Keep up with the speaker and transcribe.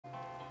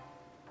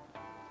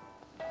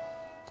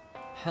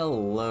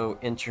Hello,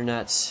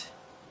 Internet.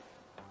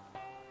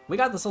 We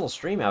got this little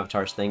stream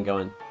avatars thing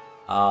going.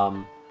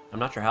 I'm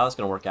not sure how it's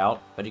going to work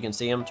out, but you can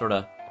see him sort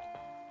of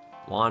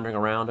wandering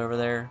around over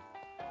there.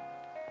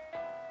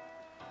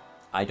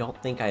 I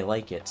don't think I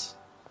like it.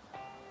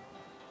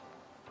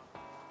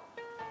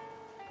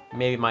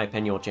 Maybe my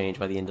opinion will change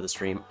by the end of the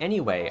stream.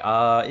 Anyway,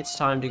 it's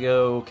time to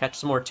go catch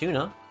some more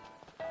tuna.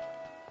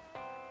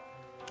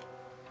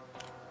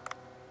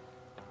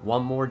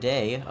 One more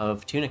day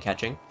of tuna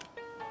catching.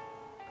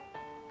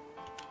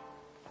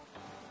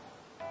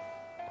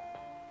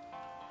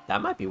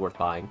 That might be worth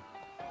buying.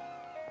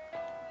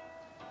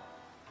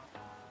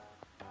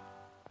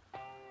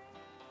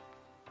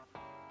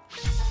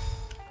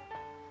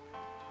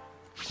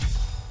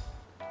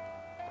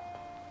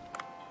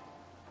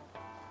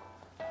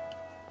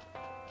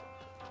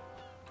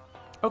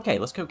 Okay,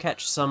 let's go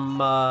catch some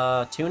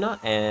tuna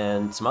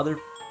and some other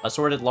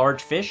assorted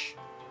large fish.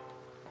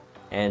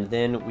 And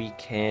then we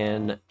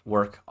can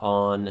work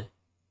on...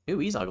 Ooh,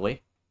 he's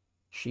ugly.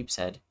 Sheep's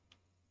head.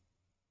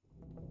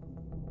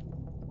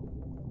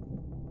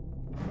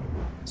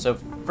 So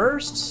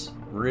first,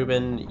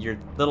 Ruben, your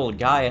little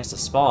guy has to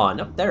spawn.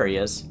 Oh, there he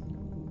is.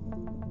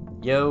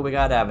 Yo, we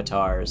got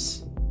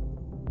avatars.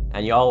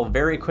 And y'all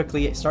very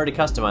quickly started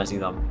customizing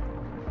them.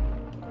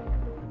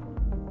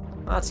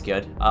 That's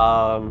good.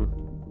 I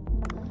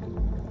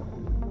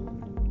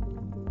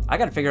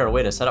gotta figure out a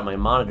way to set up my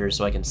monitors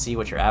so I can see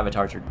what your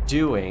avatars are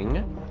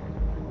doing.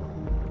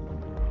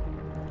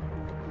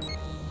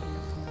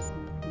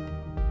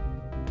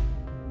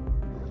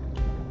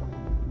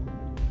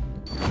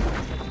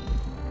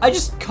 I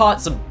just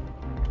caught some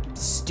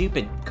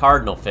stupid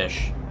cardinal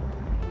fish.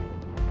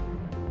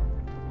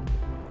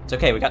 It's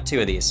okay, we got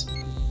 2 of these.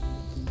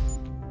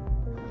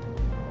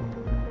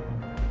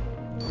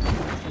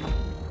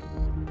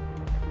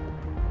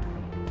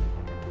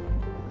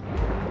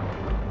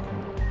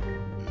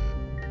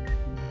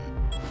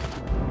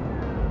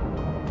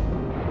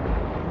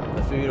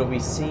 The food will be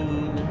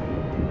seen.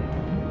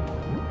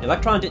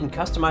 Electron didn't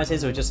customize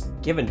his, it was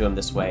just given to him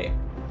this way.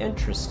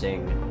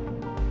 Interesting.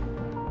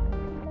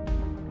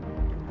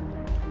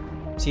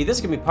 See,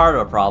 this can be part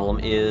of a problem,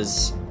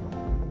 is...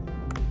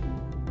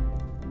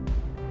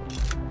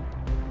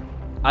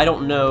 I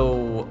don't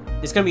know...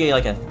 It's gonna be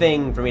like a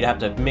thing for me to have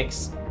to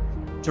mix...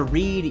 to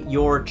read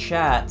your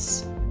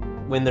chats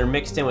when they're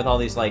mixed in with all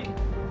these, like,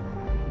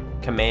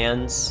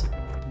 commands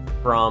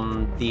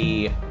from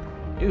the...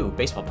 Ooh,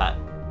 baseball bat.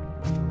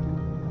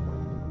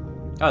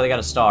 Oh, they got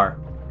a star.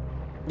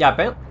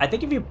 Yeah, I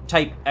think if you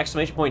type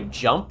exclamation point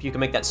jump, you can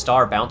make that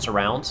star bounce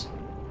around.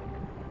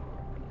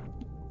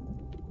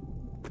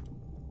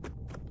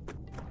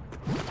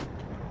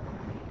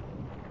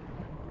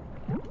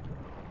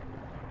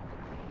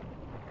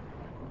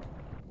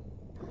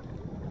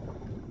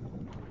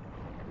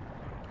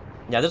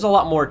 Yeah, there's a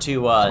lot more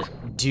to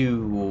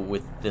do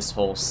with this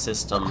whole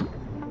system,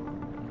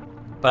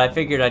 but I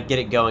figured I'd get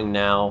it going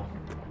now.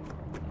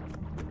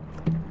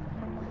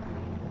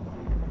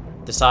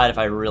 Decide if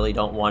I really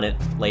don't want it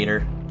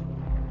later.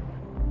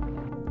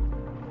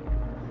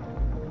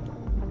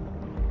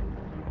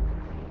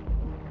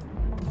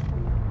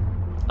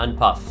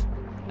 Unpuff.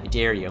 I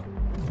dare you.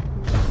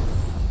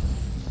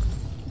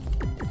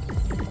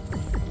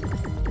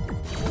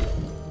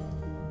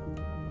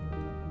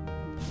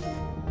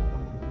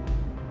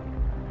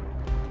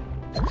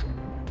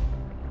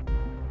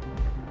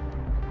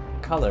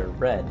 Color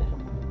red.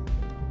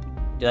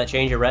 Did that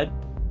change your red?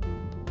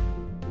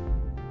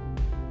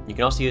 You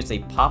can also use a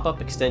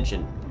pop-up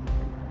extension.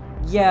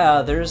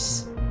 Yeah,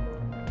 there's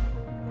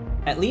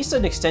at least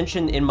an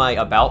extension in my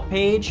About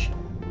page.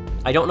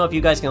 I don't know if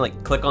you guys can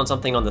like click on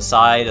something on the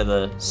side of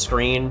the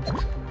screen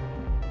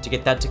to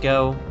get that to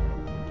go.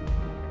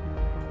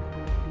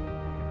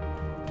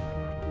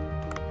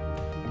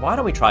 Why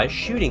don't we try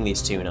shooting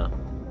these tuna?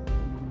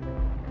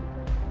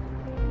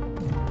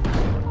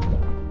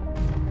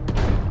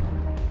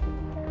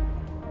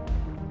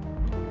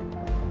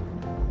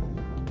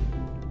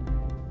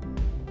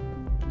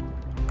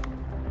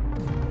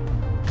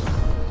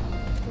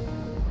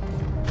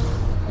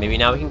 Maybe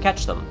now we can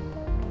catch them.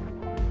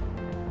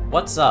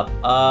 What's up?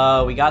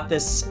 We got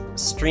this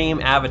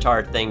stream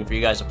avatar thing for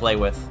you guys to play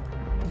with.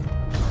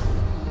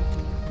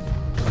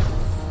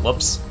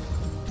 Whoops.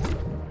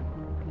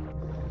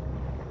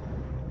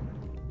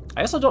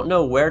 I also don't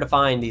know where to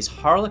find these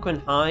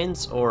Harlequin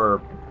hinds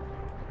or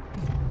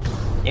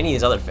any of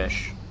these other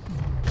fish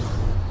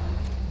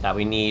that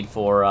we need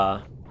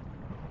for,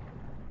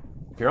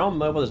 if you're on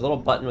mobile, there's a little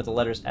button with the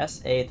letters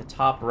SA at the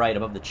top right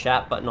above the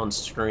chat button on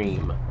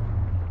Stream.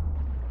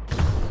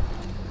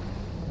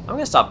 I'm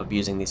gonna stop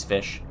abusing these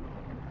fish.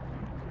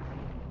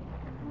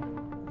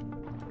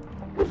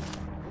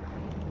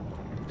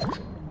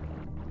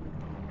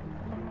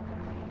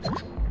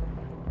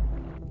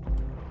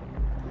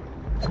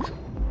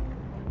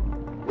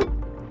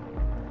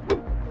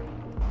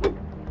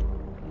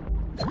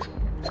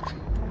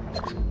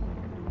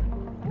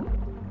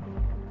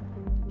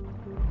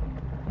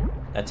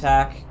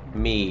 Attack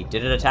me.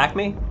 Did it attack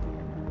me?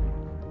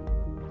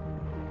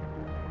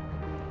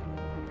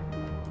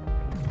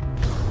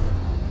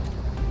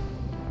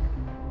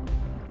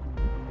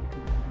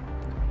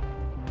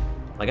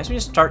 I guess we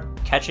just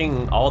start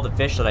catching all the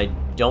fish that I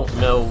don't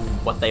know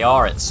what they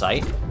are at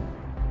sight.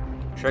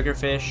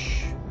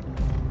 Triggerfish.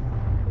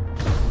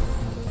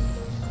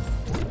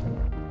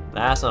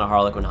 That's not a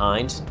Harlequin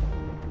hind.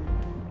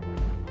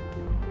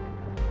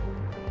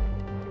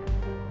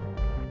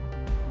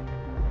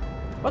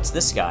 What's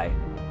this guy?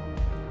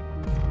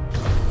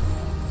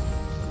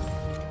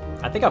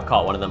 I think I've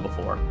caught one of them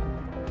before.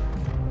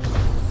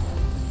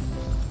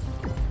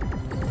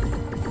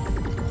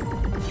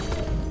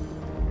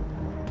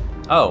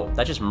 Oh,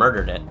 that just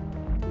murdered it.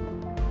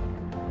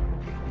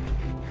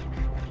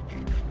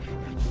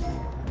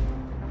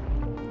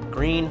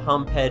 Green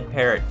humphead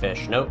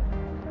parrotfish. Nope.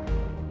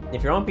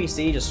 If you're on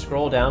PC, just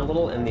scroll down a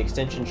little and the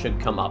extension should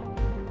come up.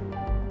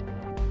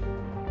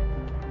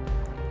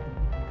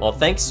 Well,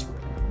 thanks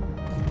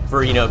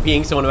for, you know,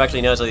 being someone who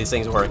actually knows how these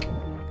things work.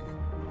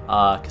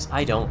 Because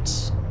I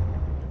don't.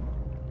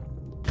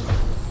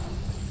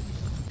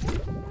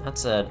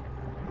 That's a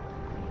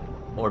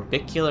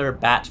orbicular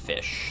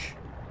batfish.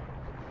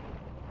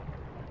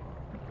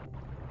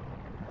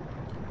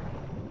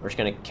 We're just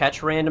gonna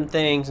catch random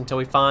things until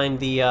we find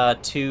the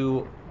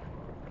two.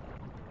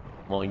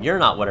 Well, you're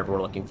not whatever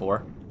we're looking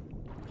for.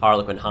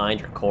 Harlequin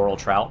hind or coral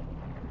trout.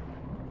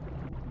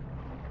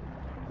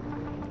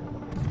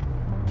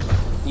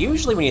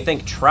 Usually when you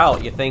think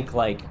trout, you think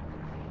like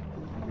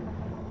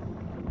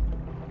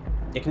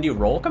it can do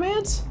roll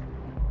commands?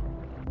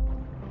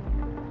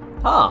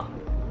 Huh.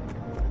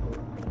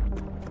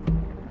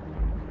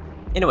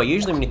 Anyway,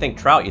 usually when you think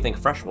trout, you think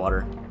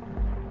freshwater.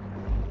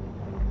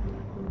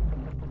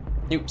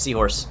 Nope,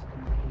 seahorse.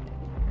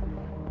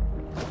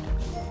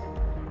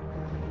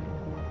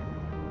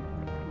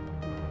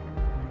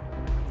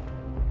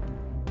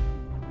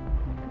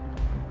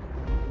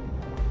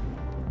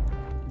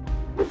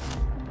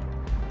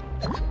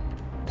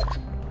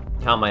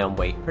 How am I on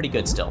weight? Pretty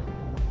good still.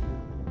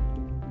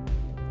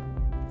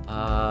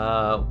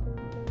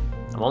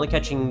 I'm only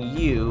catching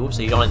you,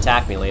 so you don't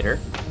attack me later.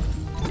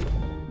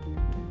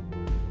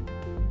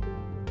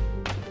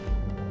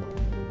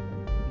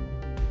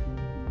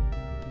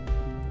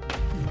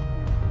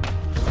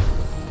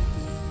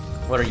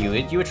 What are you? Are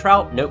you a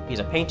trout? Nope, he's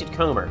a painted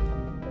comber.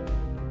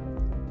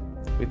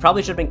 We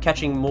probably should have been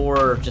catching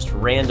more just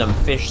random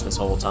fish this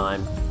whole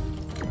time.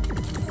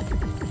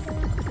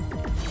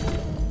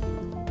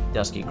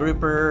 Dusky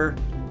grouper.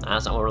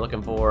 That's not what we're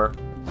looking for.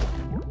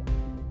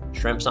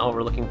 Shrimp's not what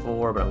we're looking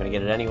for, but I'm gonna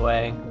get it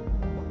anyway.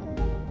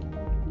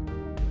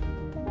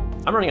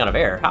 I'm running out of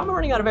air. How am I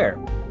running out of air?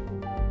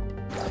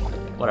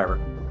 Whatever.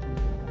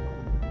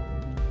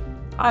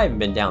 I haven't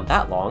been down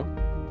that long.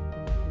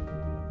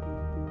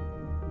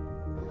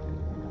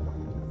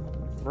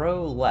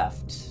 Throw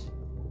left.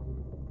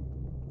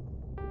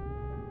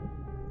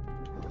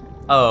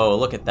 Oh,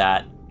 look at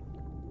that.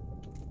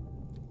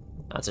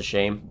 That's a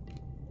shame.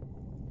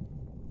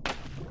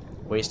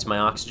 Waste my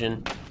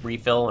oxygen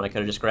refill when I could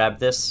have just grabbed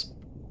this.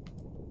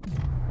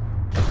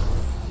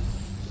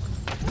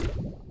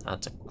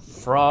 That's a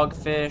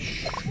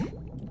frogfish.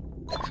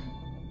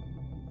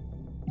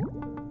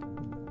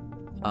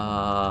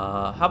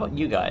 How about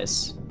you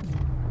guys?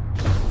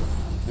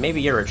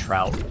 Maybe you're a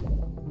trout.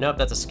 Nope,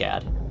 that's a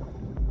scad.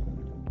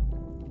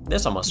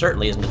 This almost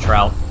certainly isn't a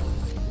trout.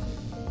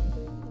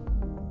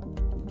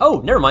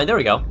 Oh, never mind, there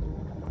we go.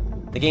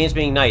 The game's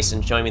being nice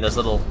and showing me those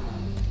little...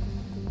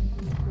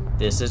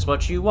 This is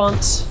what you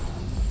want.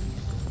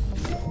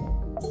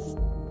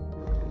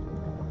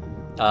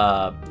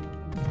 Well,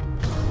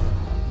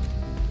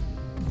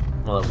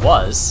 it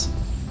was.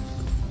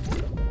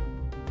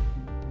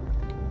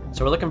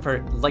 So we're looking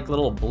for, like,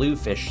 little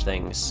bluefish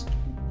things.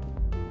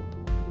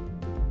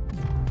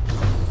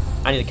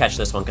 I need to catch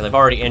this one, because I've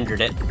already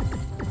injured it.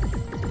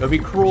 It would be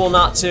cruel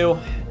not to.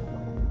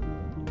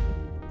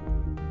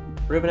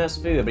 Ruben has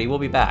food, but he will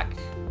be back.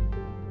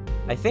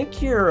 I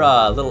think your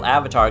little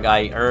avatar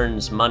guy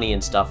earns money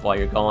and stuff while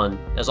you're gone,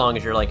 as long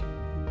as you're, like,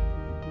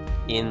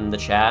 in the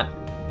chat.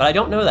 But I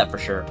don't know that for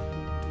sure.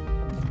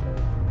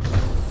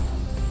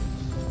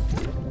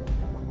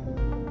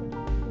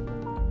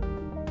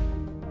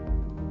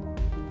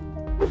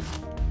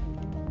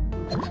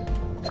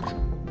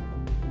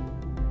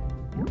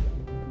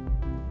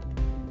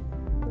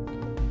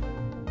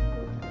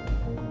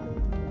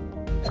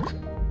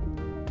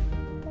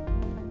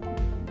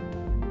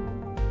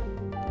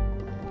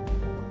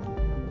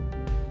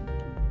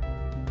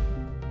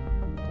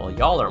 Well,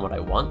 y'all aren't what I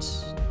want.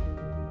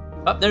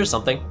 Oh, there's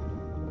something.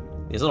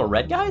 These little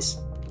red guys?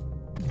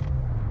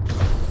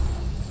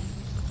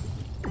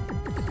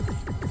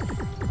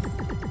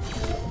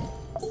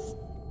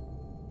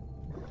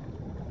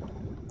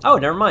 Oh,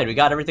 never mind. We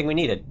got everything we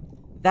needed.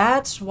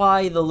 That's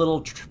why the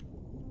little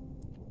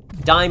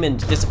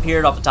diamond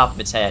disappeared off the top of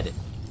its head.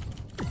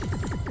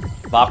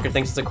 Bobker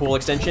thinks it's a cool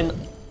extension.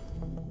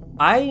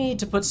 I need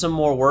to put some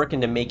more work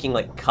into making,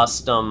 like,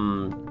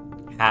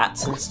 custom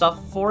hats and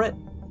stuff for it.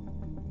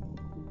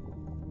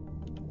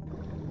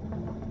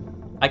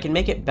 I can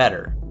make it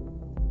better.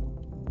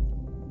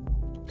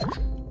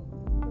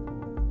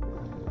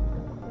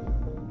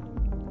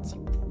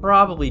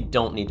 probably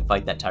don't need to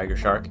fight that tiger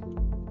shark.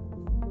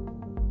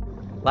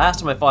 Last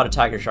time I fought a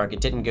tiger shark,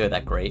 it didn't go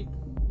that great.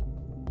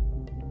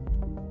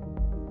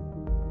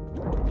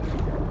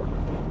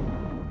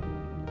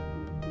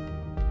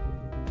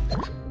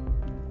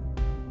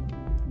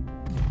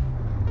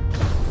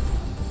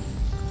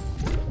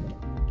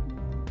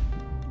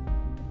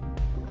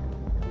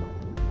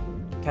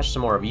 Catch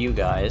some more of you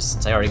guys,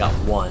 since I already got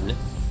one.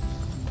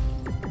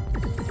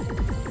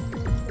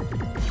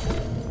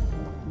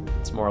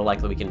 It's more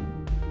likely we can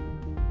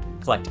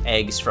collect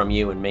eggs from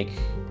you and make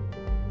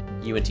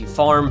you into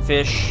farm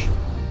fish.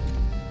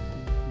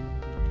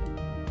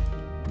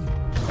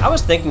 I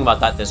was thinking about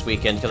that this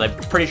weekend, because I'm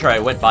pretty sure I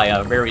went by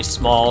a very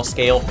small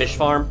scale fish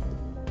farm.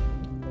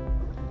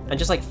 And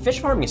just like, fish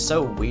farming is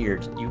so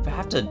weird. You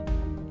have to...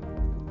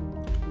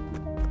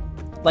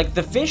 Like,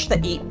 the fish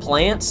that eat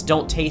plants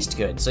don't taste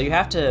good, so you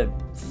have to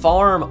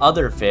farm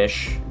other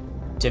fish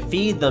to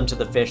feed them to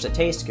the fish that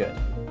taste good.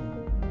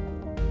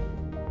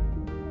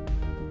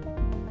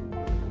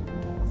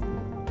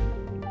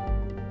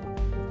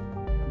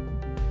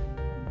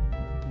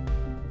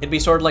 It'd be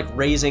sort of like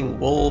raising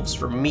wolves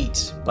for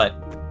meat, but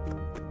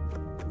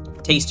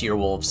tastier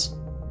wolves.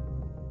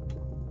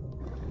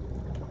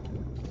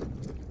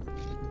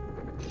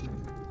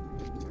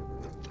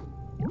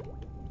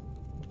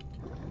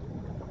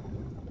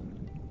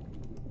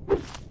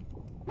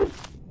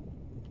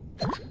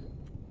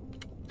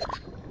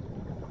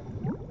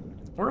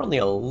 We're only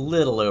a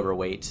little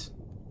overweight.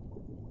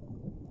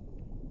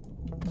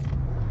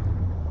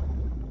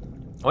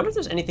 I wonder if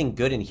there's anything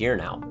good in here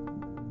now.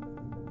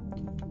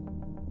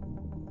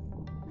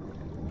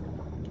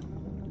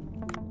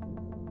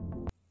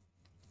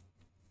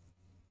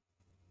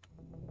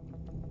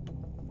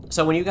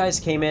 So when you guys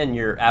came in,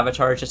 your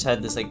avatars just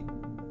had this, like,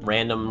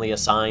 randomly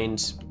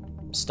assigned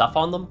stuff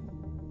on them?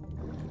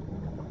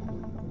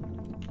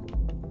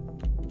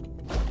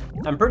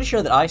 I'm pretty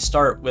sure that I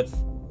start with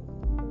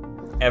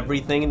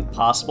everything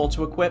possible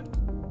to equip.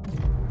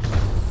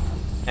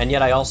 And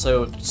yet I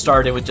also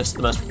started with just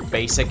the most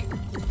basic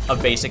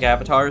of basic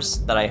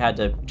avatars that I had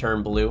to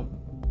turn blue.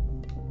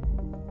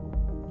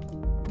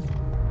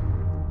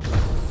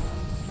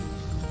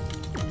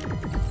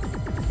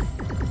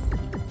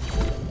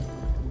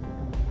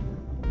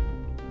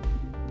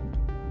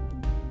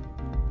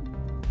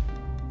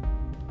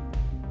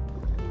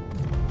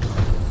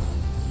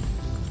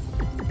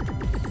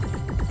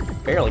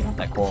 Barely got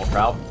that coral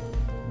trout.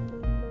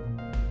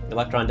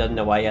 Electron doesn't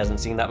know why he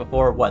hasn't seen that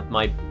before. What,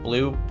 my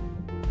blue?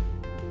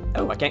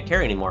 Oh, I can't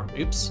carry anymore.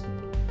 Oops.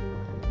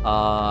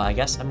 I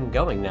guess I'm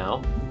going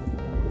now.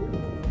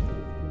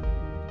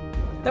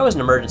 That was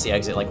an emergency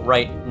exit, like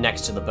right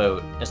next to the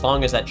boat. As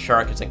long as that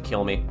shark doesn't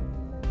kill me,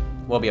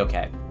 we'll be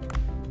okay.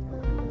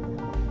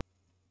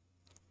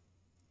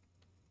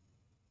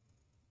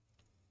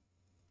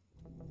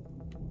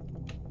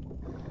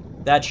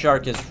 That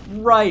shark is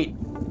right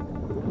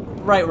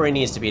where he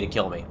needs to be to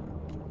kill me.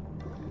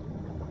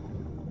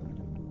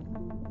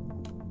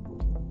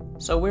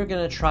 So we're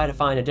gonna try to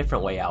find a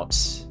different way out.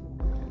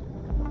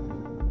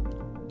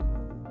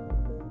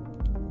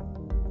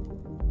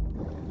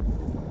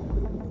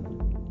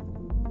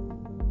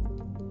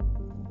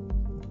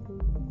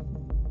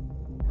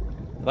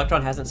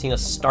 Electron hasn't seen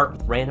us start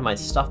with randomized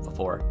stuff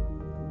before.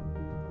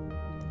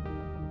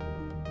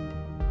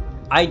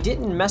 I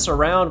didn't mess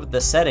around with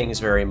the settings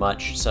very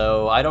much,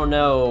 so I don't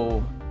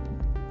know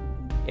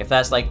if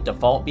that's like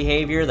default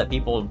behavior that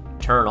people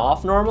turn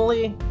off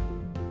normally,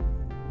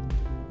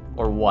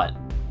 or what.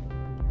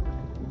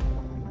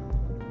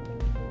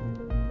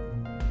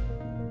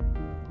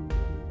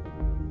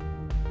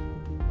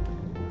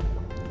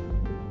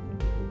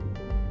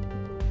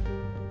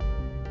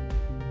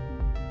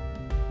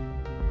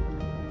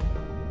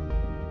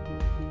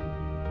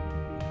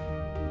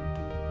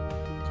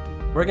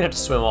 We're gonna have to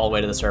swim all the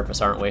way to the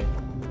surface, aren't we?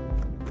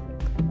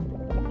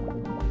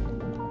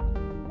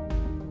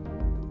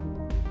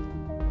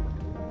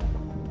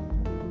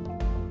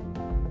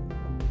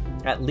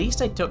 At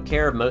least I took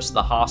care of most of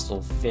the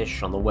hostile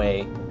fish on the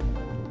way.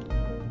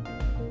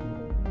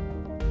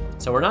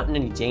 So we're not in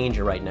any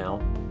danger right now.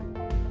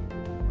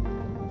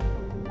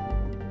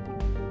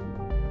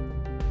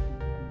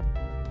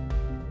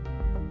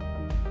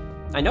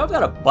 I know I've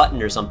got a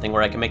button or something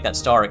where I can make that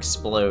star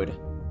explode.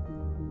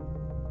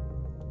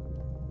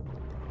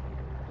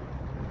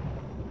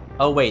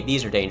 Oh wait,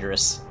 these are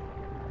dangerous.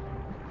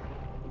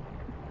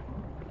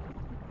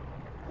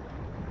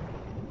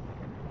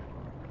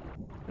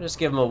 Just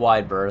give them a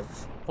wide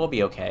berth. We'll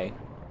be okay.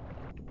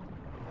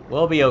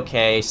 We'll be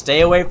okay.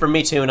 Stay away from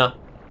me, tuna.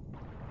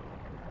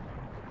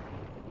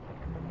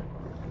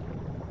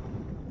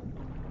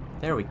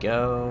 There we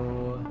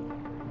go.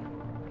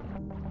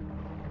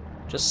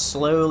 Just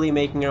slowly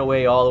making our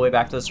way all the way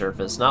back to the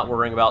surface, not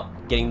worrying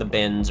about getting the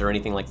bends or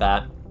anything like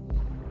that.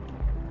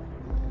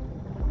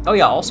 Oh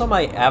yeah, also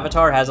my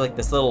avatar has like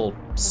this little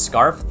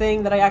scarf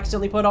thing that I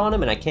accidentally put on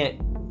him, and I can't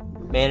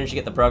manage to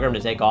get the program to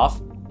take off.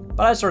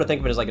 But I sort of think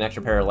of it as like an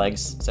extra pair of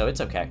legs, so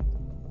it's okay.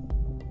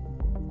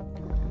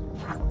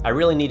 I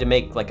really need to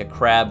make like a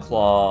crab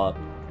claw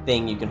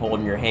thing you can hold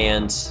in your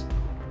hands.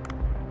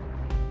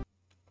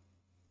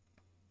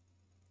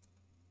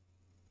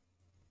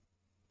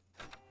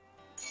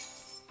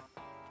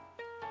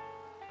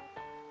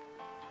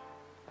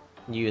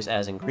 Use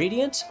as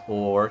ingredient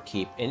or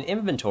keep in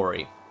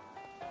inventory.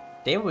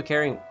 David will be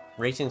carrying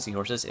racing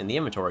seahorses in the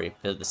inventory.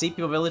 Visit the Sea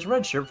People Village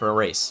register for a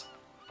race.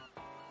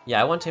 Yeah,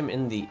 I want him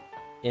in the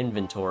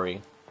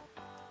inventory.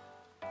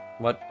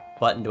 What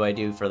button do I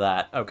do for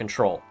that? Oh,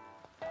 control.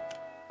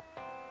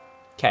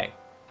 Okay.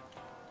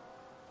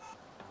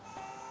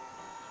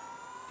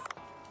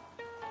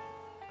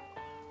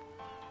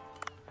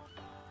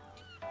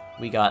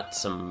 We got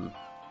some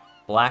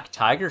black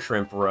tiger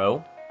shrimp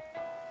roe.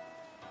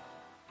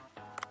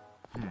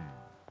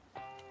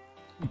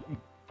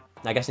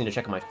 I guess I need to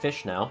check on my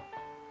fish now.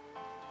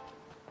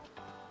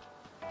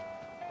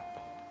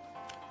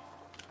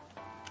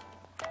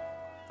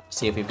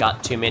 See if we've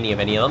got too many of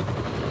any of them.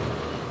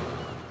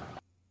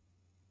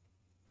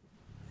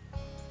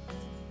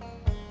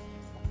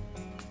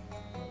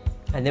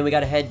 And then we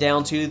gotta head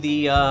down to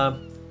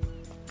the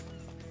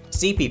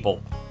Sea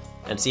People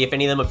and see if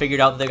any of them have figured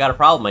out that they got a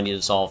problem I need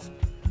to solve.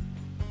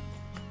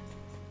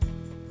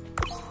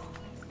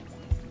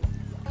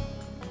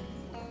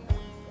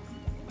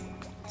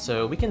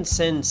 So we can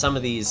send some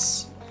of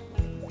these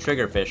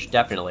triggerfish,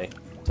 definitely,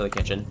 to the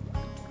kitchen.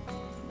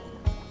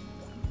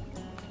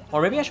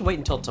 Or maybe I should wait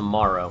until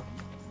tomorrow.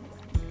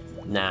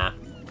 Nah.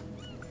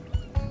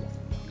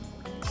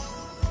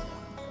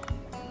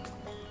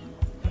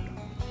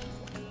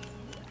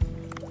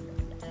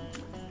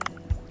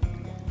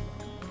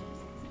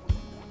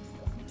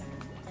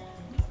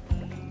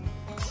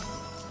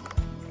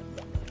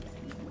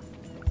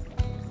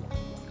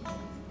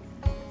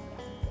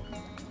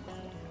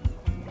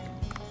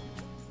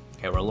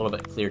 Okay, we're a little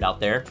bit cleared out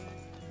there.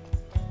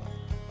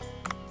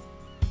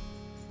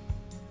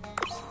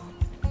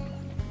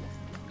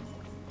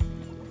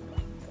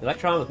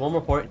 Electron with one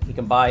more port, he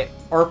can buy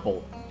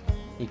Orpal.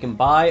 He can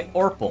buy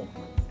Orpal.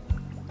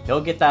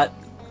 He'll get that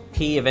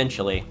P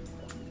eventually.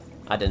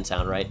 That didn't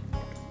sound right.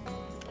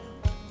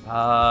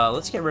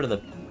 Let's get rid of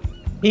the...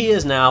 He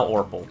is now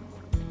Orpal.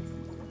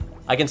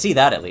 I can see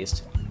that at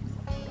least.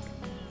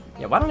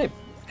 Yeah, why don't I...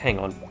 Hang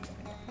on.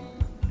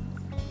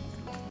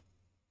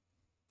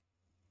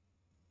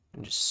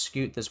 And just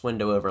scoot this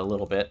window over a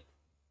little bit.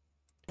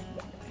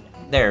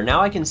 There,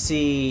 now I can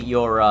see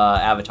your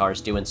avatars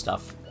doing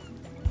stuff.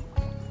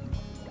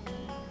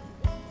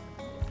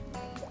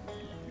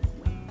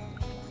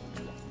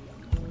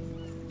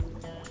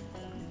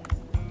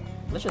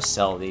 Let's just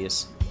sell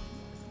these.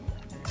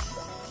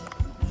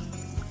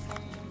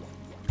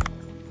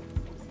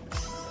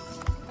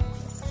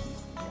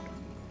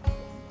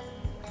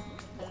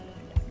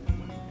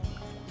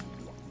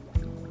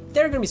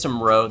 There are gonna be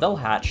some roe. They'll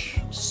hatch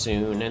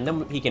soon, and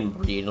then he can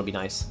breed. It'll be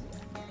nice.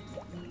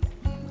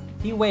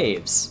 He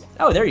waves.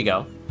 Oh, there you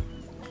go.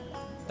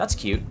 That's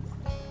cute.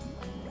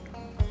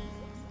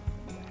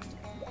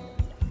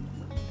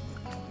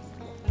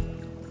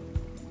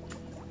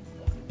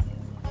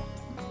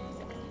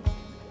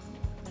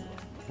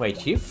 Wait,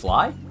 do you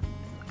fly?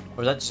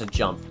 Or is that just a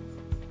jump?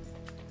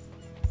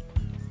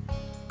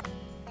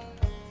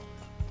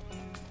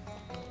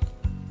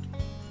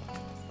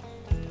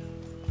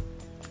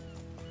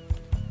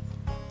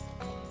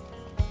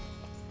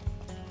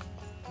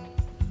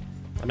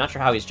 I'm not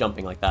sure how he's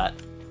jumping like that.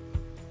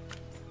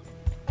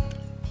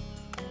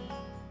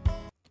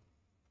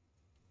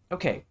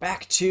 Okay,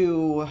 back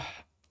to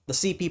the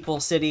Sea People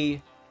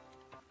City.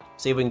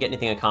 See if we can get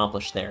anything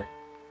accomplished there.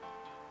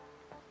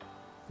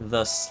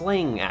 The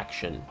sling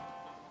action.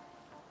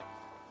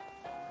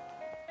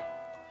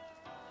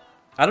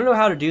 I don't know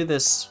how to do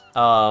this,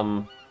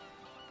 not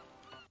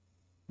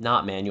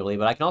manually,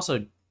 but I can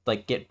also,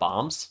 like, get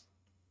bombs.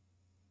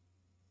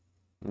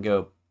 And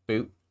go,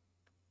 boop.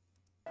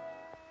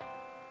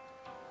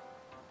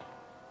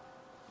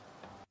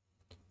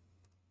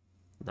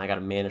 I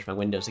gotta manage my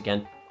windows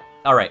again.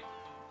 Alright.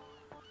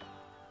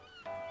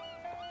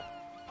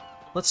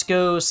 Let's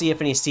go see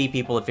if any sea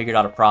people have figured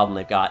out a problem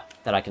they've got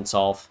that I can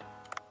solve.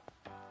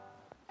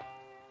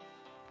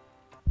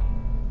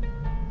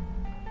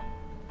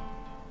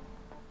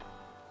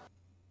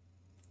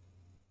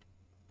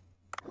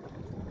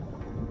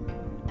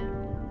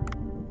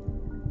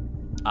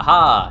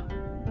 Aha!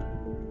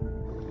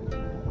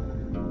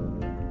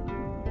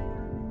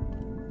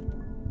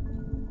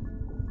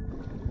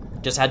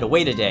 Just had to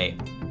wait a day.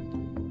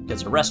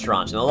 Because a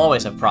restaurant, and they'll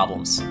always have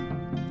problems.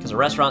 Because a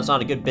restaurant's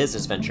not a good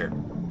business venture.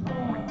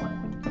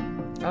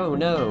 Oh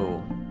no.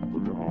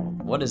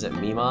 What is it,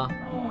 Mima?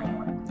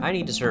 I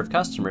need to serve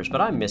customers, but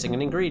I'm missing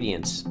an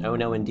ingredient. Oh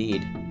no,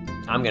 indeed.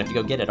 I'm gonna have to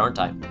go get it, aren't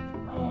I?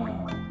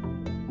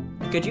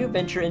 Could you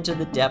venture into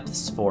the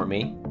depths for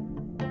me?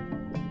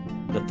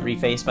 The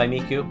Three-Face by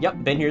Miku?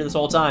 Yep, been here this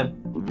whole time.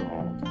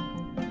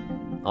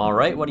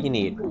 Alright, what do you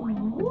need?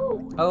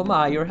 Oh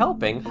my, you're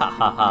helping? Ha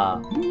ha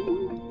ha.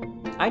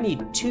 I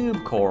need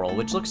tube coral,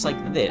 which looks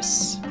like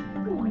this.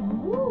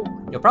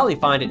 You'll probably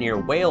find it near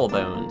whale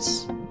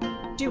bones.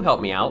 do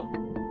help me out.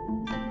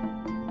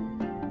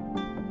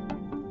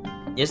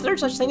 Is there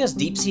such thing as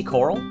deep sea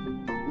coral?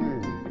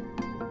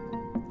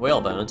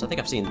 Whale bones, I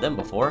think I've seen them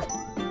before.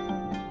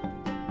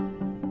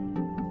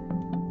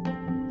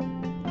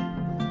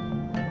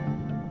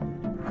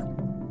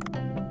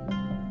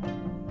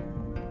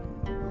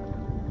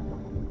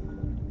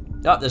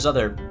 Oh, there's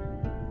other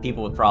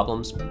people with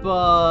problems,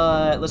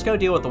 but let's go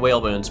deal with the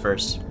whale bones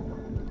first.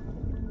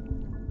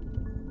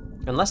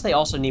 Unless they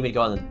also need me to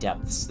go in the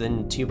depths,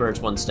 then 2 birds,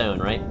 1 stone,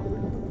 right?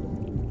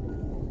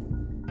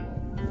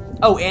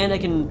 Oh, and I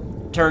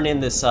can turn in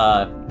this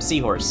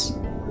seahorse.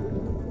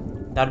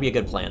 That'd be a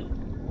good plan.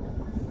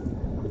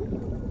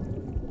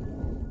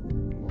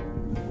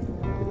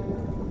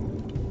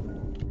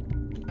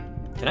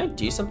 Can I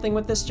do something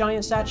with this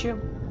giant statue?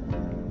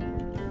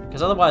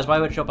 Because otherwise, why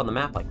would it show up on the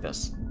map like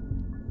this?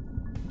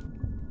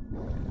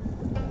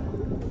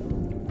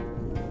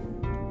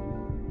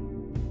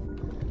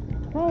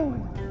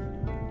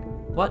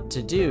 What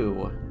to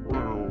do?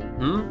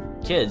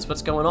 Kids,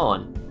 what's going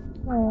on?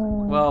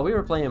 Well, we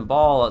were playing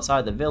ball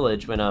outside the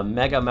village when a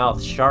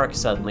mega-mouthed shark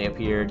suddenly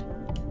appeared.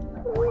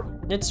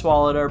 It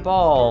swallowed our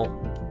ball.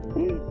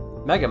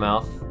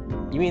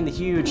 Megamouth? You mean the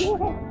huge...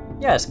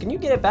 Yes, can you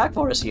get it back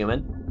for us,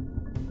 human?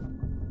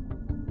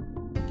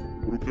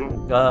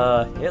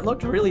 It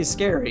looked really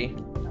scary.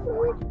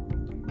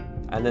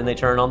 And then they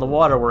turn on the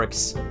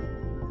waterworks.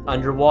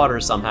 Underwater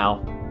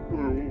somehow.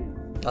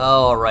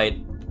 Oh,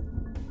 alright.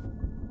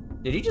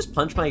 Did you just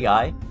punch my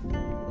guy?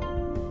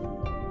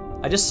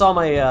 I just saw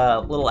my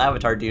little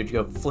avatar dude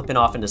go flipping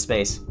off into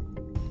space.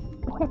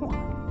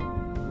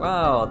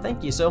 Wow,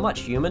 thank you so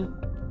much, human.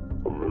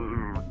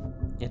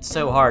 It's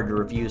so hard to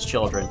refuse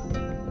children.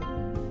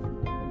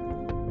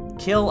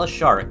 Kill a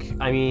shark.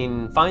 I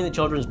mean, find the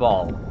children's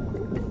ball.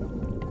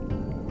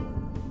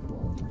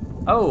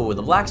 Oh,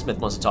 the blacksmith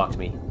wants to talk to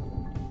me.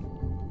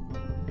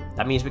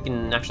 That means we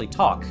can actually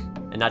talk,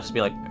 and not just be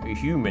like, a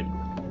human.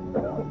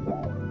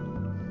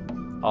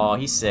 Oh,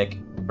 he's sick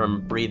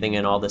from breathing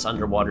in all this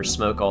underwater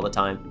smoke all the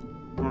time.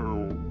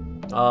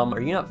 Are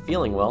you not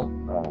feeling well?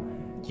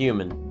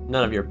 Human,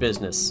 none of your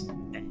business.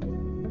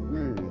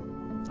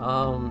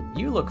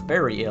 You look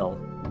very ill.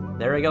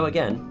 There I go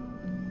again.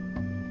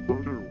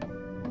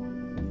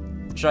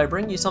 Should I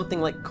bring you something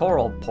like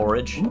coral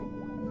porridge?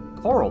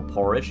 Coral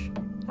porridge?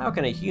 How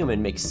can a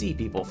human make sea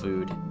people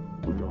food?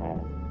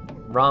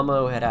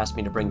 Ramo had asked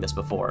me to bring this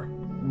before.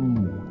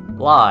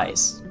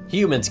 Lies.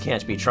 Humans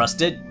can't be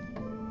trusted.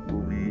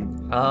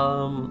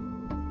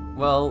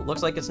 Well,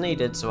 looks like it's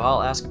needed, so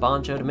I'll ask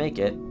Bancho to make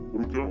it.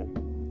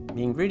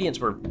 The ingredients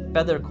were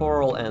feather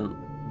coral and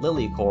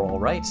lily coral,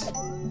 right?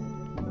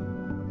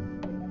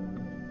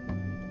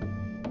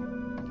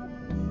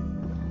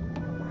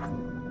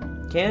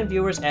 Can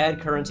viewers add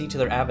currency to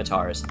their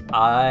avatars?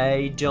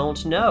 I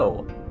don't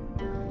know.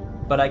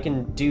 But I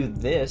can do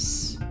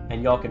this,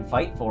 and y'all can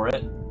fight for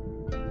it.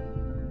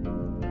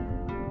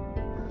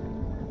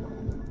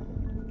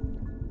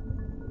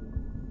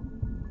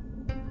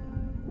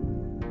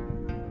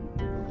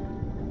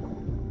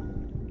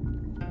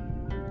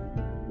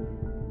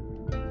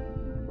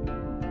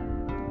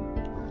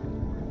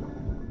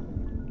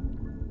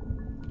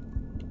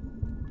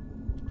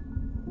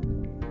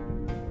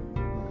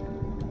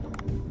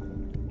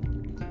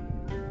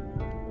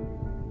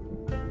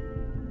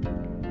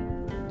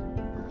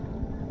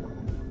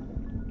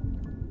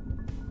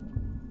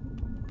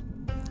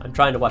 I'm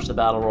trying to watch the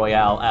Battle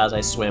Royale as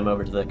I swim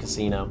over to the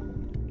casino.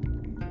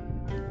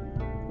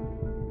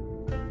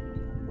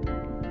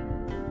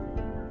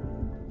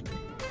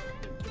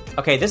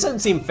 Okay, this doesn't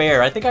seem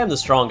fair. I think I'm the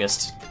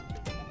strongest.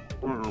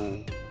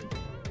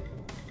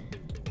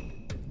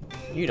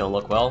 You don't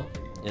look well.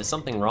 Is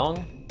something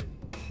wrong?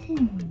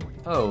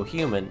 Oh,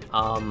 human.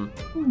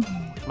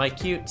 My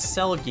cute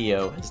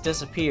Selgio has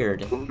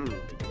disappeared.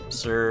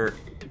 Sir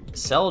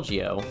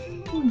Selgio?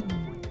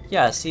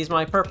 Yes, he's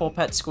my purple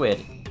pet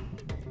squid.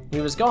 He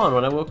was gone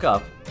when I woke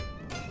up.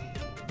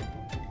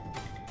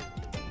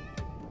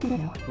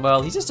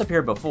 Well, he's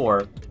disappeared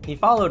before. He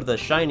followed the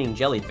shining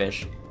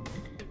jellyfish.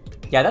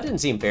 Yeah, that didn't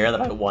seem fair that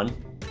I won.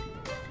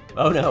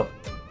 Oh no.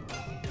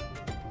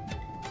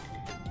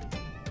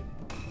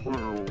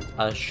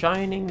 A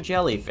shining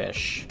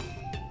jellyfish.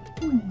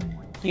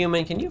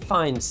 Human, can you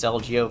find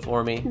Selgio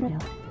for me?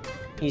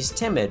 He's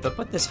timid, but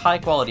put this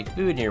high-quality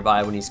food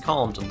nearby when he's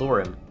calm to lure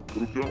him.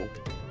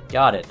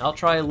 Got it. I'll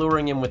try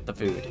luring him with the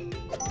food.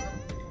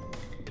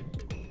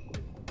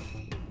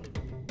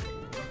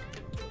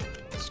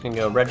 Just gonna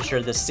go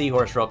register this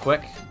seahorse real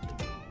quick.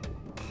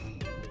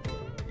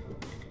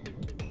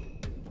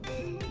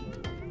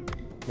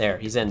 There,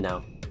 he's in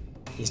now.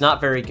 He's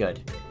not very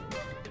good.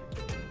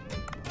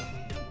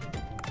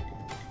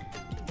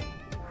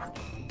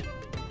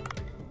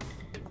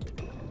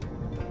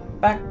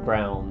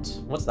 Background.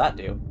 What's that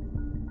do?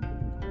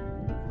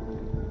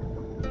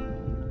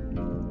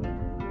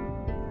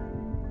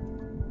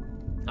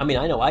 I mean,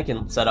 I know I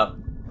can set up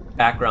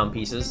background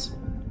pieces.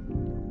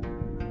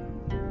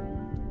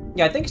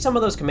 Yeah, I think some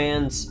of those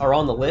commands are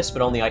on the list,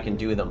 but only I can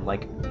do them.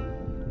 Like,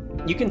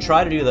 You can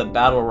try to do the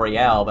Battle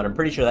Royale, but I'm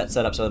pretty sure that's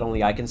set up so that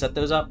only I can set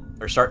those up,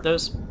 or start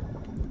those.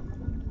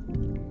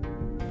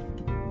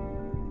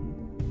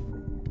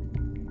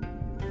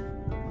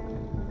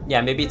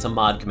 Yeah, maybe it's a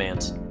mod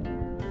command.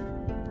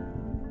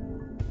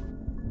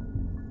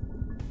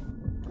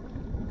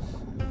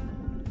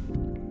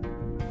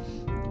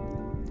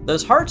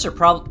 Those hearts are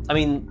I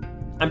mean,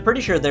 I'm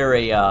pretty sure they're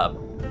a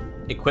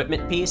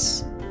equipment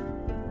piece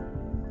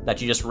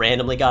that you just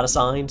randomly got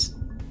assigned.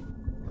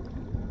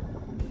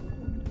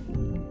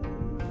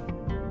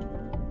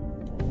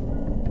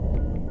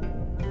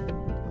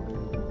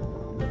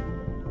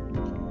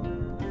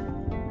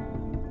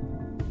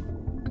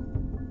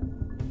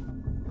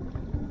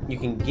 You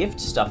can gift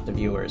stuff to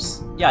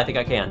viewers. Yeah, I think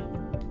I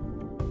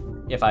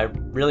can. If I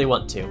really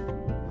want to.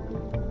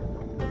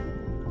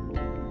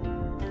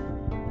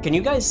 Can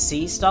you guys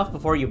see stuff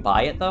before you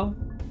buy it, though?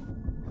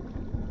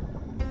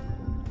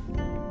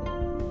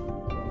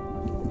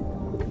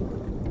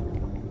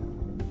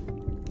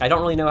 I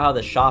don't really know how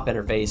the shop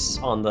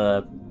interface on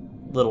the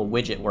little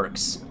widget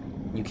works.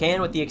 You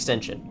can with the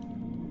extension.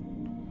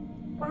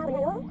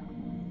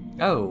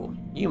 Oh,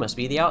 you must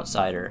be the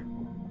outsider.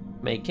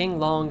 May King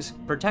Long's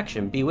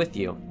protection be with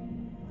you.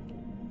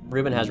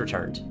 Reuben has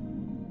returned.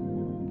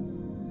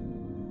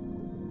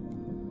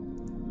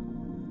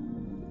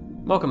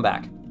 Welcome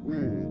back.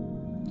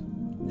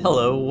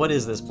 Hello, what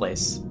is this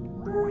place?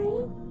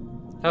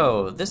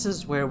 Oh, this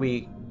is where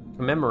we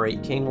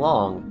commemorate King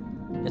Long.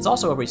 It's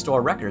also where we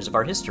store records of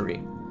our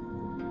history.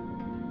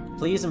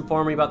 Please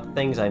inform me about the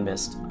things I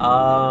missed.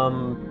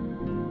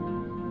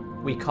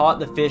 We caught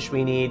the fish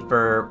we need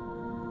for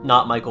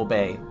Not Michael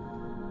Bay.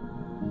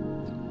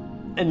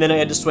 And then I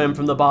had to swim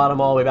from the bottom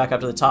all the way back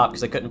up to the top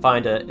because I couldn't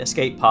find an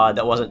escape pod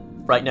that wasn't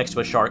right next to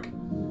a shark.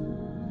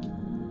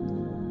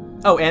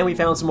 Oh, and we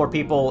found some more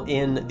people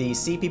in the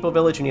Sea People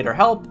village who need our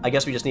help. I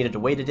guess we just needed to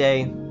wait a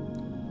day.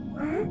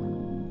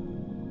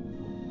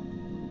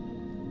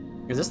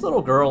 Is this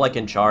little girl, like,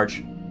 in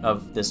charge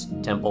of this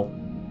temple?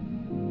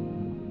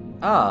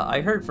 Ah, I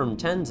heard from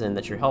Tenzin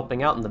that you're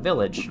helping out in the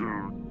village.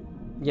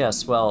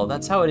 Yes, well,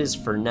 that's how it is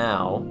for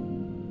now.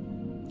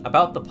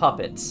 About the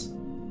puppets.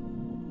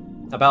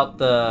 About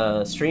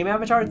the stream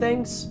avatar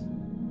things?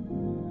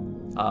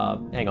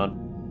 Hang on.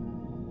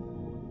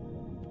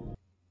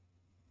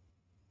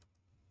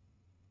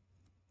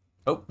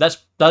 Oh,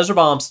 those are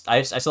bombs.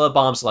 I still have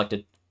bombs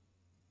selected.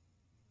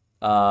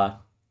 I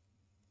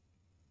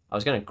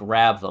was gonna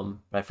grab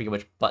them, but I forget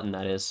which button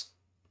that is.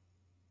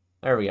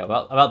 There we go.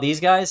 About these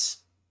guys? Is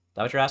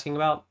that what you're asking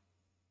about?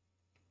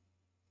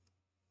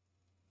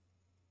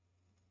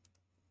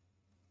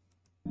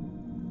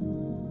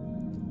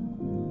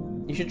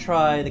 You should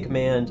try the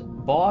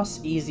command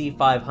Boss Easy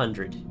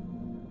 500.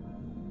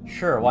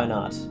 Sure, why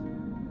not?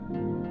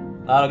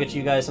 That'll get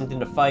you guys something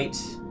to fight.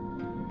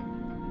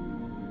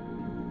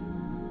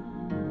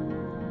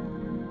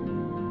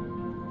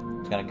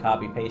 Just gotta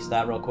copy paste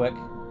that real quick.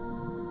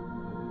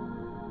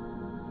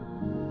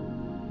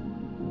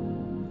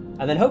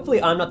 And then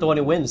hopefully I'm not the one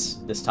who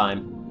wins this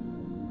time.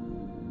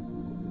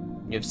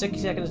 You have 60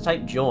 seconds to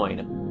type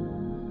join.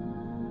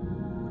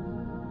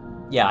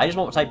 Yeah, I just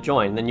won't type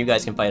join, then you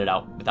guys can fight it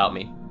out without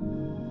me.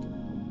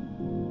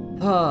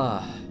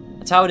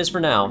 That's how it is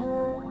for now.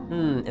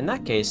 In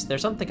that case,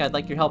 there's something I'd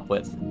like your help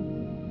with.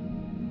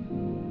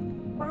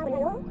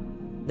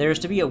 There's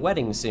to be a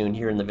wedding soon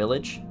here in the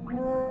village.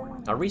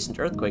 A recent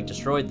earthquake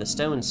destroyed the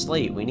stone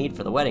slate we need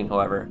for the wedding,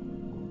 however.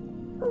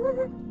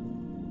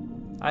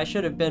 I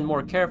should have been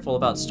more careful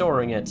about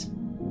storing it.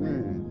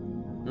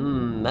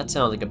 That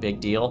sounds like a big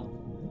deal.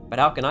 But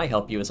how can I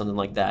help you with something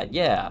like that?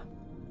 Yeah.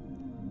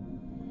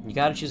 You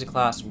gotta choose a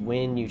class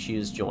when you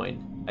choose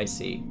join. I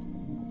see.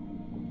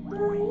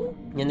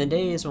 In the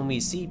days when we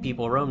sea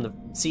people roam the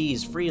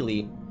seas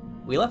freely,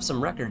 we left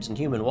some records in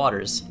human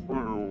waters.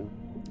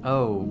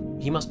 Oh,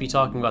 he must be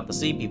talking about the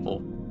sea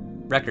people.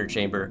 Record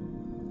chamber.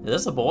 Is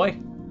this a boy?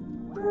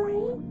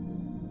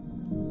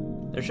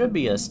 There should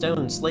be a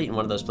stone slate in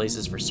one of those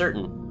places for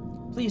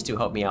certain. Please do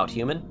help me out,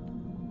 human.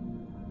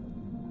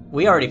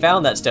 We already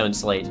found that stone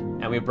slate,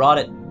 and we brought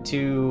it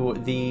to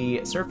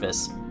the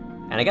surface.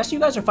 And I guess you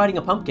guys are fighting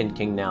a Pumpkin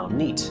King now.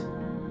 Neat.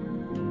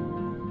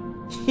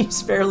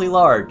 He's fairly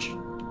large.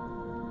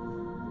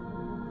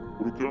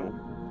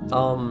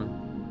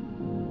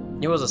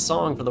 It was a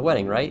song for the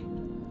wedding, right?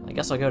 I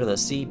guess I'll go to the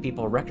Sea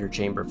People Record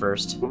Chamber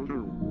first.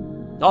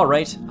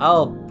 Alright,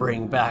 I'll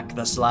bring back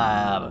the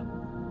slab.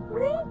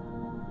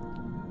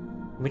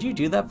 Would you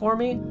do that for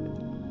me?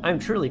 I'm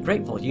truly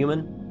grateful,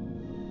 human.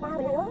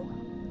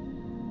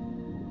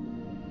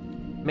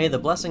 May the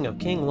blessing of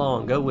King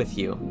Long go with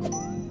you.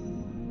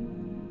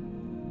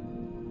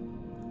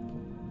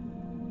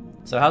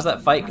 So how's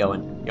that fight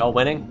going? Y'all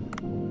winning?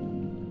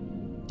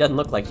 Doesn't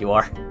look like you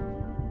are.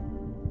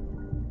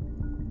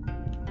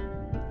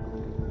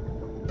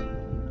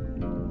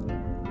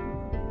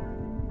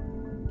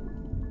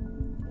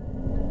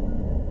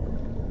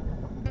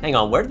 Hang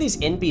on, where do these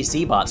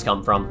NPC bots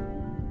come from?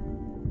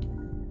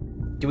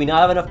 Do we not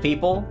have enough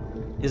people?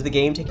 Is the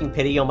game taking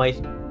pity on my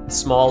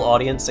small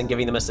audience and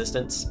giving them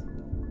assistance?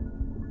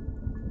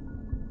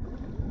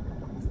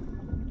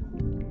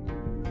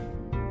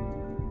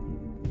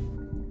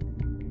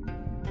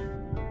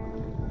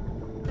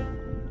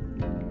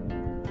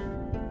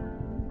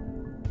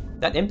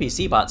 That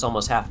NPC bot's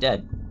almost half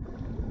dead.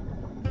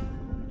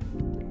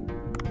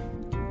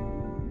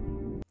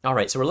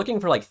 Alright, so we're looking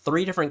for like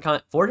 4 different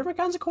kinds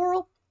of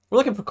coral? We're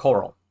looking for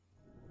coral.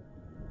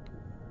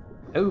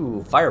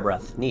 Ooh, fire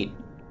breath. Neat.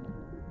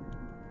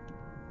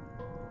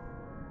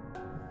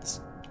 This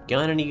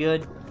gun any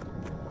good?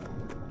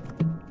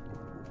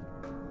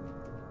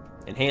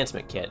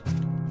 Enhancement kit.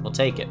 We'll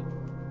take it.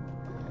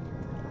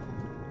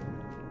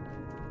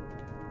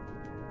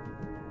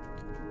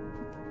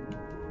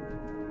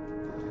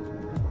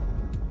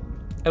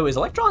 Oh, is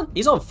Electron?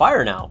 He's on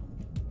fire now.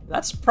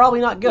 That's probably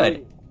not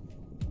good.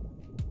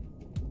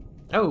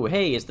 Oh,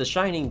 hey, it's the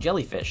shining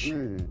jellyfish.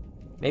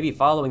 Maybe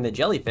following the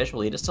jellyfish will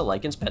lead us to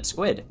Lycan's pet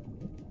squid.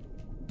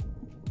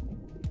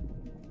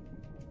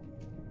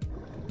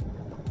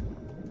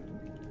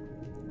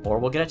 Or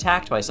we'll get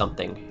attacked by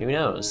something. Who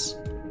knows?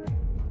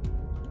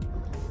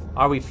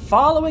 Are we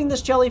following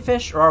this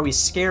jellyfish, or are we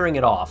scaring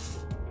it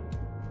off?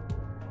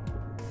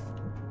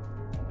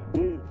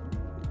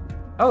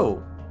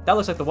 Oh, that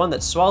looks like the one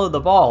that swallowed the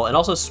ball and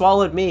also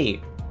swallowed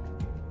me.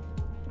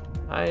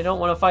 I don't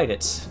want to fight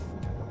it.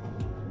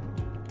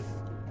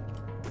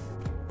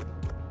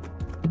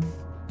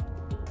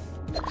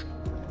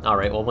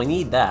 Alright, well, we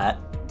need that.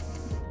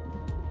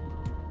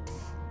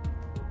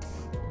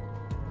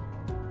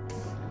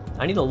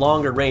 I need a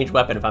longer range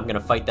weapon if I'm gonna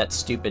fight that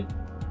stupid...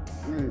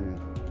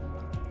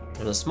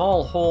 There's a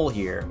small hole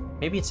here.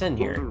 Maybe it's in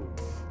here.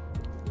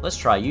 Let's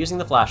try using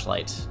the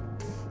flashlight.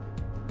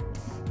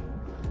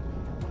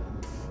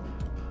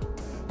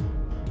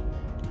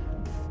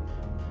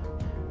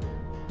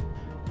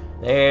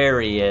 There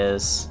he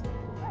is.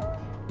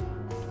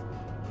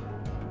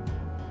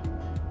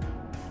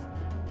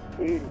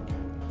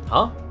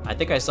 Huh? I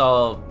think I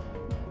saw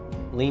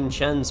Lin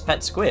Chen's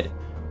pet squid.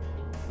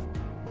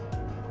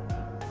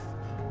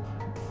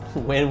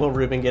 When will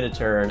Ruben get a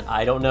turn?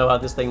 I don't know how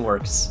this thing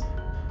works.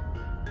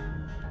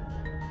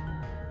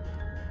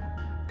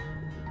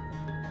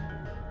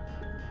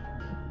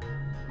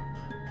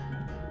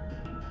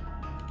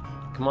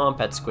 Come on,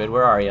 pet squid,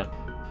 where are you?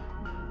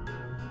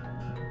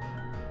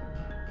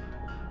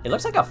 It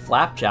looks like a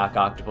flapjack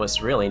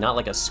octopus, really, not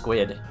like a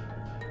squid.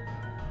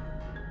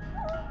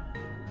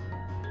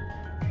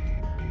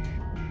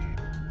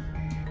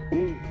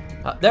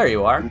 There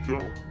you are.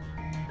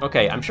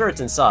 Okay, I'm sure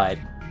it's inside.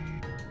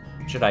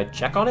 Should I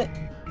check on it?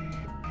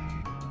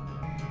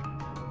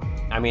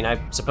 I mean, I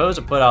suppose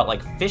to put out,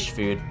 like, fish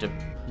food to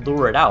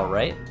lure it out,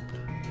 right?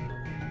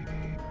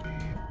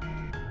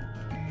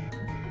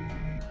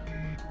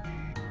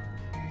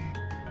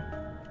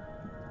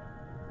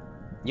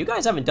 You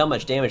guys haven't done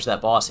much damage to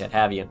that boss yet,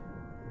 have you?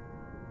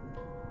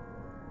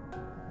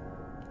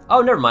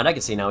 Oh, never mind, I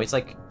can see now. He's,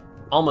 like,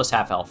 almost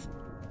half health.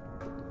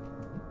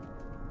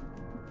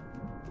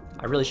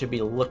 I really should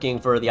be looking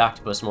for the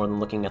octopus more than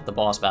looking at the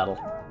boss battle.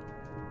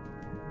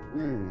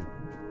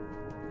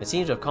 It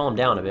seems to have calmed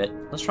down a bit.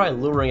 Let's try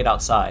luring it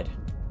outside.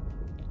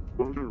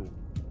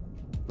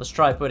 Let's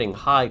try putting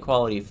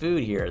high-quality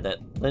food here that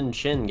Lin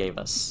Chen gave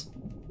us.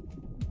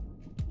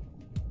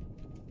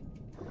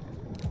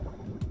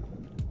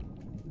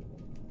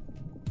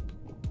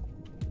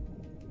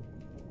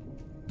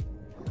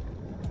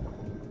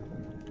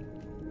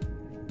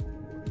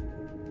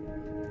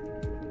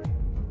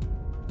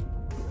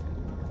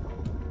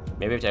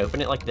 Maybe we have to open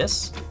it like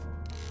this?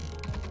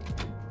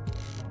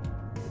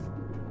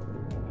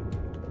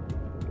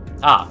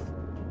 Ah.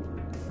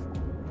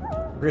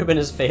 Ruben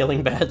is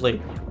failing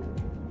badly.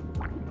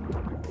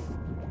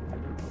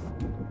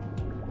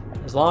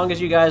 As long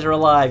as you guys are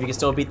alive, you can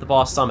still beat the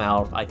boss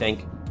somehow, I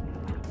think.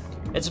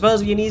 It's supposed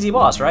to be an easy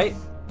boss, right?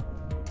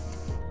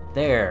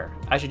 There.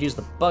 I should use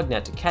the bug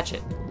net to catch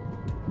it.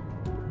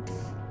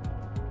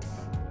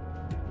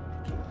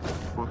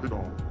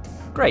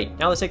 Great.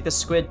 Now let's take the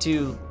squid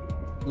to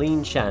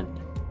Lin Chen.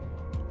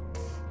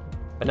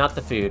 But not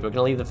the food. We're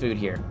gonna leave the food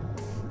here.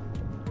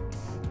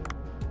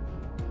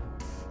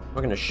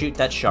 We're gonna shoot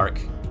that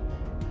shark.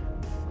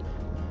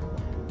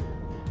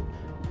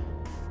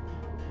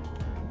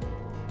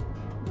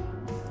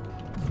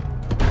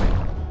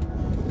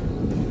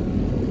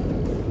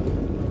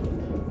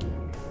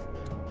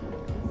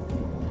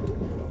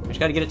 We just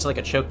gotta get it to like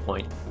a choke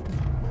point.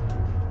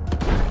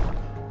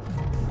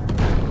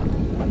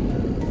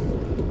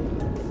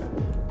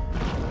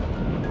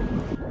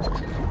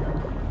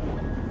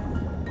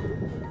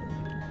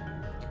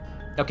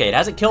 Okay, it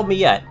hasn't killed me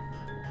yet.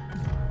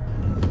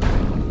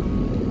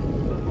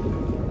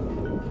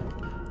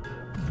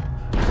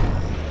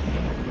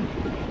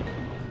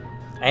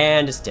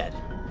 And it's dead.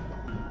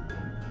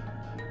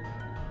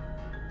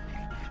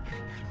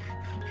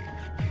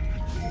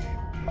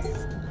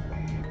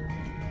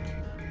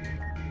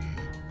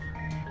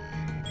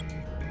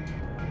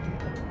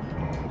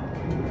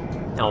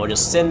 Now we'll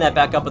just send that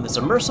back up with the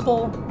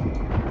submersible.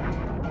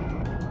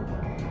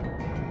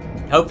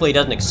 Hopefully it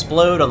doesn't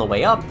explode on the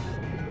way up.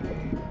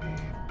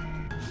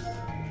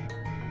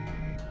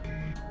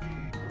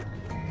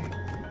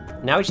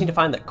 Now we just need to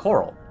find that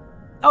coral.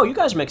 Oh, you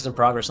guys are making some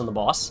progress on the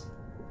boss.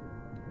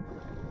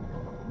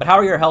 But how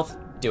are your health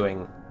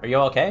doing? Are you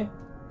okay?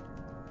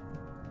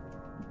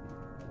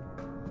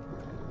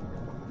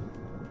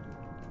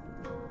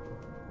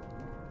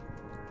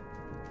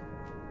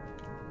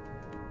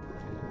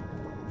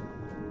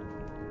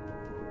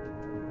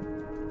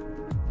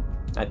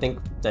 I think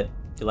that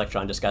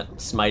Electron just got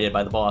smited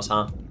by the boss,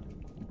 huh?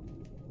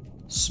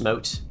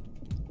 Smote.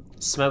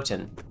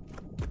 Smoten.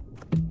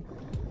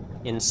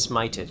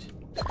 Insmited.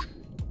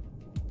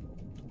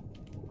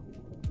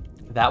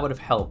 That would have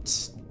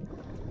helped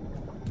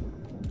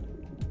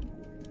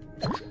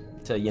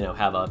to, you know,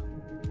 have a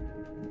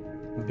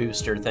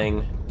booster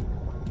thing.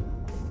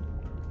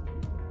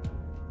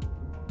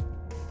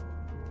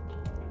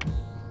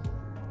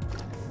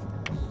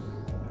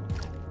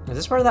 Is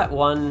this where that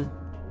one...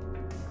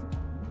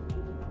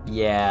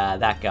 Yeah,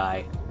 that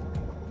guy.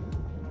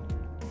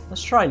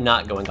 Let's try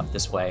not going up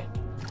this way,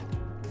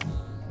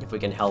 if we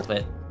can help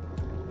it.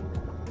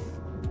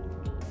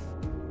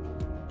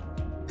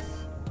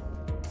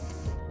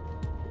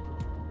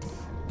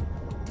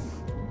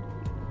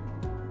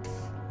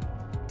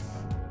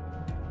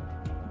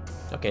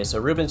 Okay, so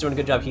Ruben's doing a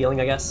good job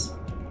healing, I guess.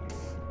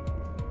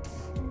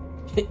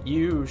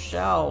 You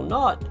shall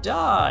not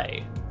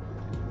die.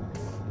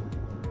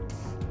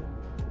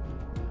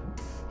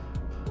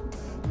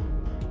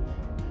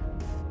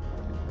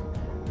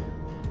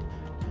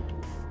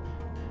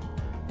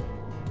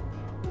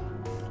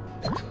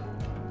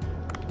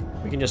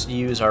 We can just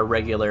use our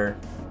regular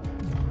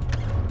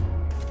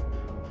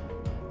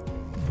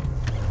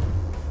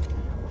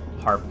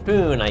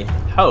harpoon, I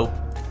hope.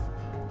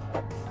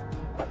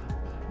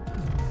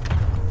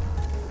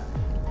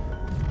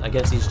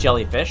 Against these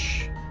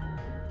jellyfish.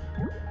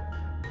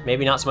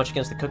 Maybe not so much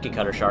against the cookie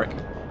cutter shark.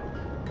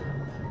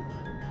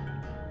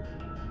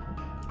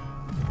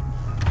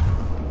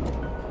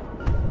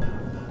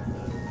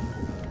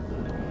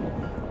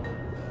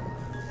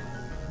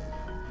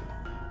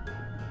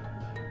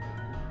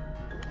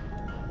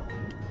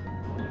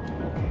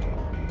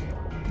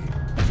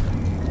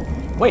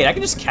 Wait, I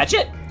can just catch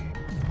it?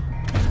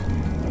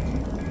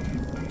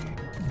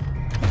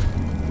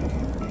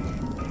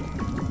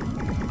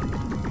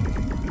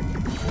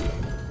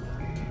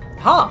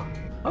 Huh,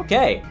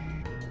 okay.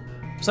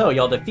 So,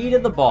 y'all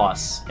defeated the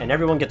boss, and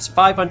everyone gets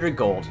 500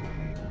 gold.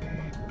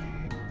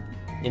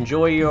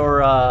 Enjoy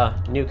your,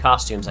 new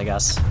costumes, I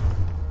guess.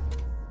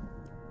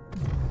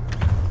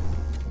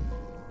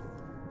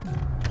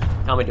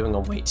 How am I doing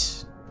on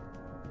weight?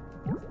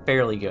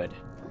 Fairly good.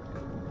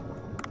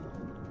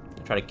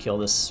 Try to kill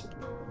this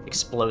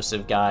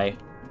explosive guy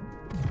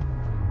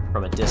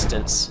from a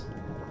distance.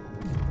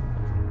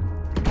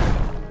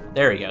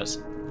 There he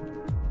goes.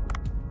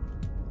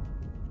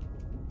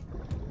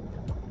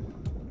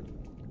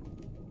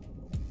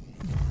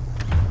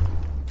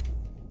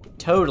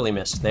 Totally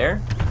missed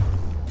there.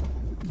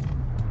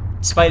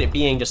 Despite it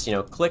being just, you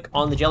know, click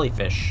on the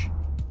jellyfish.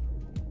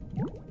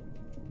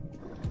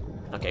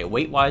 Okay,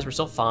 weight-wise, we're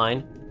still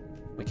fine.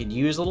 We could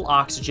use a little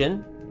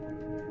oxygen.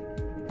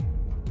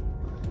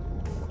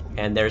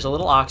 And there's a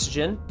little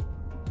oxygen.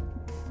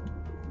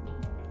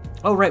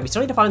 Oh, right, we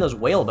still need to find those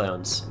whale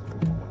bones.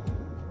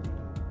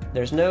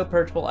 There's no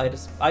purchasable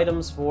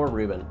items for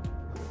Ruben.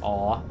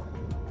 Aw.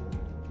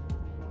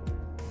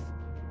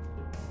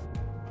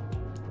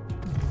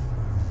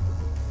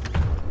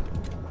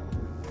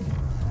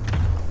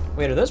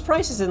 Wait, are those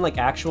prices in, like,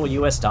 actual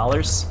US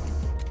dollars?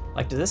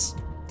 Like, does this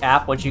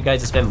app want you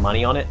guys to spend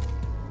money on it?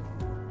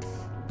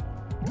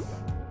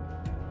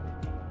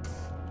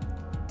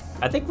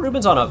 I think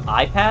Ruben's on an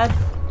iPad.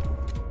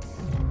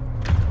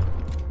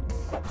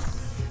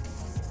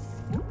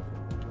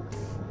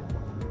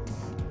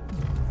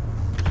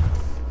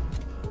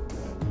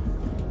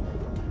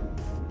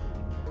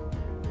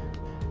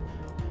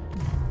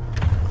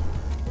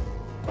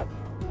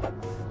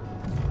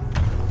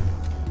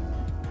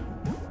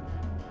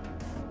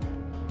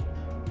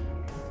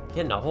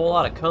 Getting a whole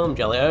lot of comb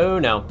jelly. Oh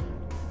no.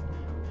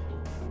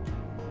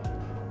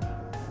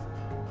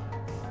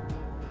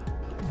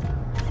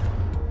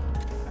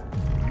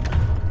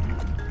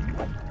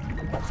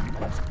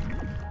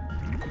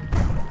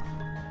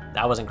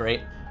 That wasn't great.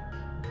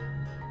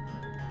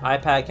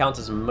 iPad counts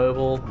as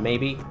mobile,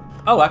 maybe.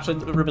 Oh, actually,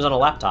 Ruben's on a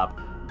laptop.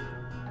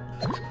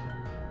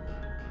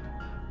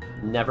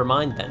 Never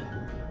mind then.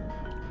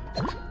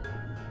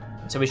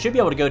 So we should be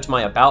able to go to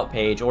my About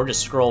page or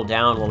just scroll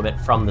down a little bit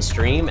from the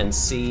stream and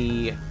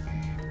see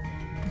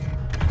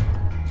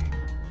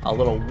a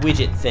little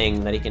widget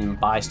thing that he can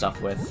buy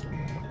stuff with.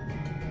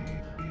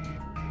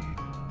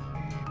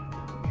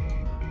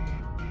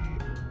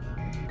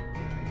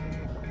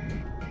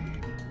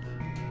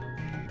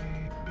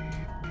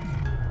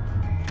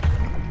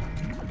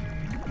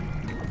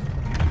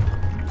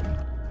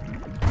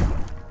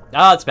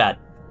 Ah, that's bad.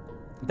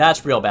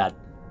 That's real bad.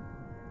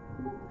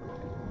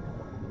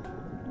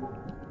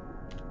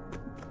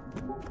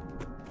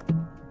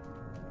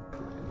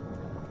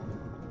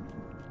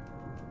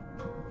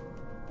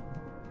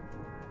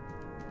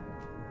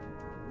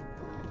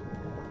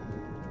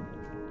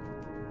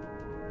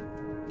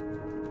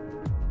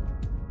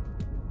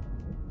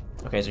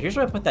 Okay, so here's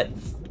where I put that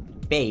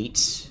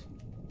bait.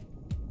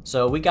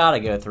 So we gotta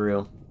go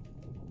through.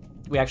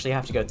 We actually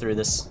have to go through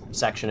this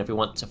section if we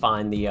want to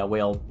find the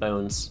whale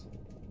bones.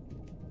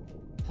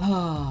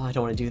 Oh, I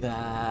don't want to do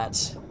that.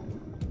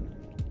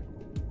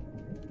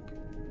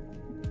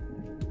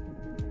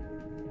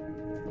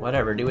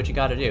 Whatever, do what you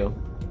gotta do.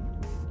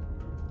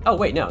 Oh,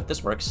 wait, no,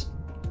 this works.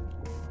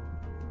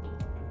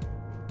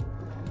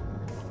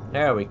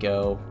 There we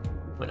go.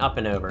 Went up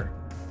and over.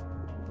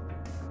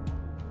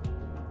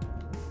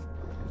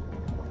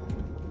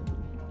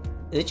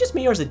 Is it just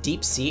me, or is the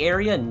deep sea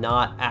area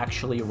not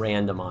actually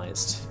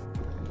randomized?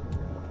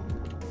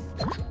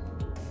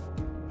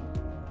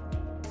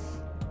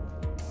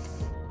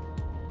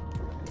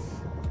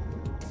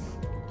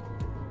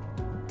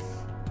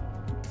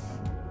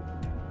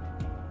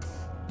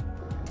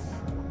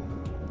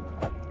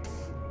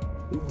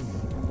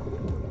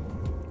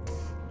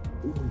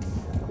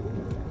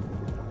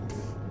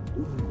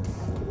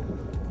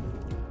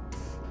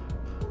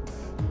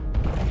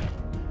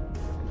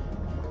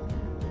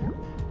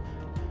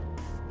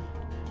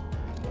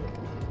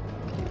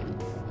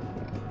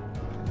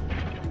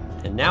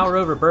 And now we're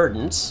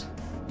overburdened.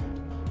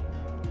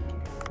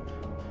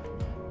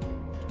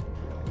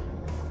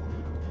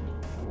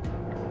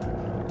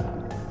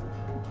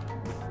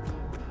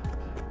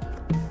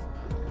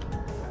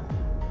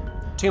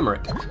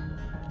 Turmeric.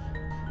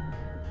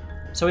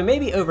 So we may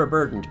be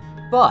overburdened,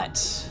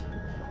 but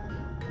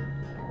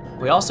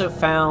we also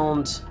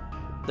found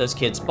those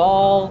kids'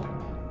 ball.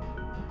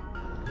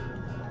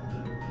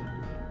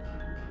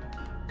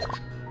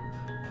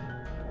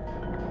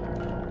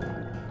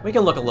 We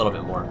can look a little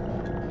bit more.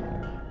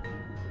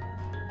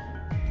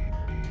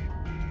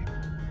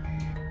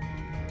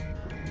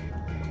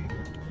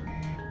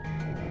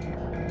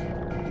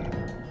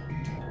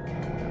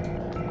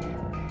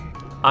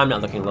 I'm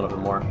not looking a little bit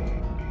more.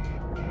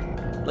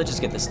 Let's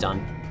just get this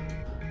done.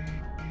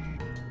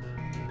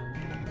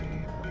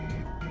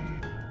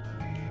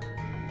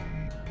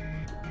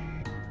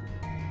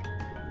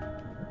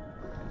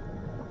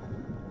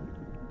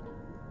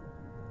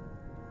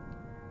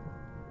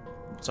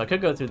 So I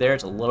could go through there,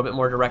 it's a little bit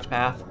more direct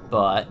path,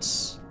 but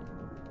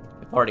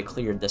we've already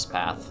cleared this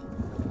path.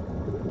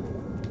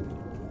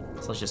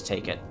 So let's just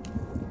take it.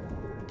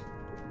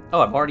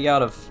 Oh, I'm already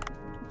out of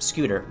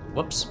scooter.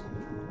 Whoops.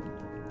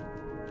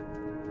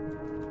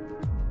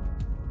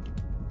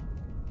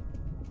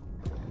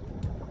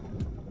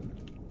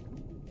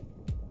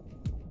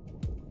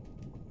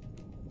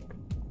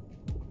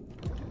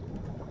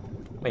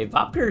 Wait,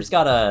 Vopker's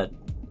got a...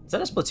 Is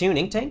that a Splatoon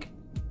ink tank?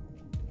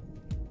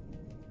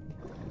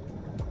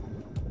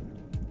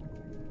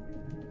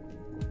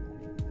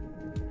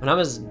 When I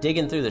was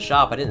digging through the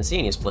shop, I didn't see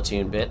any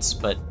Splatoon bits,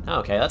 but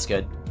okay, that's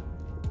good.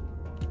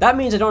 That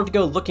means I don't have to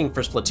go looking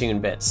for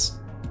Splatoon bits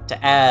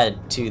to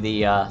add to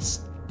the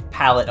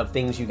palette of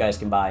things you guys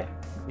can buy,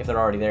 if they're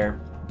already there.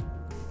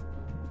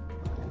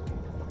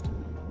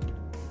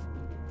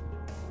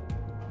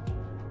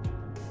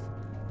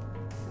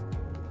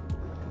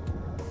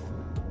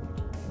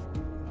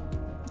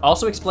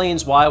 Also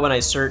explains why when I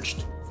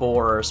searched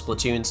for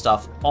Splatoon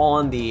stuff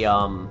on the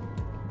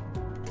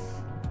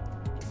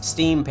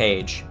Steam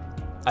page,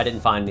 I didn't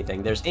find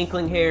anything. There's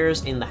Inkling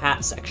hairs in the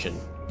hat section.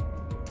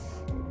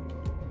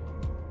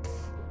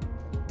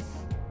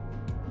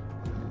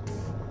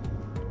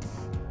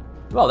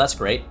 Well, that's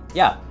great.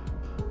 Yeah.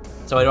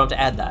 So I don't have to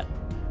add that.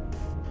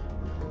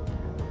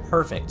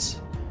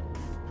 Perfect.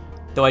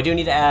 Though I do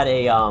need to add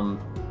a,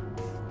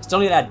 still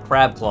need to add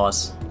crab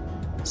claws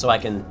so I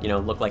can, you know,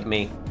 look like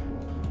me.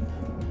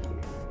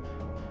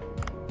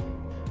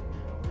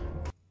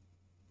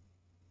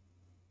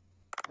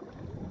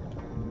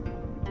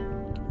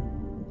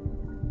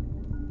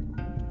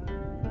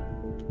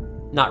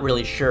 Not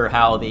really sure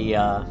how the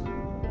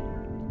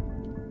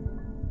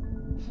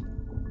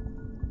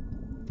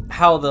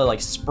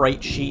like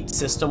sprite sheet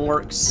system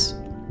works.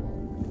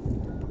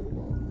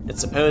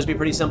 It's supposed to be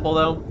pretty simple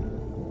though.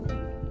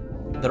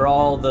 They're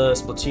all the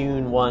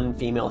Splatoon 1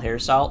 female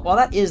hairstyle. Well,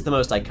 that is the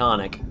most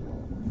iconic.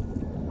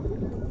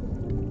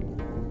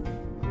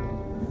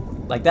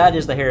 Like, that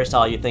is the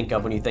hairstyle you think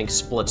of when you think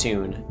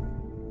Splatoon.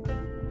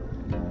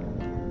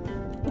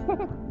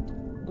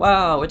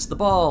 Wow, it's the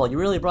ball. You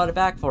really brought it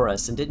back for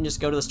us and didn't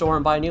just go to the store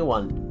and buy a new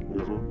one.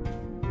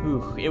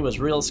 Ooh, it was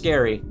real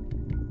scary.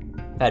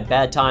 I've had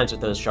bad times with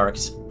those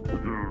sharks.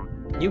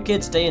 You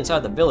kids stay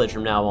inside the village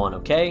from now on,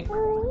 okay?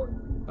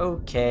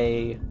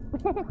 Okay.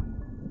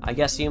 I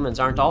guess humans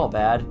aren't all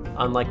bad,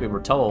 unlike we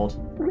were told.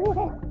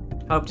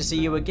 Hope to see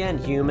you again,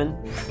 human.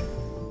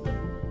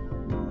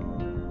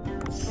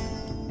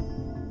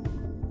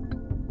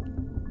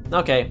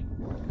 Okay.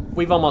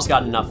 We've almost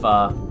got enough,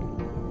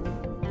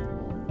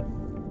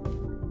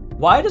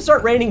 Why did it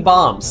start raining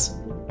bombs?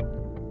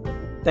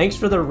 Thanks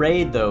for the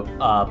raid, though,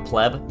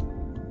 pleb.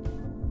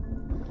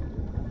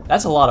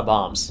 That's a lot of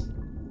bombs.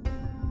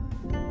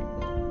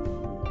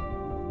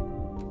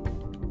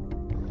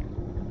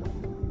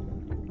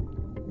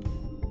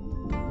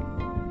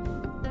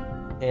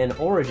 An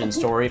origin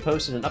story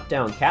posted an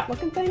up-down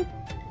cat-looking thing?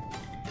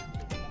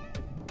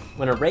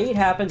 When a raid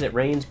happens, it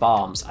rains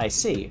bombs. I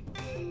see.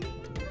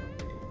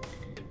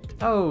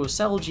 Oh,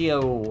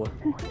 Selgio.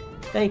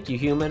 Thank you,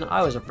 human.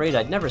 I was afraid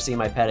I'd never see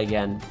my pet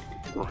again.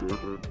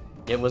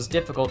 It was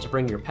difficult to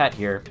bring your pet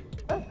here.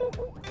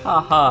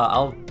 Haha,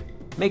 I'll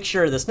make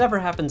sure this never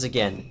happens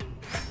again.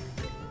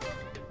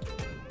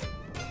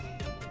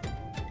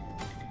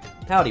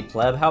 Howdy,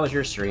 pleb. How was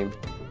your stream?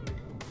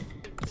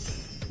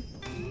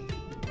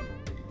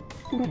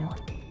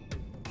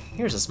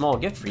 Here's a small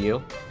gift for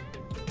you.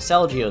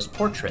 Selgio's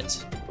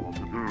portrait.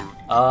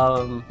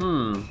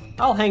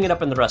 I'll hang it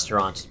up in the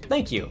restaurant.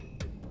 Thank you.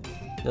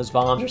 Those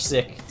bombs are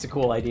sick. It's a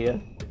cool idea.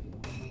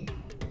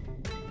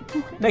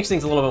 Makes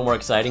things a little bit more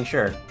exciting,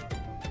 sure.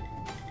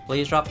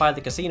 Please drop by the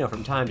casino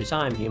from time to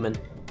time, human.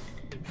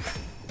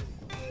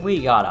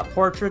 We got a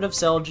portrait of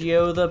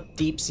Selgio the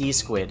deep-sea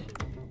squid.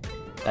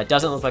 That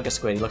doesn't look like a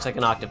squid, he looks like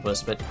an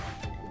octopus, but...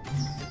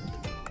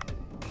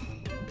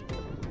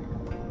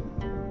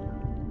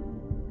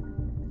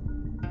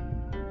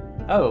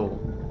 Oh.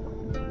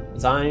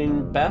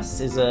 Zine Bess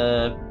is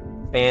a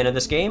fan of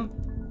this game.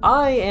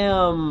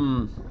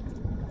 I'm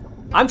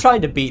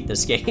trying to beat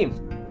this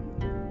game.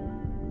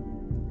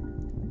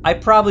 I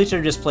probably should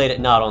have just played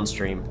it not on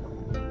stream.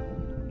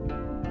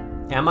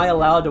 Am I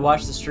allowed to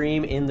watch the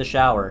stream in the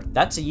shower?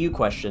 That's a you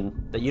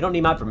question, but you don't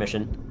need my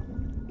permission.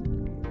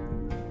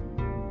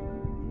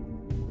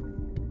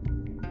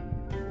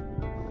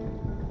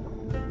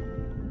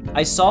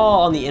 I saw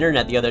on the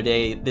internet the other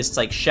day this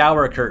like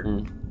shower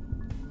curtain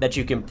that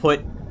you can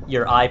put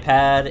your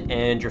iPad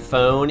and your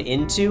phone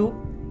into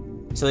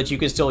so that you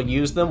can still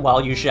use them while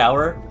you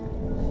shower.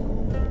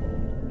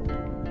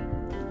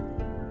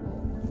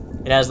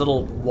 It has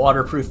little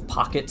waterproof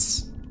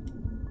pockets.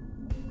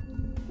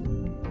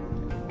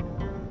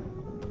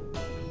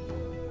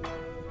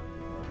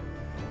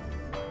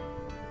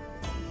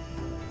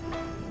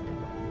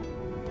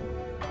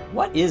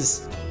 What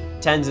is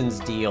Tenzin's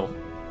deal?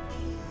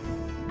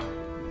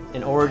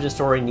 An origin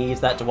story needs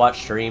that to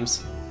watch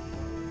streams.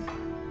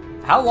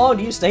 How long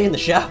do you stay in the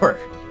shower?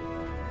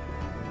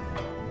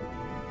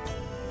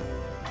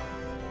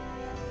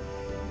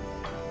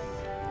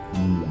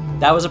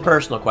 That was a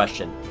personal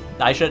question.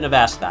 I shouldn't have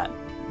asked that.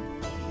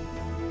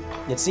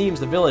 It seems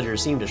the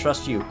villagers seem to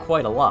trust you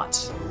quite a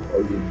lot.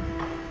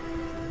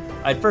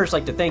 I'd first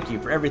like to thank you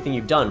for everything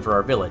you've done for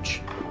our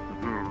village.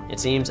 It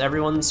seems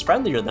everyone's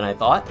friendlier than I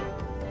thought.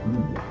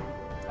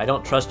 I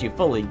don't trust you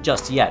fully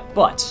just yet,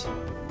 but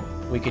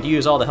we could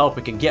use all the help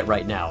we can get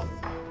right now.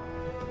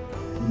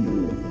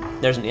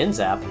 There's an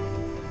InZap.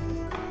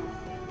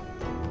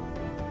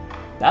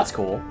 That's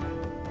cool.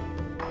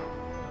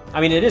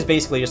 I mean, it is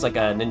basically just like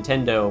a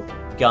Nintendo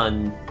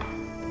gun.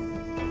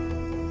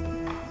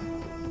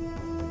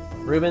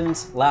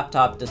 Ruben's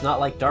laptop does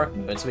not like dark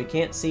mode, so we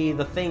can't see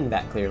the thing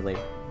that clearly.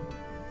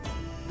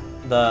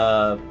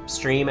 The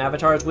stream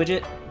avatars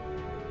widget.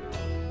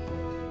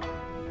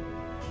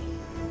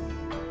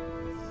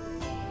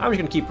 I'm just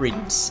gonna keep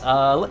reading this.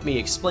 Let me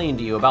explain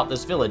to you about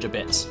this village a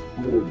bit.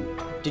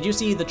 Did you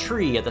see the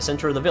tree at the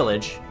center of the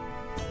village?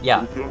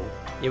 Yeah.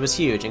 It was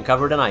huge and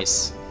covered in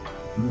ice.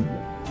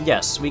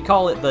 Yes, we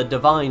call it the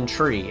Divine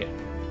Tree.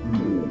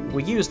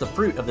 We use the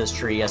fruit of this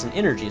tree as an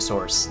energy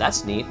source.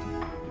 That's neat.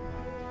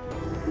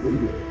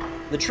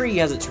 The tree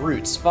has its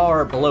roots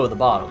far below the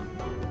bottom,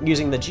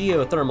 using the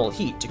geothermal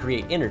heat to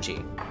create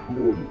energy.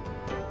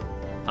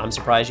 I'm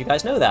surprised you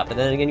guys know that, but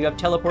then again you have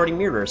teleporting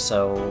mirrors,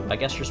 so I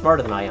guess you're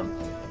smarter than I am.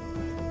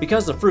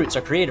 Because the fruits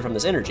are created from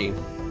this energy,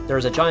 there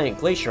is a giant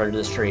glacier under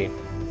this tree.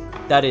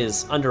 That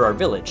is, under our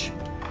village.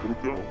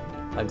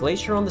 A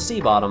glacier on the sea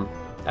bottom?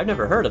 I've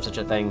never heard of such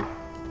a thing.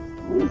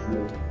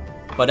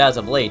 But as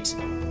of late,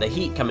 the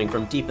heat coming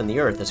from deep in the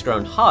earth has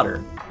grown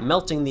hotter,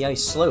 melting the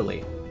ice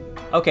slowly.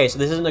 Okay, so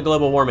this isn't a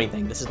global warming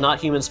thing. This is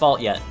not humans' fault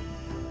yet.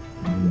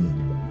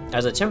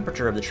 As the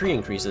temperature of the tree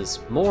increases,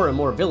 more and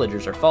more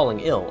villagers are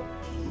falling ill.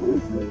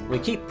 We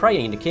keep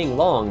praying to King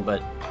Long,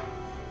 but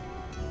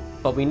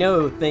we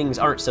know things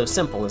aren't so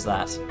simple as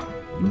that.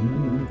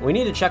 We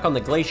need to check on the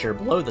glacier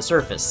below the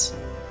surface.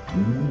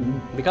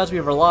 Because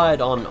we've relied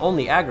on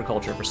only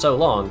agriculture for so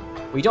long,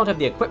 we don't have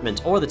the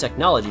equipment or the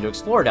technology to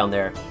explore down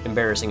there,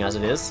 embarrassing as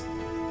it is.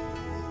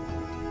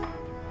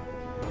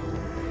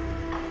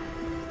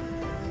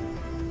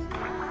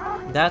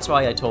 That's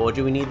why I told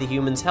you we need the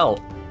humans'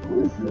 help.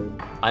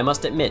 I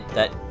must admit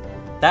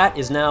that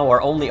is now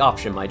our only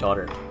option, my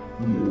daughter.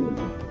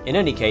 In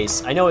any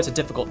case, I know it's a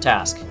difficult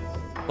task,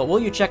 but will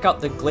you check out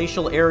the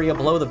glacial area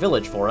below the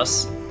village for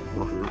us?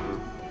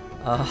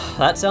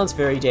 That sounds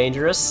very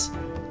dangerous,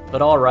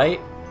 but alright.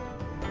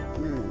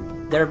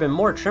 There have been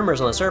more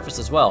tremors on the surface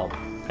as well.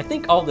 I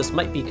think all this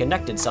might be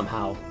connected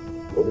somehow.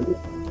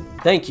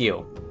 Thank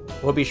you.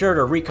 We'll be sure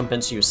to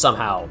recompense you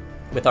somehow.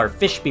 With our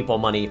fish people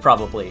money,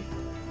 probably.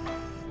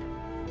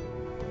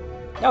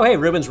 Oh hey,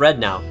 Ruben's red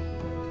now.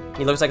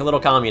 He looks like a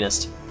little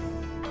communist.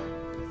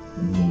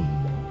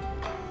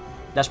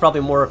 That's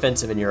probably more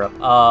offensive in Europe.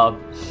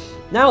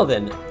 Now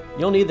then,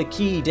 you'll need the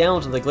key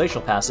down to the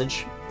glacial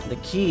passage. The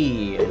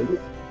key.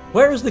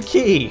 Where's the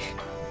key?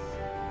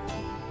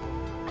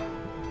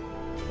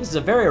 This is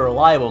a very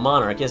reliable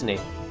monarch, isn't he?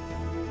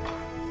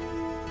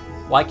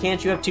 Why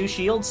can't you have 2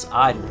 shields?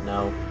 I don't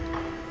know.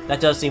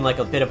 That does seem like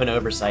a bit of an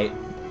oversight.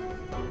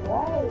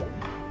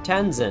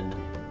 Tenzin.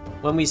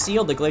 When we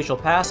sealed the glacial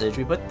passage,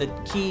 we put the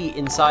key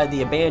inside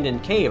the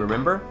abandoned cave,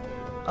 remember?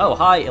 Oh,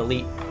 hi,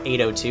 Elite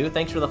 802.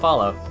 Thanks for the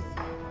follow.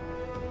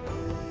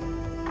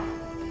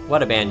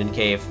 What abandoned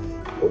cave?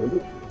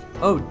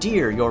 Oh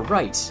dear, you're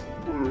right.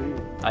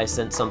 I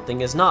sense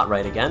something is not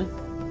right again.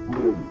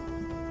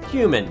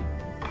 Human,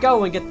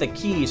 go and get the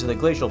key to the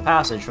glacial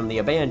passage from the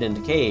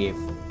abandoned cave.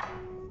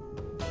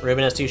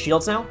 Ruben has 2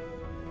 shields now?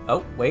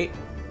 Oh, wait.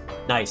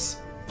 Nice.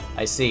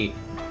 I see.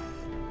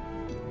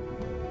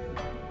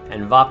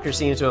 And Vopter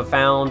seems to have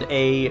found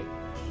a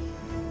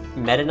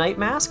Meta Knight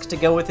mask to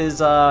go with his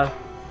Splatoon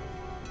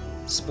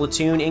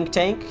ink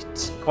tank.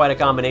 It's quite a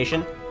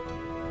combination.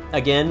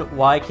 Again,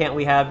 why can't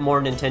we have more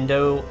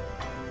Nintendo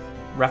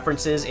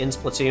references in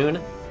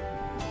Splatoon?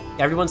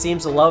 Everyone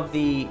seems to love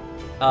the,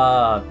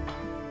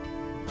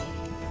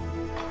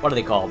 what are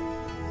they called?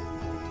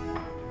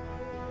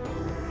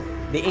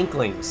 The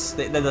Inklings.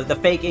 The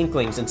fake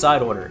Inklings in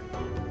Side Order.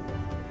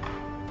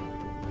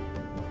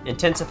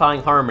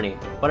 Intensifying Harmony.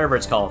 Whatever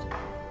it's called.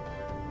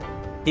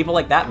 People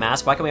like that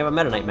mask, why can't we have a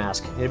Meta Knight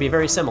mask? It'd be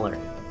very similar.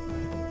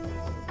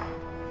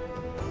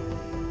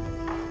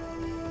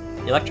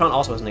 Electron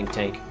also has an ink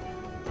tank.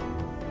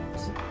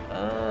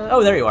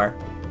 Oh, there you are.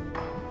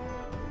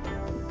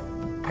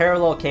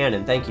 Parallel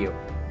cannon, thank you.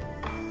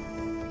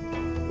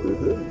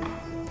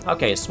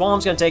 Okay,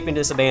 Swam's gonna take me to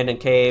this abandoned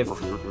cave.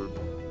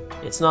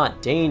 It's not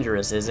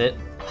dangerous, is it?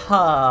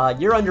 Ha,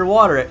 you're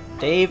underwater,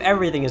 Dave.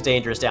 Everything is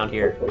dangerous down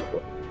here.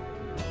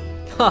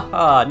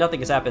 Haha, nothing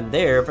has happened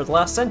there for the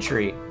last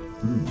century.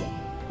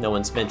 No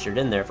one's ventured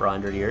in there for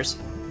 100 years.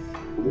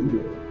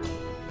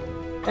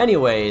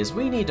 Anyways,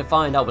 we need to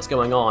find out what's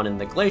going on in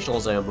the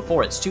glacial zone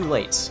before it's too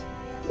late.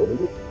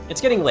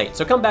 It's getting late,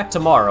 so come back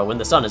tomorrow when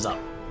the sun is up.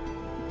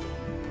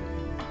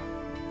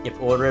 If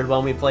ordered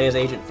when we play as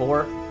Agent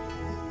 4,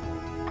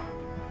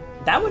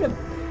 that would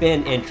have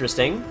been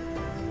interesting.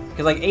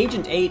 Because, like,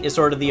 Agent 8 is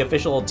sort of the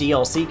official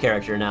DLC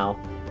character now.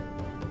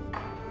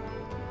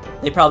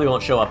 They probably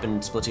won't show up in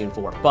Splatoon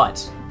 4,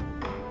 but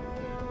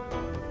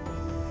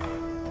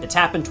it's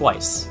happened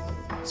twice.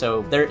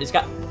 So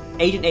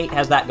Agent 8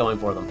 has that going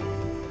for them.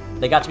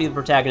 They got to be the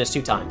protagonist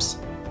 2 times.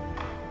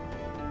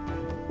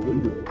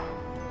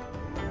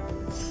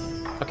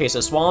 Okay,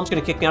 so Swam's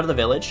gonna kick me out of the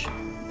village.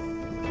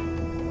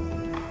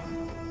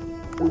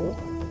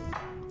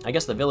 I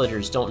guess the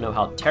villagers don't know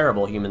how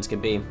terrible humans can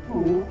be.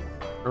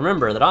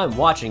 Remember that I'm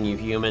watching you,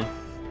 human.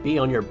 Be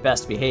on your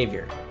best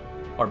behavior.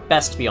 Or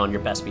best be on your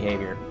best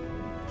behavior.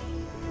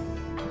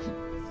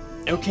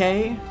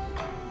 Okay.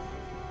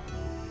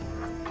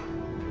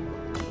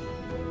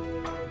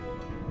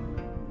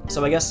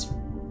 So I guess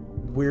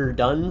we're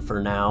done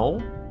for now.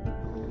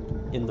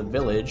 In the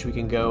village, we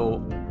can go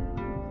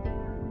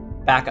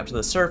back up to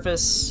the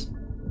surface.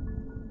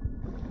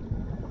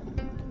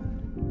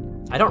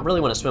 I don't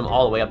really want to swim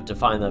all the way up to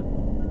find the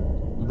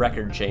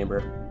record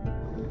chamber.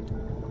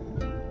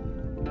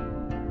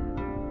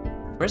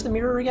 Where's the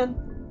mirror again?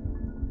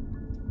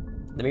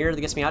 The mirror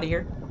that gets me out of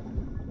here?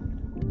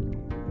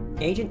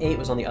 Agent 8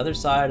 was on the other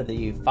side of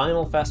the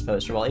final fest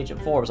poster, while Agent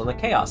 4 was on the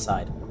Chaos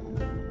side.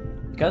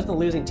 Because the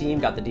losing team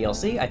got the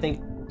DLC, I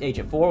think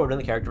Agent 4 would have been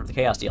the character of the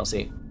Chaos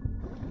DLC.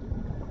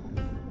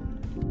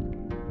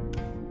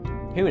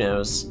 Who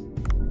knows?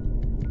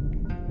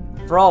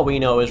 For all we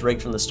know, it was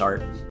rigged from the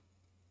start.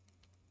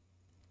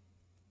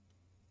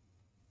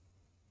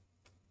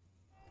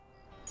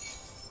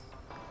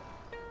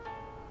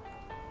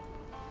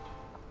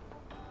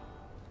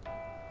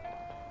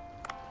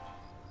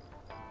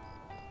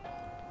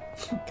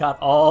 Got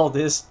all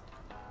this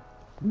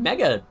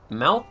mega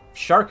mouth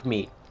shark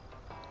meat.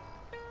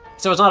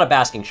 So it's not a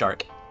basking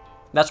shark.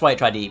 That's why it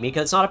tried to eat me,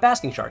 because it's not a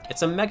basking shark.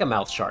 It's a mega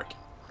mouth shark.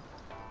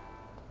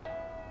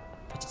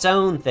 It's its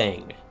own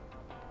thing.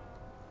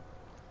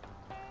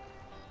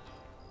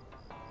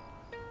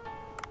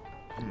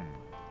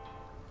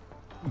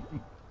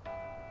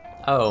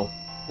 Oh,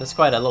 that's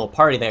quite a little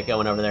party they got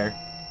going over there.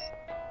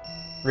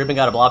 Ruben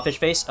got a blobfish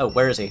face? Oh,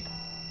 where is he?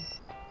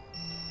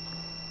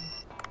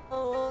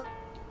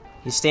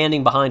 He's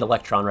standing behind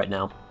Electron right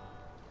now.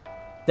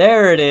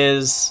 There it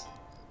is!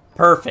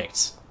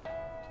 Perfect.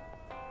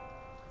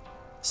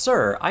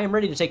 Sir, I am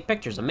ready to take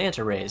pictures of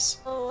manta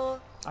rays. I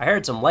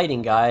hired some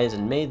lighting guys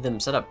and made them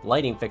set up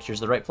lighting fixtures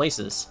in the right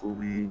places.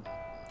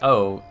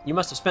 Oh, you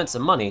must have spent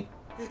some money.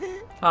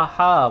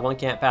 Haha, one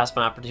can't pass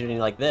an opportunity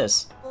like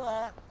this.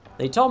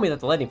 They told me that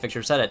the lighting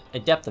fixtures set at a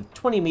depth of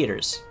 20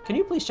 meters. Can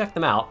you please check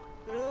them out?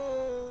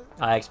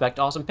 I expect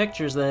awesome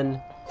pictures then.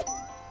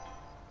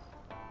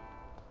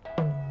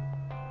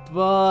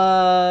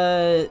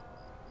 But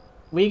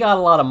we got a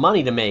lot of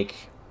money to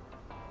make.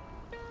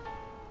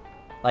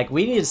 Like,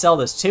 we need to sell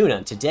this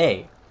tuna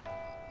today.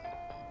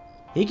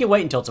 He can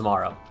wait until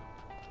tomorrow.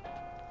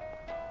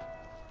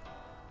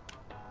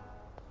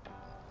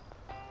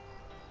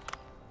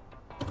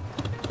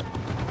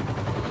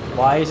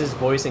 Why is his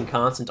voice in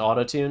constant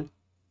auto-tune?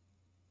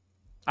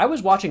 I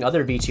was watching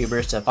other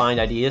VTubers to find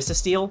ideas to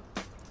steal,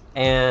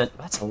 and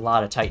that's a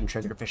lot of Titan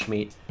triggerfish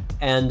meat.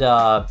 And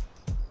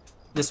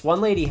this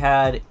one lady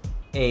had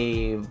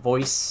a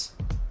voice...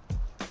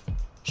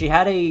 She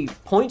had a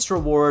points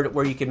reward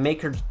where you could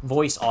make her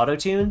voice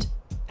auto-tuned,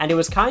 and it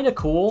was kind of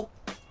cool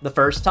the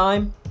first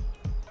time.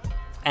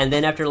 And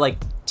then after like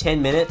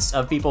 10 minutes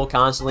of people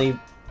constantly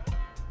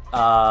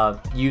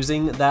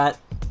using that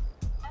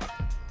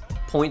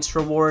points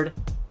reward,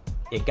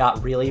 it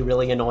got really,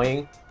 really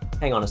annoying.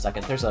 Hang on a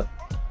second, there's a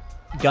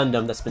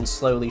Gundam that's been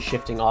slowly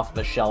shifting off of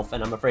a shelf,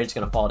 and I'm afraid it's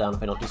gonna fall down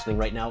if I don't do something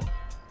right now.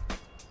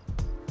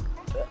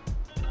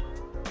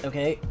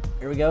 Okay,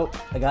 here we go.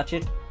 I got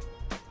you.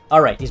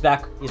 Alright, he's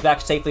back. He's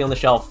back safely on the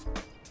shelf.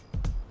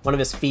 One of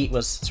his feet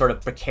was sort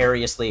of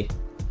precariously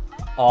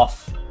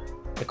off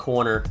the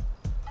corner.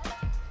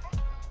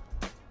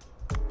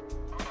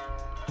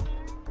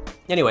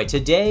 Anyway,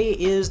 today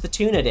is the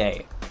tuna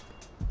day.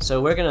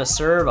 So we're gonna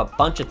serve a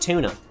bunch of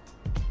tuna.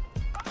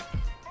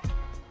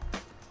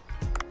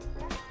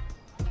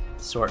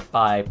 Sort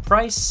by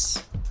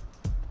price,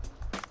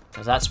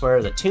 because that's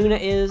where the tuna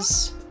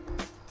is.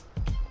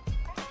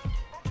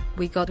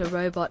 We got a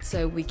robot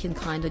so we can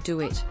kinda do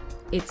it.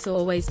 It's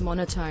always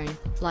monotone,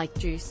 like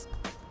juice.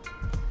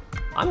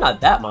 I'm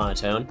not that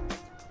monotone.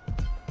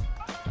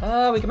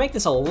 We can make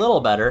this a little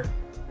better.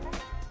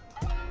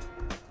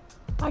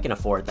 I can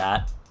afford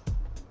that.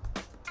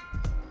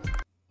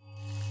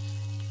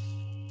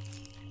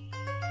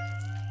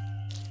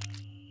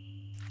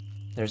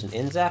 There's an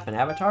InZap and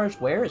avatars.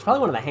 Where? It's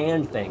probably one of the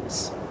hand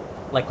things.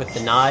 Like with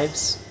the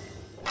knives.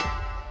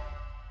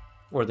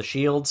 Or the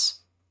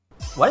shields.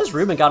 Why has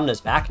Ruben got on his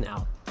back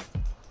now?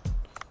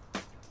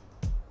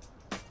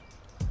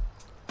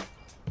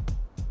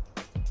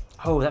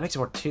 Oh, that makes it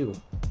work too.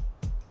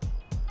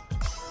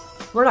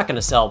 We're not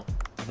gonna sell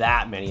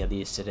that many of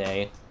these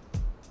today.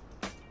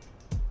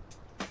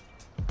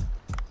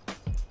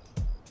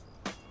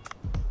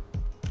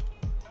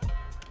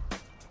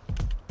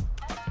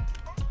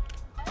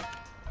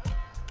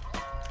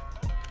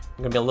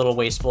 I'm gonna be a little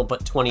wasteful,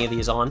 put 20 of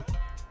these on.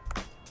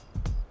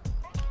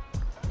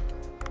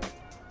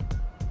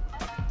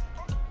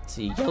 Let's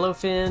see,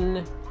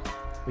 yellowfin.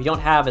 We don't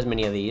have as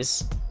many of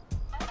these.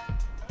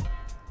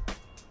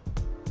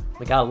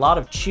 We got a lot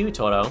of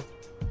Chutoro.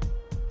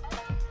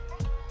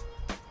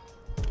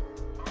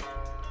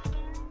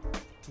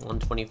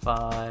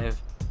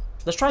 125.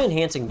 Let's try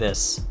enhancing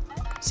this.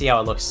 See how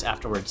it looks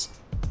afterwards.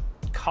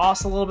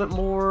 Costs a little bit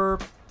more.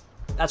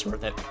 That's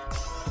worth it.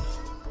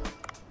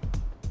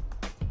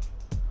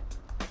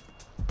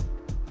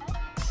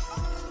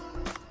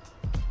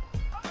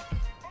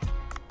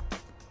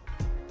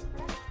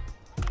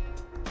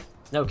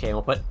 Okay,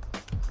 we'll put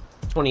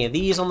 20 of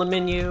these on the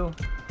menu.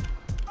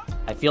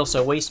 I feel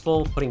so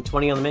wasteful putting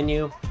 20 on the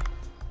menu.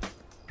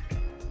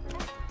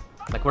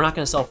 Like, we're not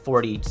gonna sell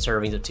 40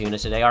 servings of tuna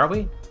today, are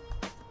we?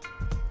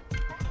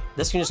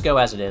 This can just go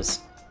as it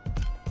is.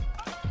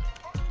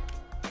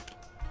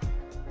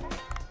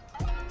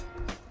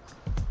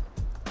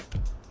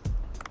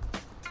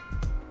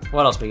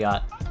 What else we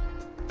got?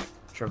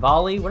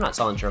 Trevally? We're not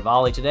selling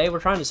Trevally today, we're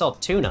trying to sell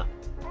tuna.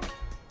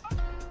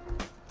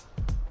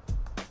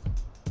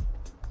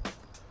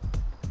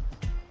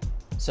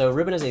 So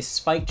Ruben has a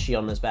spiked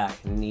shield on his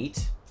back.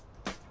 Neat.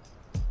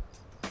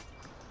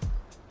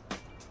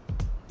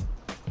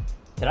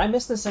 Did I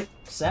miss this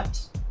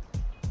accept?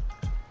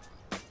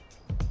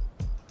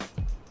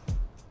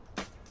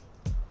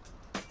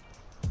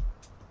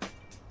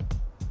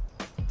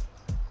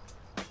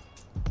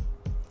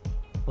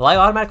 Will I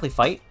automatically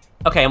fight?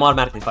 Okay, I'm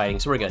automatically fighting,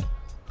 so we're good.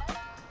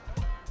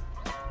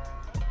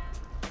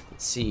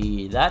 Let's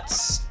see,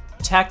 that's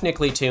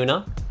technically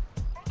tuna.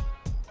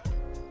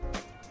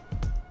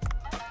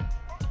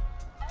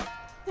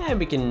 And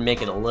we can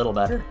make it a little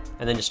better,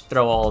 and then just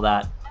throw all of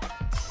that.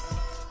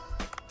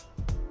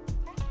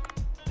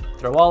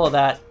 Throw all of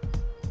that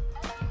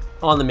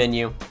on the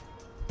menu.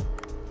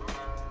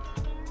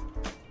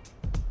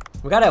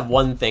 We gotta have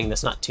one thing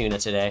that's not tuna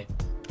today.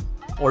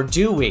 Or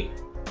do we?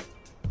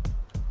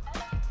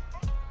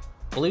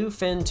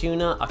 Bluefin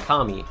tuna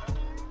akami.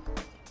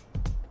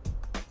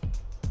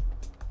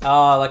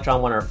 Oh,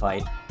 Electron won our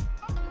fight.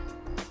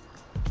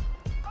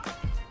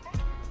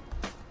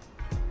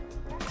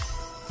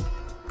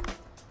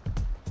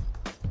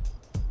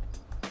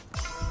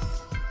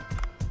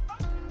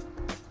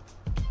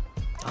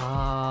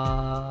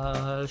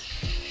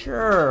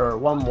 Sure,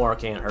 one more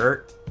can't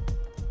hurt.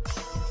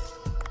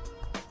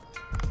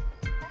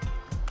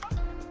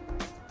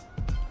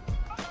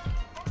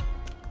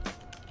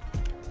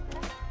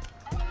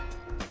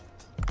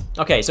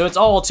 Okay, so it's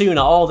all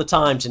tuna all the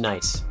time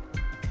tonight.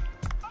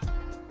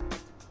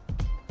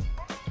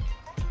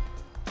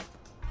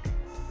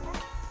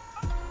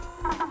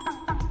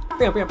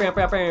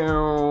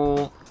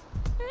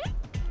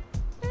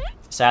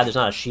 Sad there's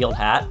not a shield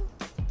hat.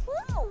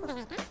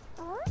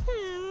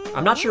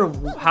 I'm not sure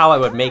how I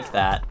would make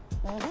that.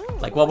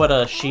 Like, what would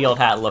a shield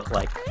hat look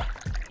like?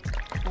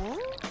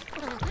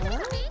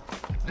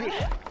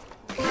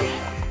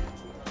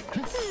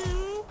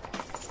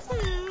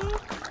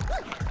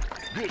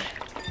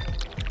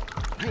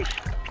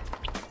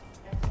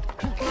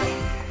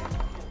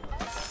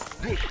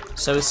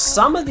 So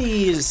some of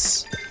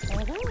these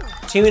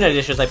tuna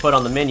dishes I put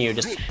on the menu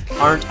just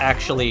aren't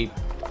actually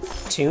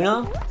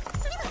tuna.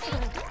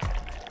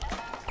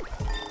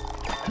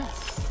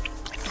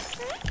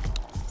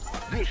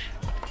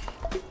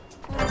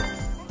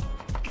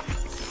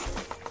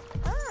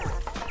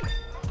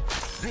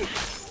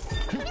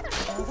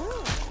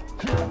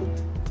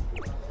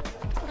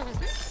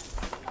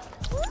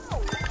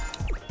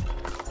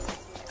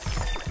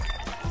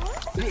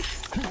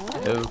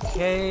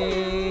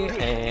 Okay,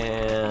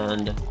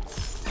 and...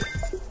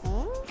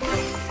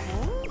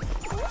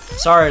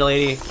 Sorry,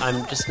 lady,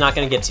 I'm just not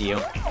gonna get to you.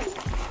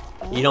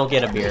 You don't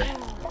get a beer.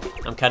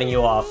 I'm cutting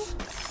you off.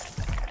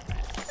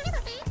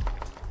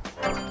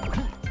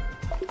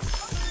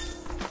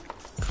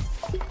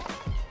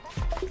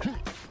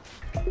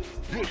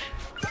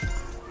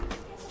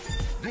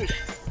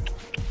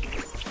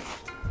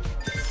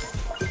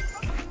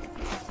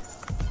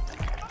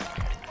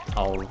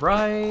 All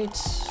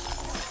right.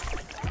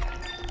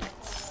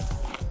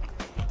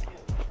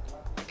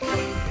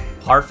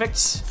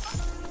 Perfect.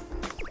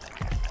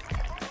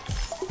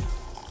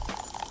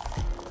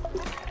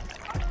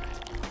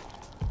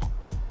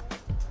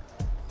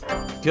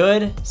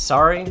 Good.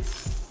 Sorry.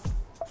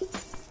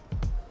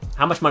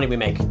 How much money we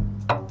make?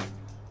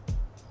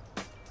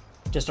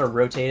 Just a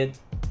rotated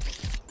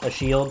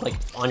shield, like,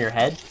 on your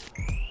head?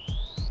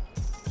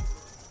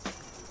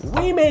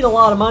 We made a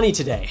lot of money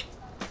today.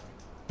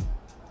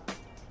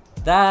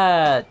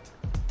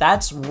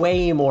 That's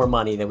way more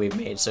money than we've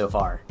made so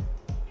far.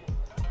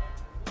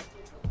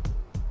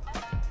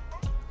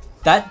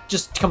 That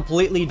just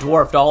completely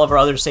dwarfed all of our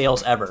other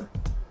sales ever.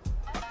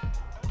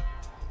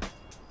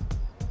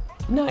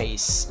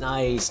 Nice,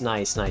 nice,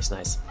 nice, nice,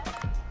 nice.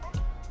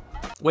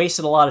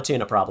 Wasted a lot of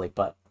tuna probably,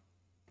 but...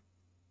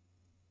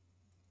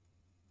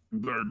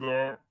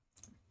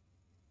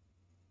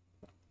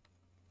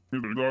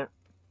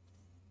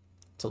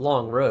 It's a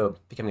long road,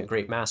 becoming a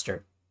great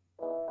master.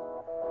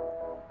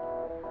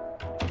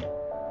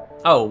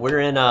 Oh,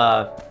 we're in,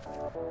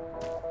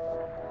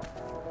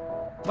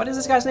 what is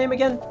this guy's name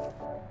again?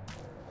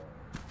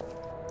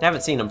 I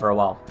haven't seen him for a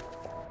while.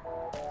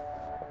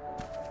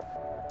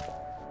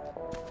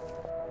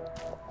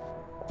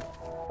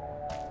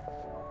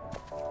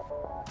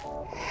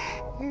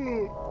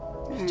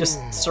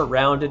 Just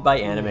surrounded by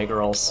anime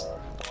girls.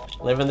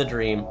 Living the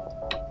dream.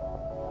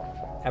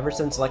 Ever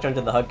since Electron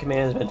did the hug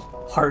command, there's been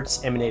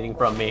hearts emanating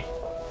from me.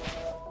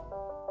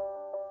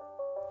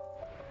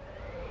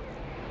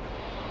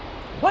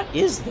 What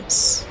is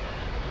this?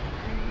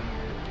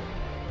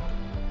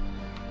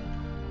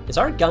 Is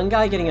our gun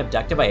guy getting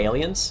abducted by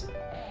aliens?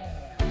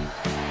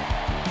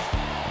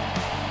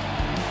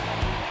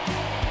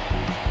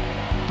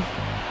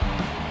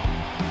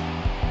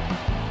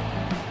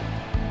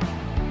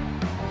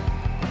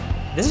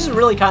 This is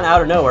really kind of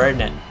out of nowhere,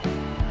 isn't it?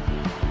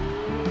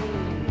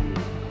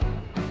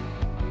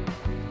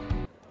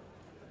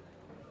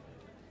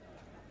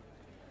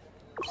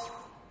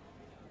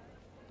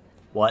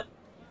 What?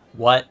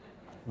 What?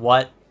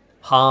 What?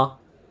 Huh?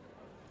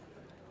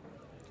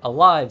 A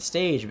live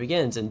stage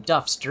begins in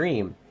Duff's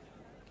dream.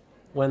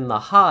 When the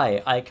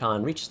high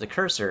icon reaches the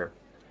cursor,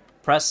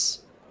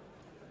 press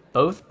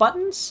both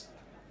buttons?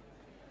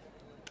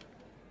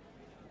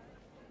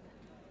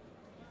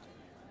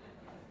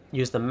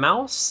 Use the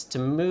mouse to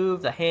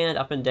move the hand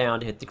up and down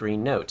to hit the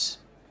green note.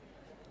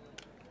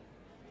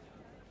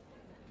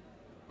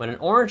 When an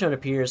orange note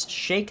appears,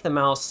 shake the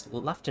mouse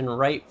left and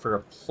right for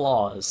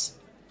applause.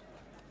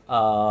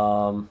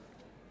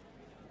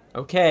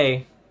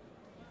 Okay.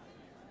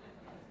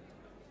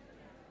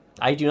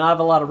 I do not have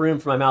a lot of room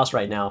for my mouse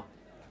right now.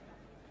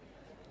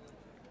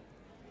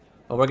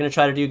 But we're gonna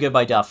try to do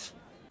Goodbye Duff.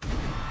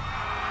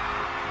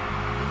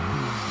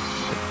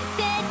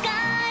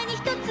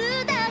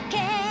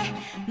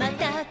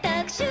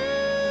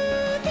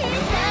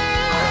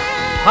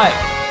 Hi,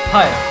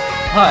 hi,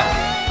 hi,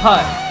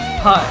 hi,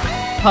 hi,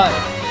 hi,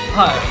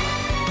 hi.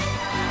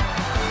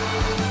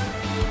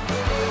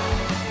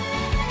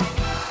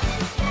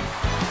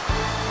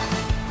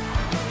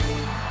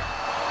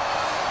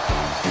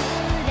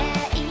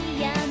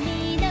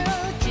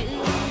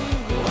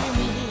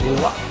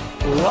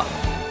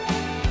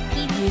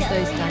 Use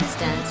those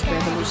Dance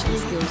Revolution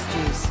skills,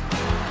 Juice.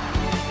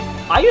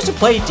 I used to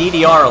play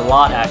DDR a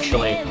lot,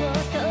 actually.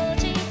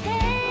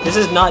 This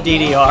is not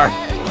DDR.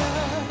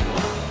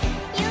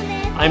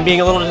 I'm being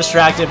a little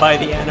distracted by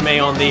the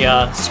anime on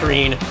the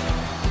screen.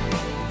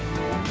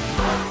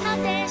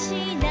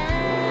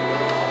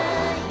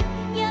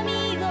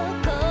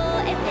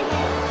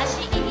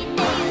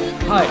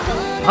 Hi,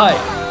 hi,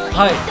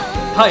 hi,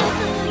 hi.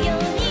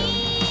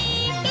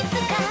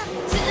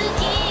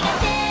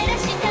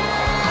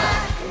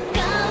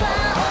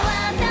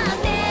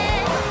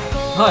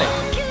 Hi,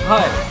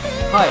 hi,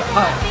 hi,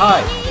 hi,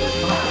 hi,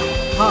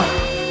 hi,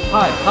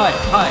 hi, hi,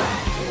 hi.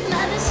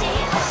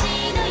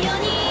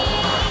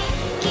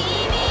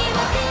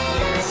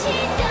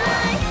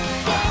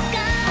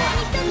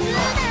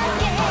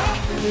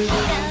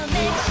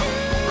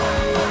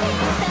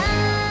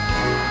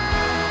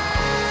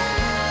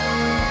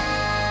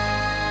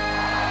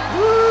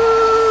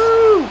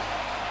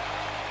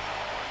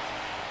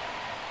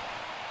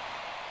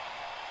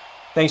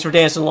 Thanks for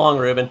dancing along,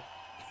 Ruben.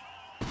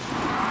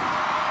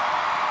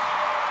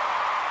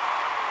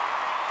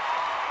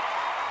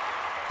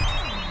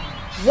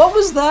 What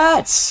was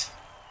that?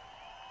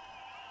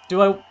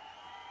 Do I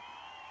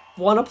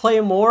want to play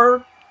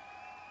more?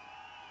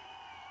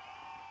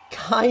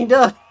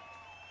 Kinda.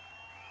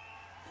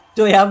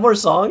 Do they have more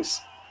songs?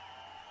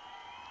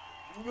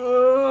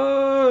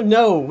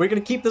 No, we're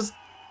gonna keep this.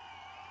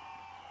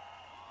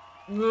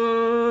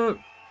 We're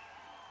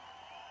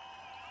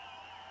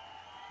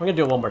gonna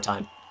do it one more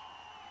time.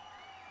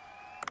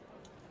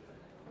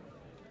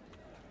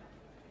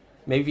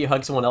 Maybe if you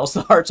hug someone else,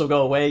 the hearts will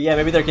go away. Yeah,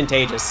 maybe they're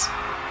contagious.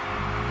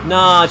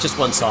 Nah, it's just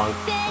one song.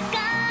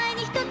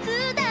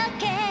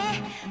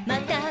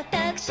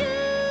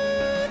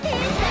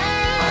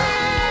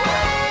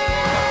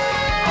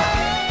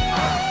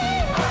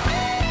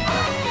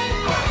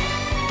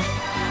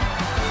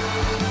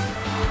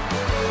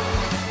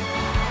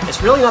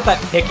 It's really not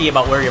that picky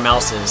about where your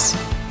mouse is.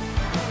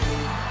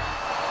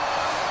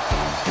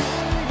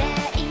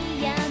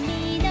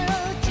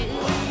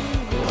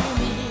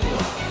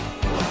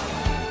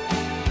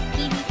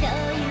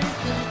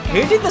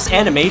 Who did this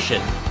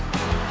animation?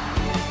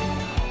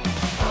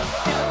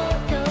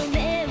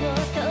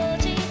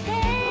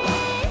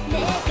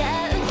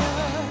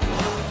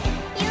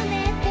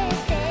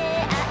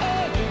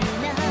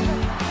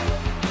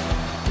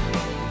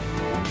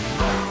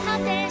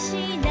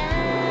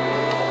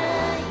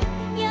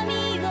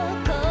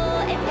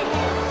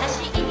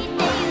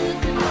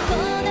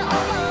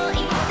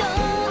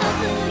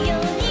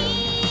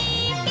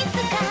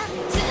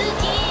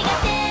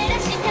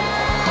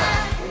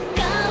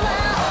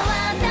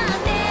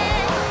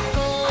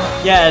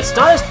 Yeah, it's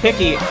not as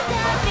picky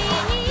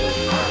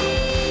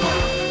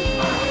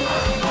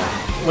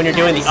when you're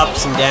doing the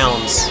ups and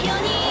downs,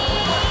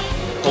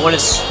 but when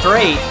it's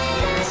straight,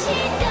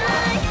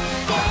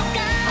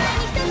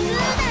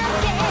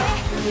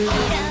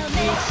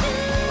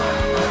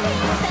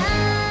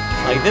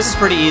 like this is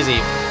pretty easy,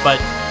 but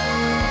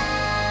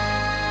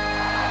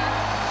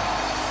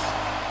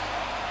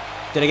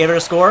did I give it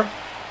a score?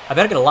 I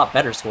better get a lot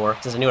better score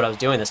since I knew what I was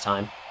doing this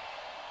time.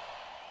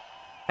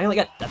 I only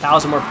got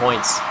 1,000 more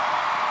points.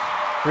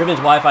 Ruben's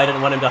Wi-Fi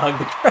didn't want him to hug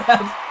the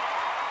crab.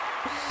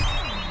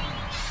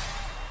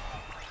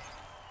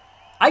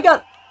 I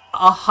got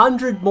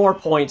 100 more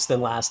points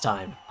than last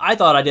time. I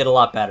thought I did a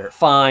lot better.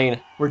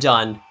 Fine, we're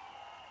done.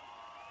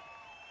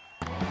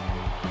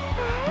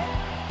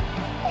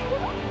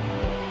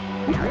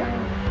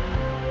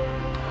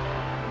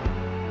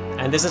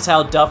 And this is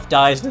how Duff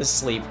dies in his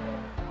sleep.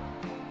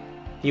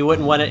 He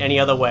wouldn't want it any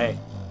other way.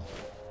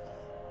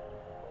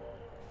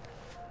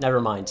 Never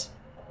mind.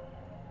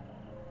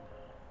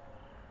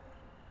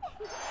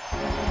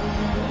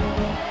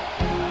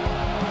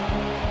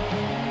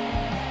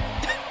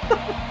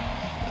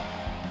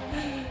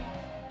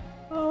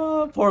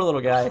 Oh, poor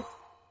little guy.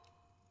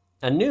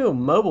 A new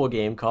mobile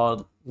game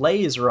called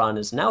Laze Run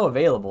is now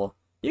available.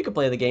 You can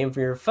play the game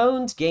from your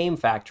phone's game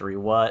factory.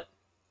 What?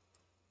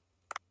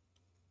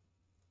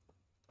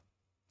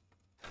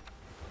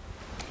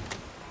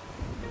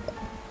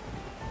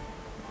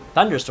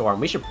 Thunderstorm.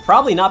 We should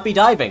probably not be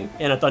diving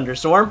in a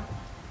thunderstorm.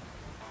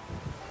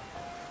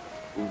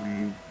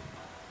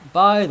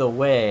 By the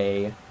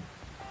way,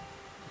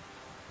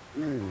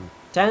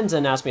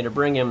 Tenzin asked me to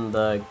bring him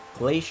the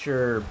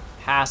Glacier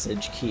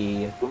Passage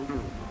key.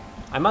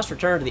 I must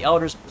return to the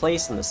Elder's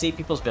place in the Sea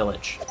People's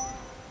Village.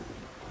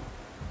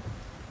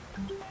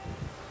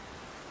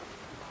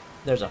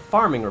 There's a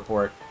farming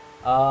report.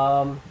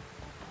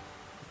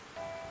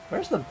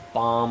 Where's the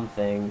bomb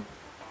thing?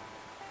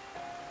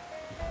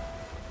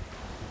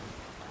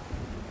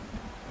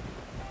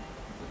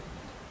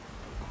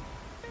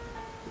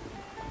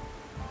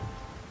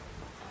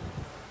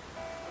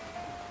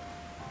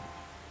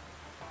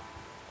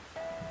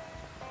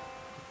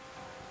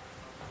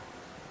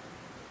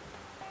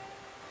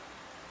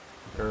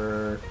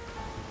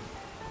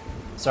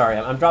 Sorry,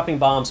 I'm dropping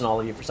bombs on all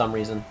of you for some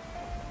reason.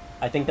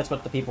 I think that's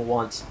what the people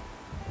want.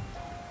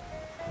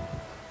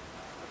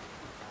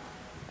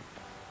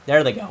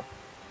 There they go.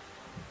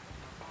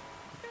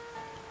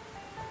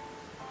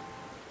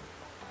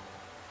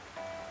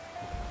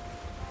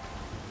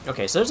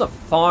 Okay, so there's a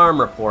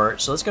farm report,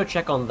 so let's go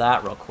check on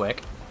that real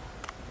quick.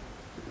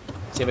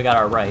 See if we got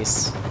our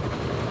rice.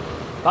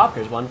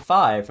 Bobkers won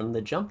 5 from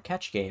the jump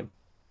catch game.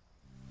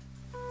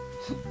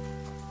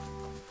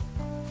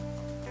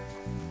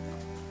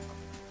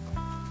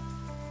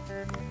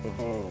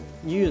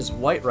 Use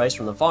white rice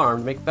from the farm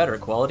to make better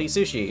quality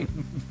sushi.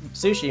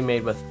 Sushi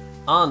made with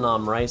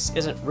Annam rice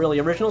isn't really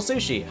original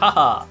sushi.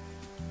 Haha!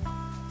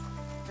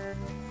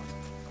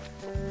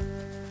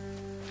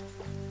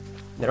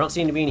 There don't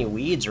seem to be any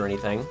weeds or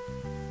anything.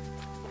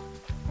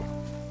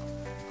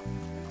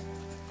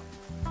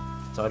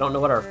 So I don't know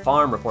what our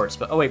farm reports,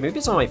 but oh wait, maybe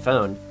it's on my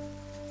phone.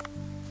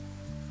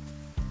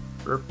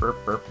 Burp,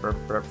 burp, burp,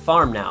 burp, burp.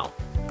 Farm now.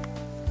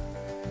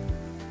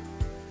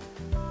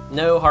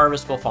 No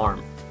harvestable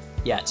farm.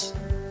 Yet.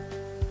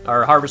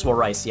 Or harvestable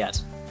rice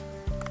yet.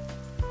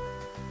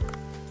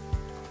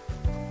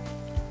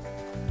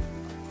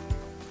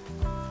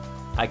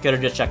 I could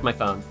have just checked my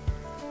phone.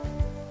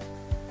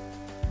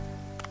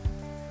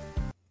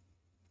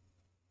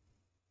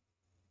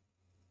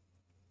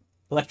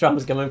 Electron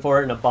was coming for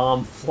it, and a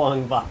bomb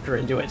flung Vector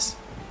into it.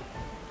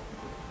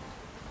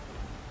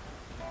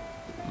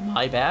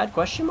 My bad?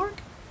 Question mark?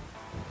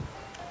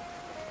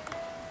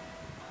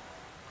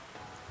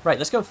 Right,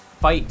 let's go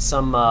fight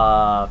some,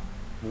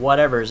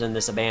 whatever's in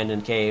this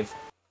abandoned cave.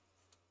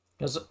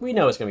 Because we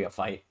know it's gonna be a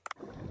fight.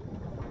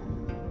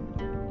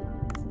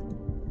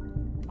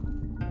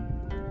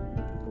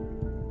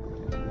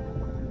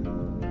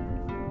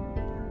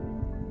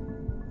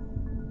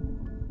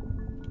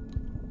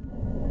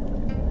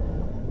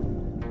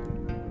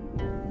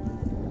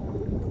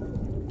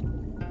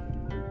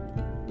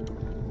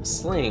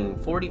 Sling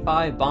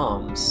 45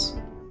 bombs.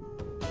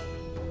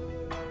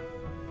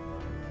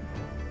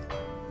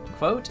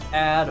 Quote,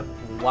 add,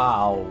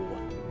 wow.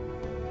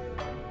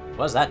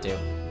 What does that do?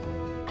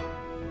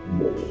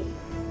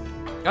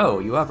 Oh,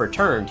 you have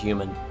returned,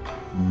 human.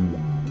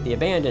 The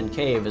abandoned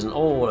cave is an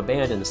old,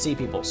 abandoned Sea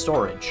People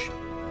storage.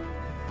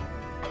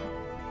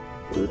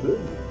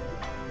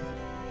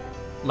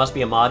 Must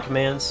be a mod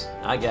commands?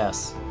 I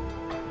guess.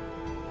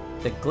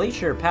 The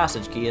Glacier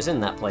Passage key is in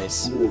that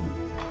place.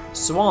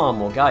 Swam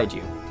will guide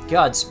you.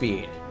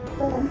 Godspeed.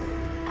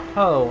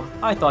 Oh,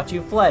 I thought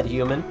you fled,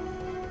 human.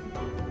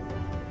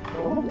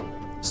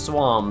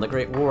 Swam, the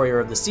great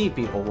warrior of the Sea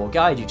People, will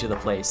guide you to the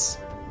place.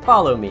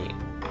 Follow me.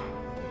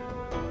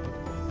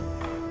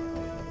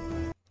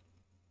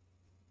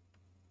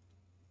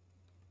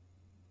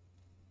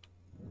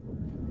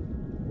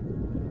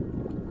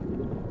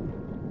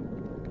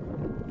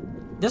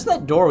 This is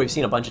that door we've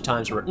seen a bunch of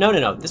times.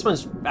 No. This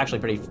one's actually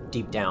pretty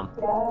deep down.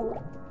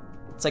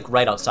 It's like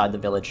right outside the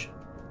village.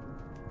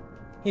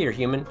 Here,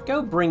 human.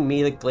 Go bring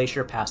me the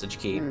Glacier Passage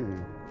key.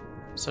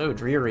 So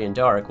dreary and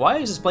dark. Why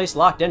is this place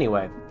locked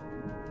anyway?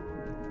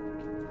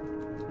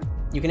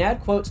 You can add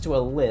quotes to a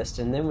list,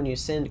 and then when you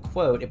send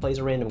quote, it plays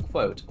a random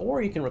quote.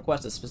 Or you can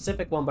request a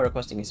specific one by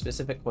requesting a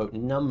specific quote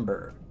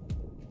number.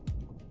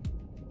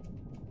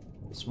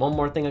 There's one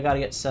more thing I gotta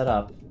get set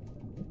up.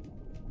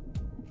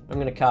 I'm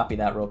gonna copy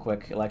that real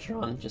quick,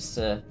 Electron, just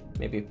to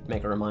maybe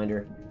make a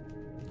reminder.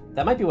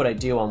 That might be what I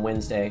do on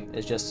Wednesday,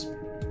 is just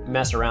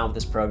mess around with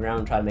this program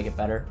and try to make it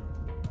better.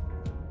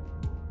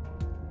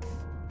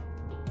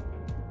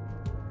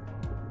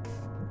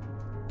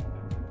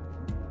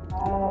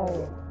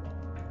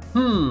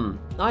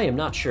 I am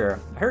not sure.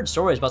 I heard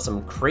stories about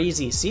some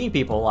crazy sea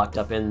people locked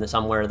up in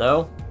somewhere,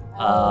 though.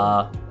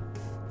 I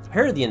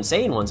heard the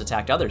insane ones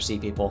attacked other sea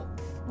people.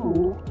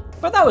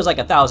 But that was like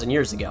 1,000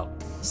 years ago.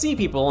 Sea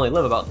people only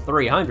live about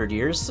 300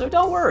 years, so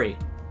don't worry.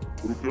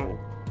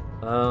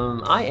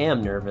 I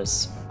am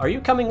nervous. Are you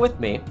coming with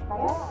me?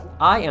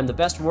 I am the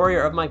best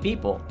warrior of my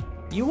people.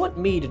 You want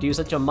me to do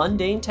such a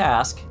mundane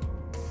task?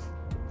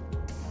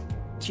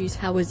 Juice,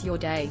 how was your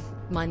day?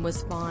 Mine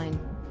was fine.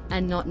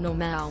 And not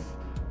normal.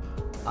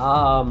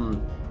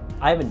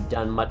 I haven't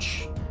done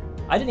much.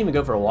 I didn't even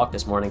go for a walk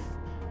this morning.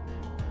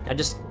 I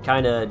just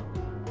kind of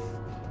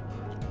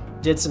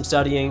did some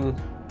studying,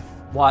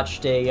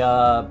 watched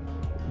a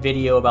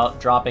video about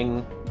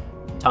dropping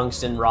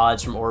tungsten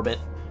rods from orbit.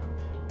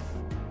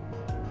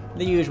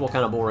 The usual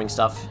kind of boring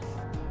stuff.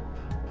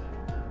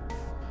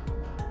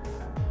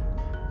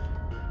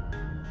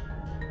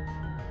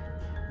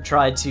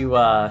 Tried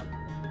to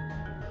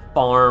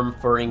farm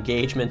for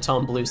engagement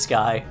on Blue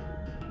Sky.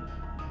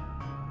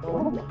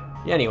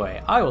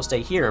 Anyway, I will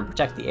stay here and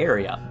protect the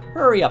area.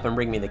 Hurry up and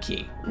bring me the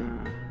key.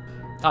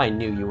 I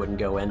knew you wouldn't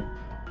go in.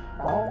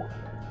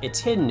 It's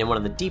hidden in one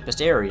of the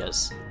deepest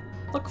areas.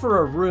 Look for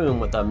a room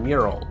with a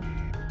mural.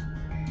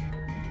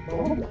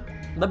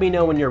 Let me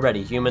know when you're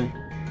ready, human.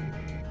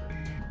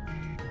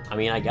 I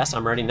mean, I guess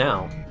I'm ready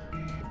now.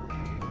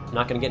 I'm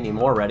not gonna get any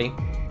more ready.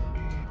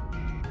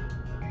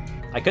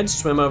 I could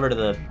swim over to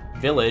the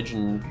village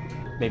and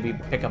maybe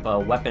pick up a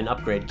weapon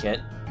upgrade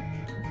kit.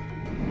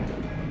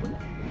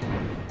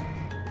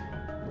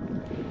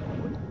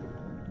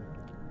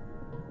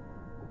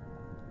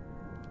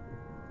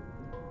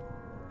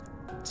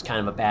 It's kind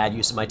of a bad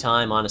use of my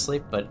time, honestly,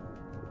 but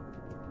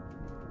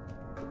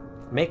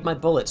make my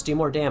bullets do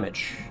more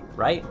damage,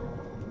 right?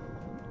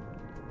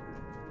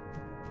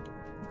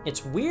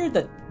 It's weird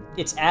that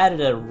it's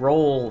added a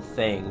roll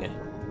thing.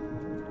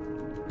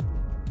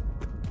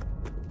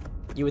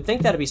 You would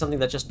think that'd be something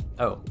that just...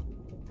 Oh.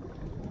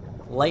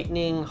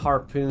 Lightning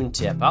harpoon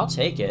tip. I'll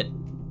take it.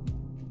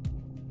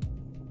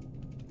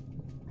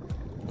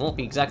 Won't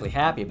be exactly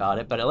happy about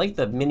it, but I like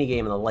the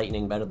minigame of the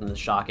lightning better than the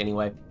shock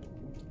anyway.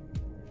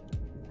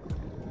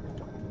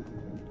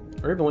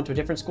 Ruben went to a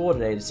different school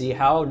today to see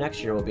how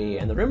next year will be,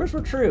 and the rumors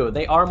were true.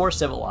 They are more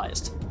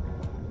civilized.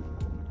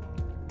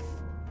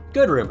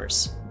 Good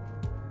rumors.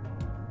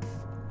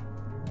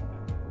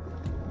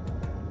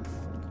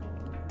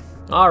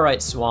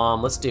 Alright,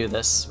 Swam, let's do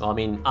this. Well, I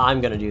mean,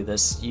 I'm gonna do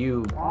this.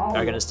 You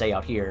are gonna stay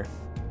out here.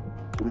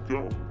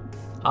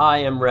 I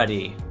am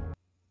ready.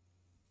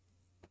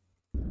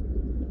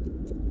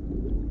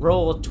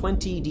 Roll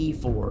 20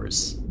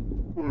 d4s.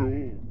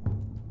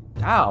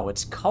 Ow,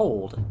 it's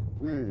cold.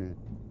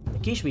 The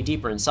key should be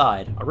deeper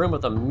inside. A room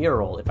with a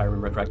mural, if I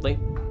remember correctly.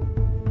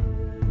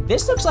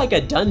 This looks like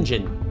a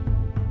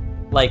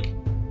dungeon. Like,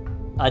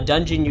 a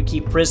dungeon you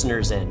keep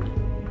prisoners in.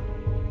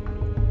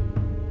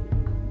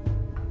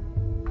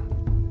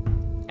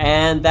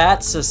 And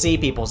that's a sea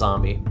people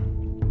zombie.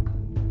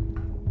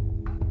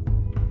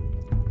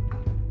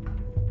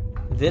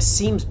 This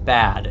seems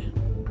bad.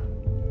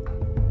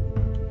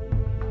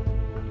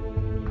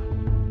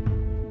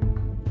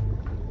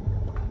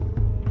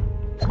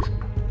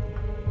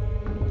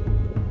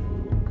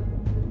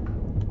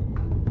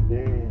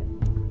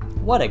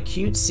 What a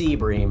cute sea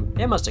bream.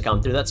 It must have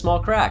come through that small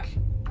crack.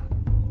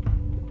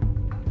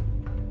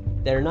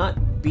 They're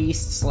not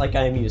beasts like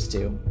I'm used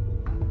to.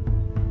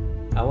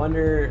 I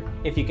wonder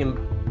if you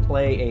can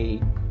play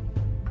a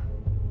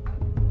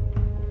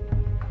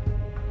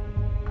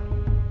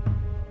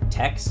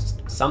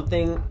text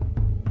something.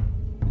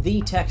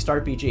 The text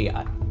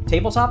RPG.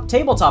 Tabletop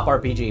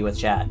RPG with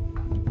chat.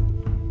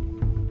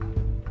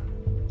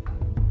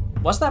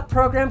 What's that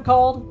program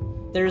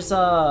called? There's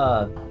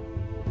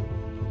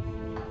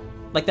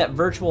like that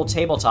virtual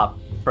tabletop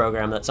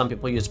program that some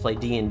people use to play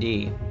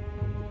D&D.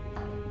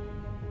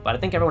 But I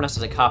think everyone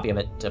has a copy of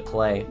it to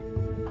play.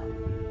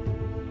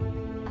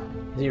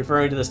 Is he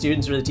referring to the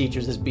students or the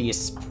teachers as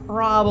beasts?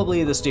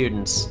 Probably the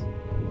students.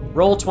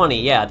 Roll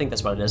 20, yeah, I think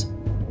that's what it is.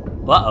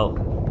 Uh-oh.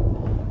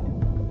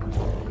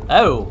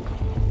 Oh.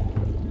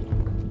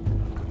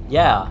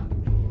 Yeah.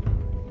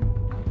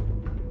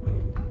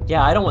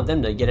 Yeah, I don't want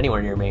them to get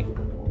anywhere near me.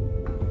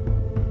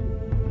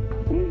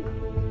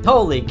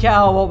 Holy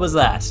cow, what was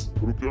that?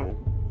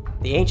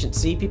 The ancient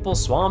sea people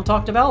Swam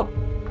talked about?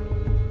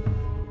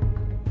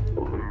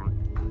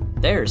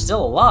 They're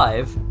still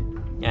alive,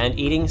 and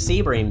eating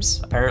sea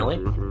breams,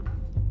 apparently.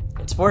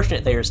 It's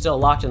fortunate they are still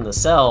locked in the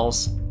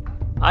cells.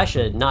 I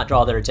should not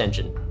draw their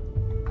attention.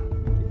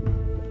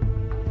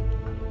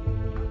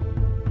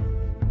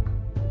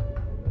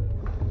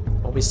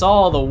 Well, we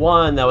saw the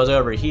one that was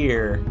over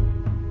here.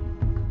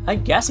 I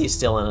guess he's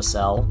still in a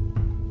cell.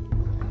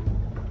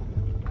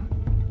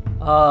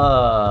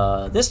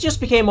 This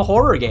just became a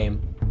horror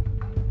game.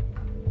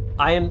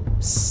 I am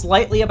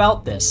slightly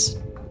about this.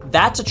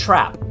 That's a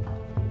trap.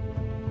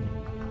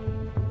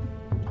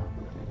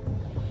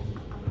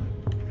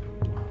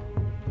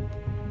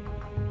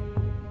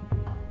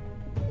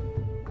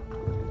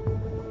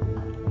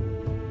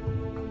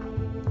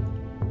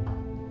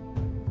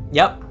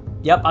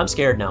 Yep, I'm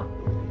scared now.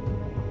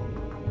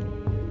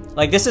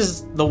 Like, this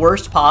is the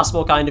worst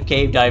possible kind of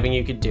cave diving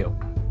you could do.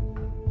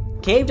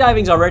 Cave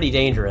diving's already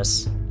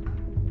dangerous.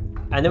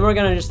 And then we're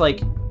gonna just,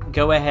 like,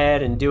 go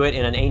ahead and do it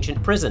in an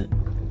ancient prison.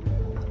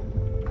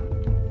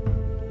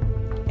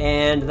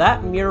 And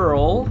that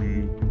mural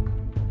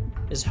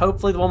is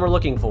hopefully the one we're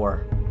looking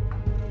for.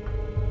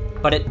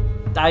 But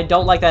I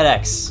don't like that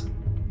X.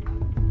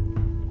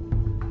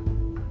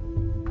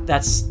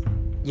 That's,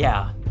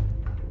 yeah.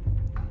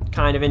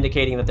 Kind of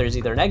indicating that there's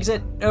either an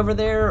exit over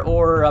there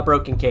or a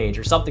broken cage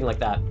or something like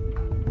that.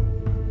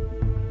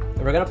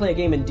 If we're gonna play a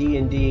game in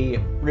D&D,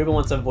 Ruben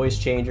wants a voice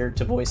changer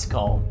to voice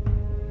call.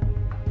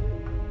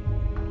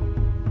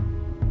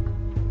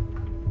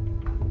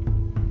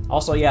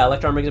 Also, yeah,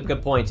 Electron brings up a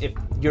good point. If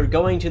you're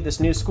going to this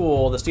new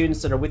school, the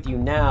students that are with you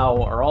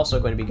now are also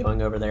going to be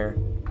going over there.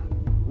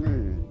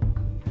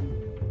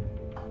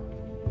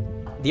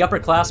 The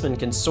upperclassmen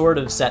can sort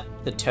of set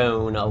the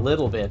tone a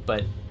little bit,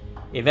 but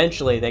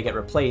eventually they get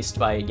replaced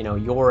by, you know,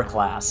 your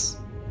class.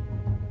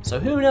 So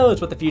who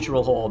knows what the future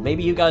will hold.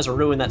 Maybe you guys will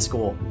ruin that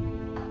school.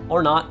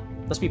 Or not.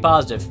 Let's be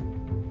positive.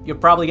 You'll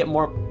probably get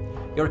more...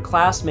 Your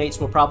classmates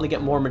will probably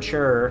get more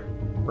mature,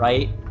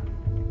 right?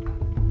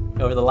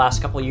 Over the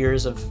last couple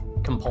years of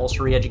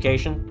compulsory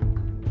education.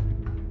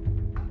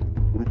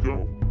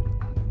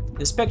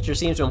 This picture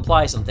seems to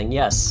imply something.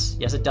 Yes.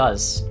 Yes, it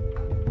does.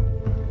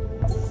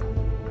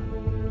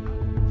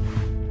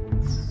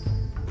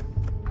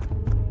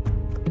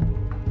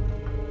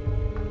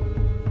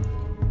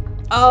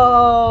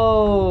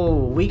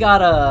 Oh, we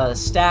gotta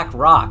stack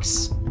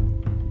rocks.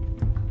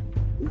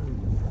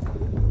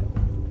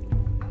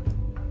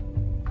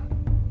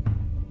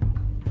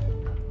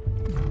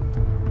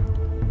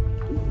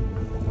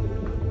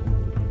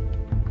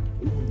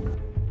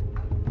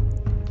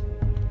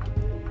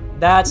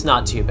 That's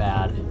not too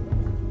bad.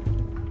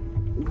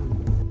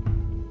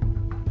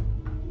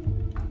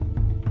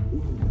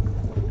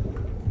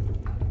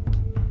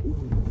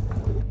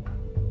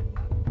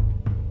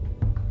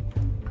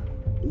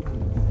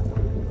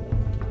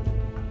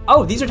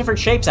 Oh, these are different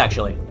shapes,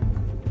 actually.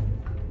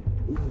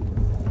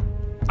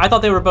 I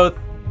thought they were both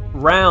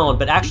round,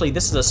 but actually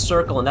this is a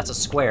circle and that's a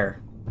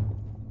square.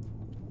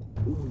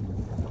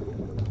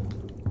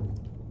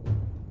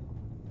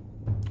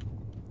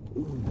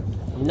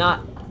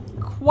 Not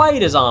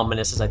quite as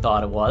ominous as I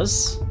thought it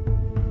was.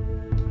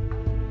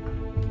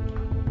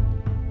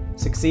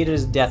 Succeeded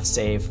his death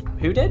save.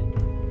 Who did?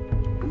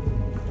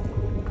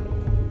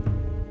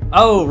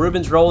 Oh,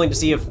 Ruben's rolling to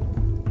see if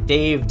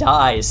Dave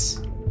dies.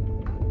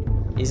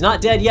 He's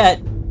not dead yet,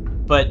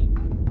 but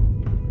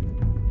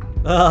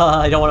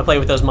I don't want to play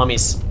with those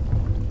mummies.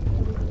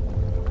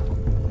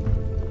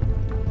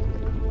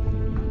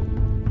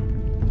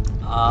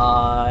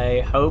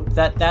 I hope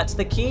that that's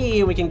the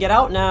key. We can get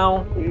out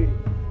now.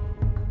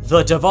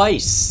 The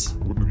device.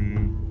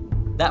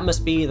 That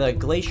must be the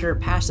Glacier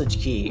Passage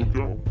key.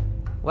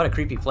 What a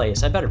creepy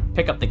place. I better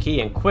pick up the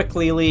key and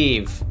quickly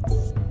leave.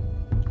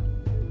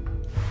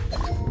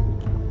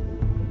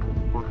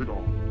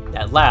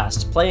 At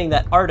last, playing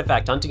that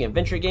artifact hunting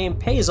adventure game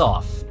pays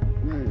off.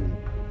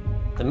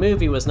 The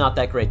movie was not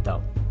that great,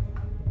 though.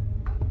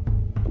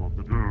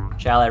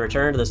 Shall I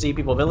return to the Sea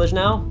People Village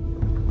now?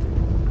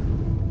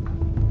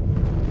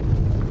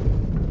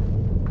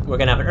 We're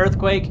gonna have an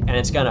earthquake, and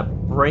it's gonna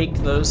break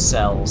those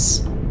cells.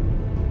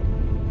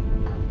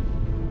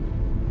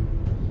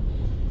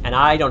 And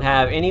I don't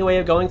have any way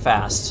of going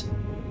fast.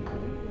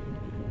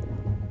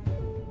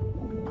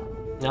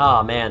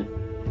 Aw, man.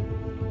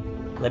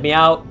 Let me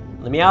out.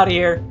 Let me out of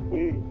here.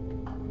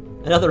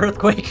 Another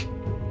earthquake.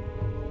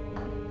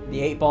 The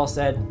 8-ball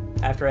said,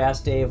 after I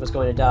asked Dave was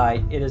going to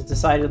die, it is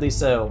decidedly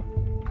so.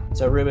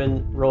 So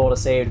Ruben rolled a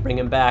save to bring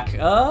him back.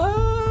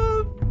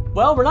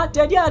 Well, we're not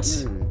dead yet.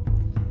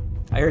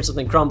 I heard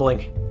something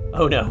crumbling.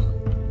 Oh no.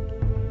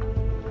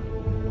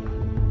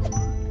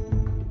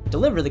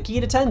 Deliver the key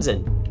to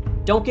Tenzin.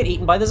 Don't get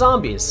eaten by the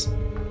zombies.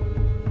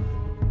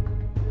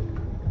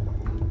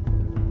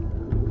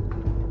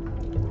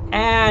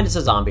 And it's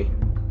a zombie.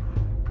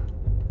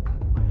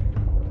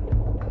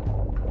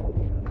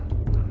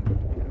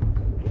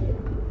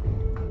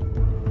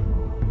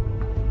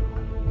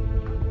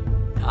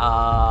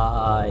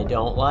 I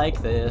don't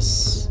like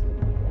this.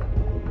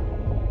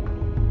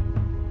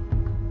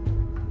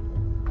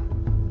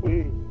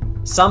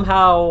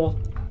 Somehow,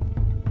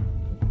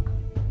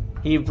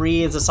 he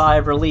breathes a sigh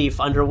of relief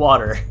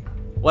underwater.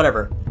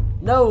 Whatever.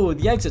 No,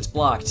 the exit's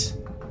blocked.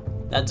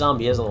 That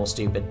zombie is a little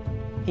stupid.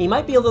 He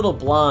might be a little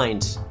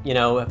blind, you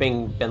know,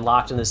 having been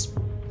locked in this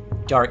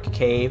dark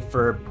cave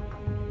for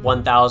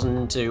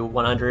 1,000 to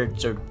 100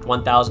 to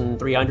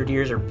 1,300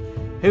 years, or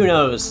who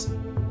knows.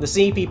 The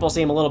sea people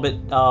seem a little bit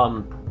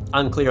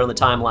unclear on the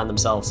timeline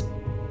themselves.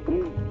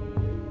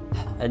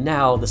 And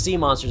now the sea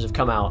monsters have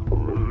come out.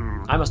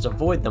 I must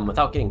avoid them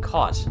without getting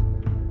caught.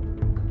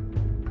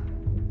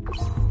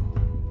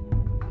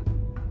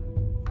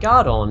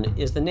 Godon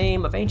is the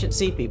name of ancient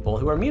sea people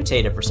who are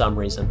mutated for some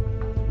reason.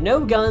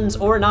 No guns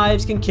or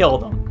knives can kill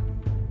them.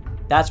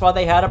 That's why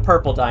they had a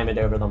purple diamond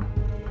over them.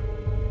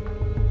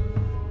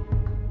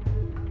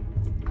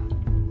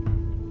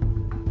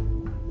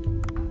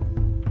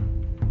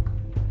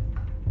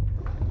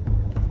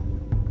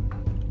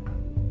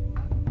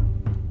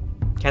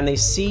 Can they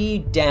see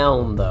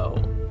down, though?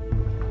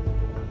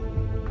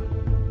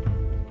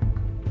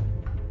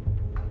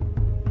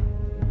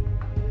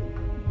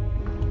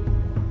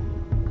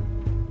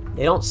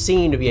 They don't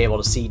seem to be able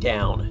to see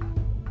down.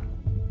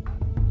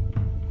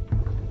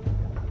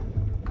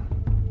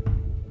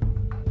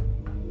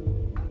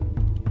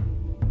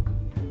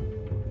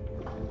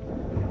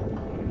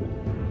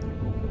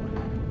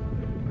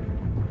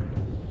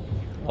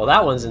 Well,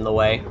 that one's in the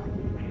way.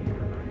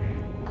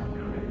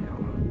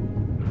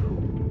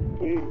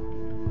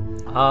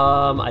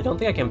 I don't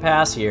think I can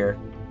pass here.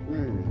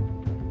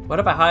 What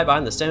if I hide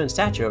behind the stone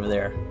statue over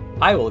there?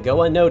 I will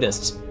go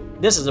unnoticed.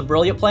 This is a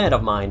brilliant plan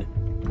of mine.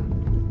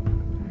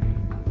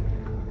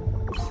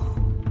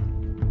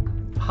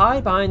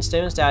 Hide behind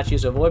stone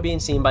statues to avoid being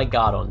seen by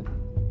Godon.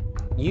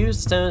 Use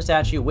the stone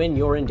statue when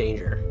you're in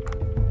danger.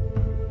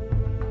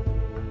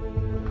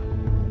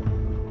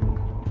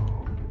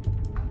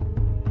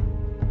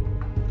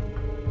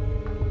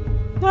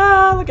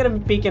 Ah, look at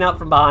him peeking out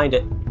from behind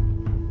it.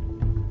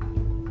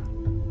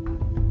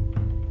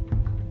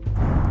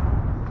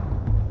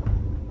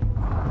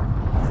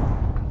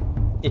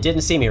 It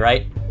didn't see me,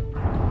 right?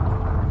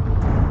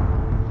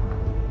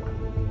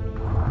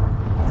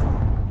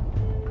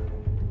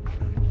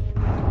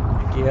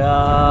 Yeah,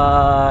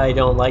 I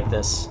don't like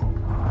this.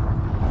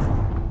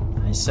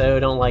 I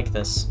so don't like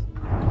this.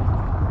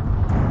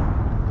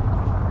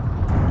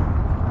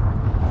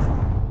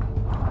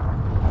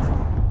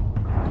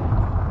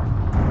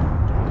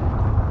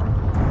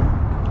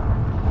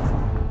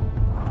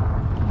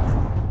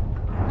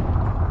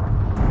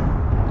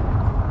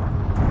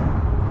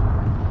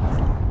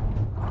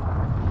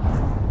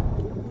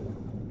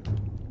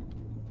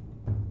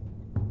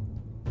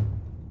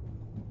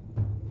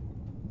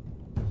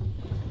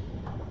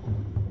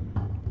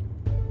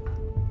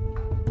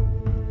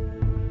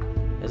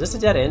 Is this a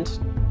dead end?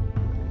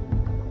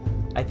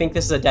 I think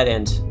this is a dead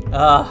end.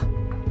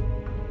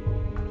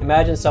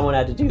 Imagine someone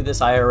had to do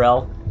this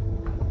IRL.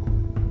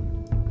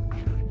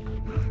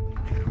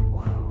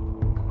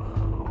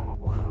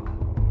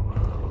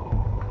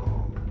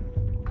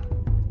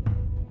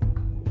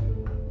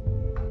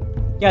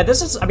 Yeah,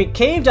 this is, I mean,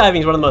 cave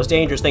diving is one of the most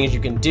dangerous things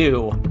you can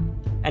do.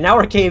 And now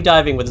we're cave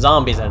diving with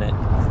zombies in it.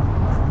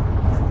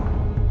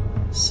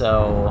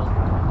 So,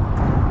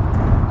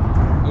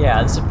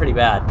 yeah, this is pretty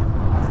bad.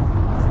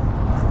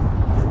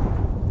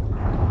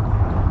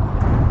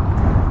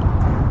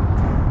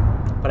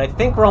 But But I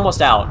think we're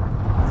almost out.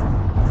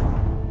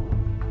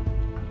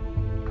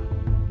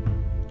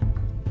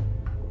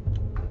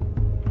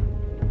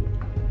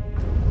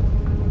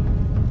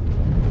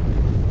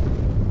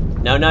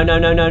 No, no, no,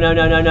 no, no, no,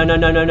 no, no, no, no,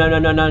 no, no, no,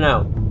 no, no,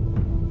 no.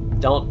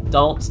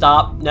 Don't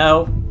stop.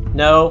 No,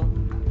 no.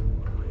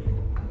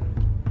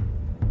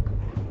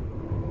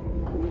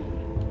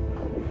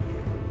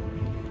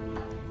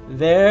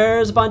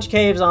 There's a bunch of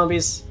cave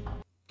zombies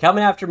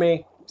coming after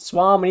me.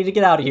 Swam, we need to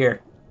get out of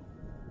here.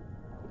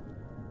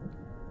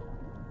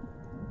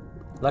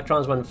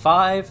 Electrons won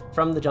 5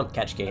 from the jump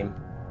catch game.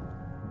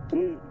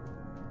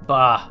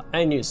 Bah,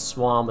 I knew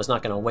Swam was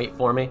not going to wait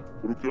for me.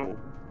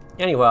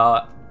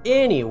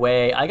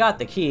 Anyway, I got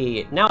the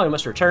key. Now I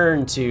must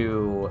return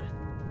to...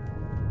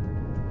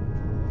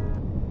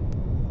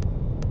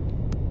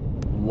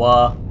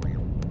 What?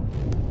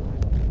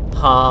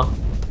 Huh?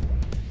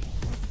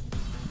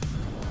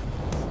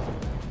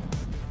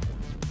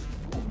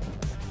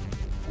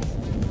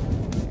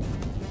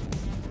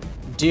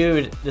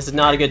 Dude, this is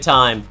not a good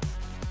time,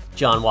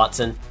 John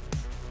Watson.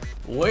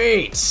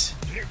 Wait!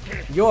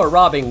 You're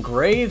robbing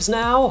graves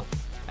now?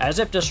 As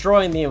if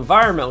destroying the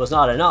environment was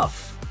not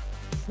enough.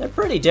 They're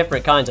pretty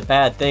different kinds of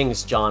bad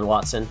things, John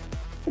Watson.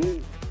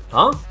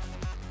 Huh?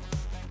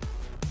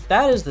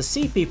 That is the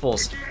Sea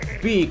Peoples.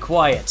 Be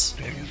quiet.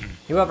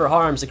 Whoever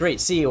harms the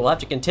Great Sea will have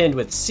to contend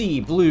with Sea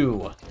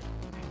Blue.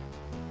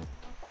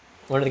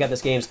 Wonder they got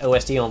this game's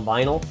OST on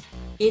vinyl?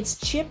 It's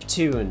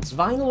chiptunes.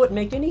 Vinyl wouldn't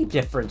make any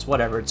difference.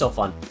 Whatever, it's so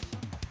fun.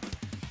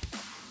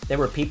 There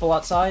were people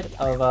outside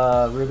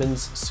of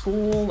Ruben's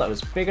school that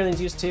was bigger than it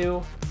used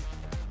to.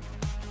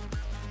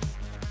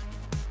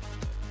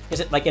 Is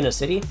it like in a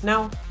city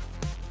now?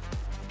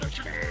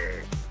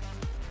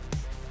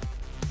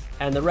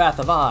 And the wrath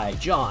of I,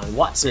 John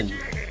Watson.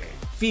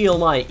 Feel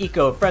my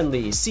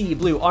eco-friendly Sea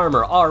Blue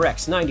Armor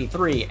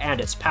RX-93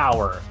 and its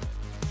power.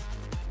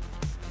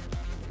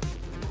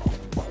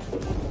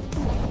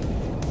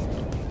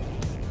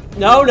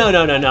 No, no,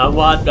 no, no, no.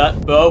 What?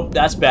 Oh,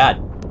 that's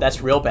bad.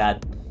 That's real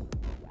bad.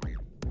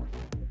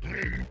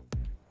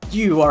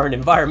 You are an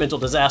environmental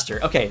disaster.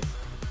 Okay.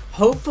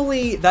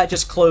 Hopefully that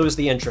just closed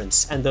the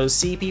entrance, and those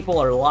sea people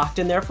are locked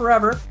in there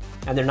forever,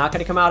 and they're not going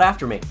to come out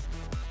after me.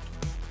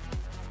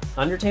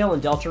 Undertale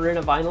and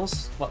Deltarune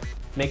vinyls? What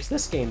makes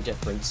this game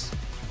different?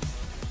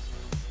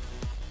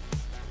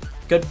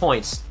 Good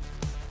points.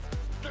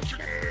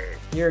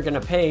 You're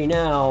gonna pay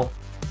now.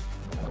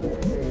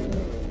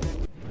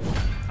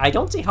 I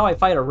don't see how I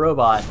fight a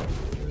robot.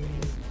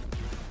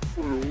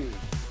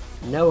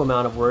 No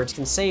amount of words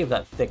can save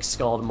that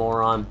thick-skulled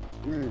moron.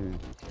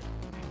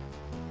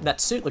 That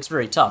suit looks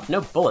very tough.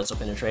 No bullets will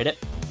penetrate it.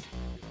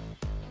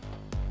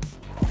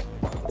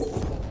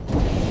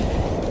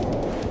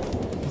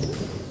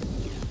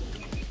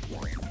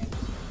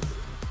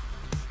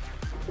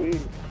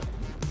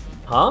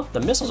 Huh? The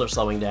missiles are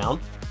slowing down.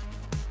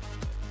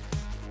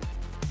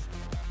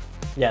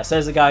 Yeah,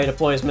 says the guy who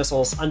deploys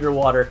missiles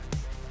underwater.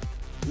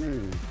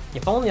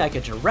 If only I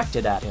could direct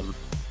it at him.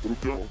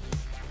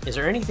 Is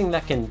there anything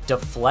that can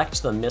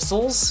deflect the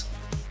missiles?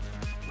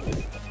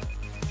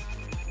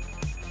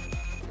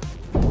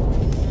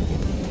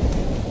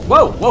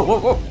 Whoa, whoa, whoa,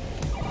 whoa!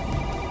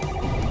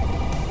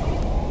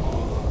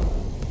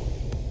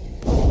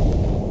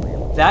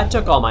 That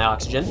took all my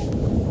oxygen.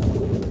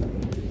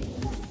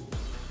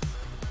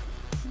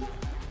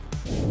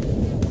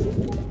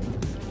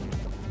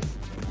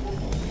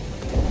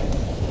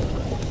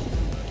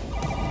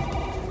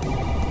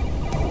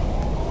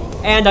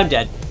 And I'm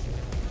dead.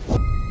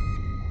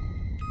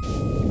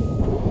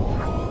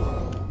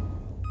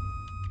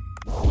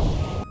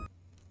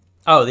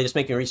 Oh, they just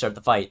make me restart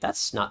the fight.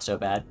 That's not so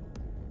bad.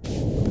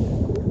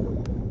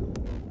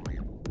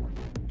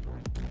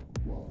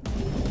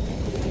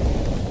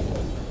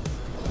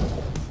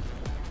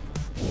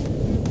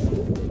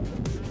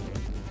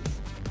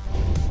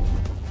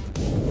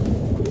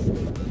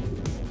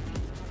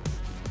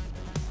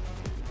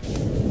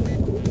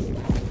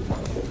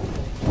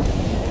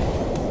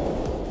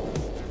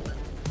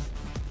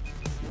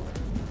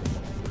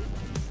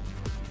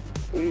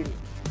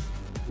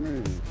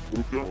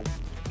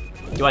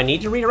 Do I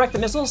need to redirect the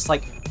missiles?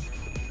 Like,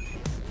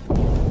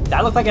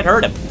 that looked like it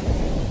hurt him.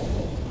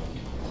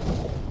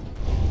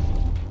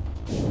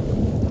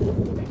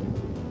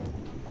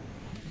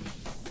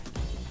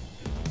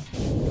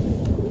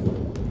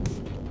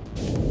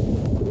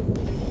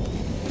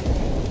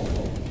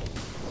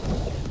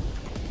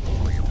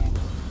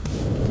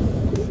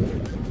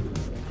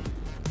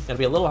 It'll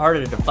be a little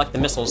harder to deflect the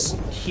missiles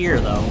here,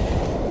 though.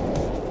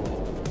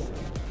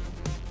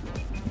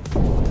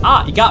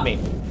 Ah, you got me.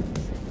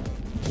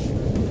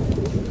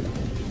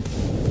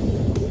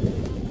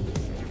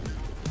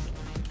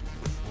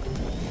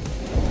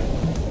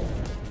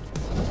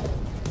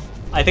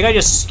 I think I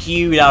just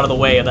skewed out of the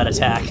way of that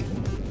attack.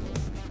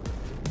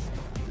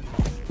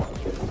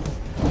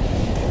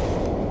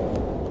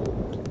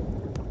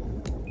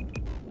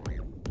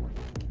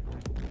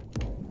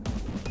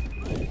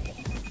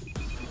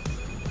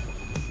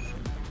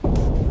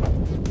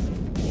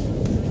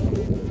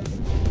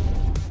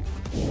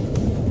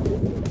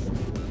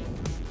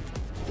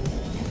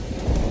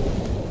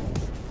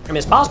 mean,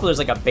 it's possible there's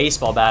like a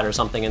baseball bat or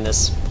something in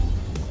this.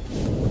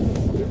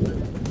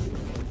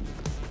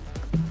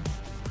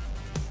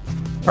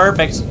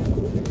 Perfect.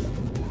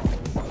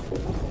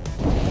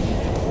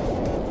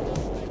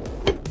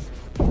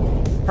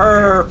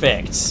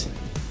 Perfect.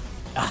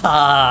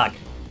 Ah,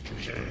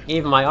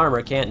 even my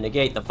armor can't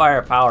negate the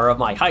firepower of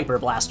my Hyper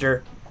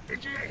Blaster.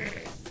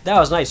 That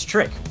was a nice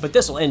trick, but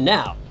this will end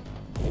now.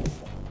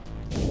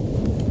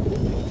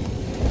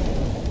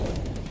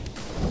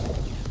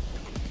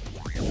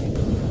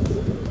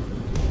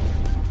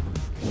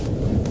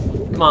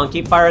 Come on,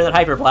 keep firing that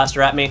Hyper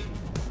Blaster at me.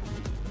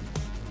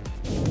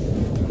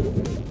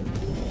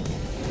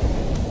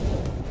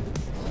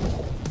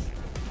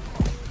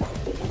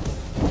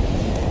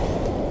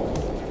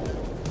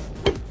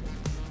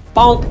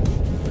 Bonk!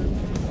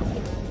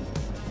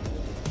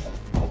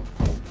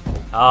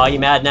 Oh, you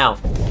mad now?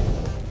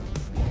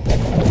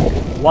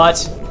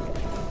 What?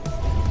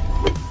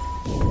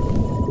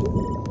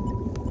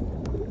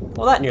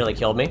 Well, that nearly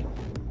killed me.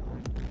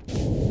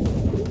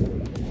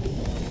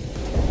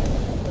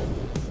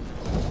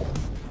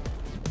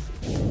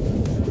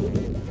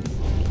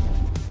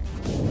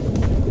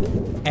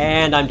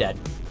 And I'm dead.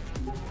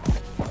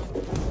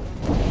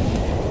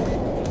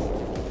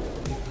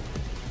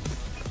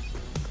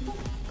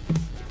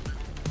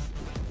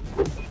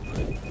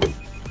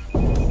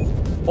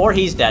 Or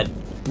he's dead.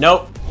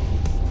 Nope.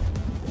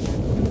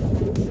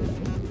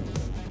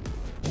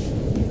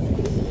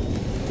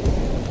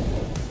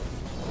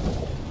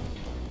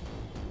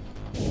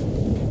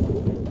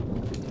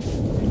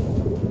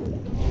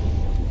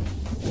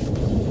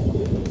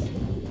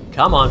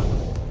 Come on.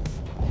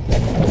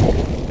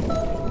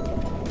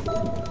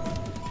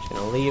 Just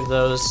gonna leave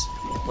those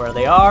where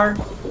they are.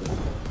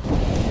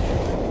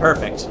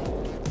 Perfect.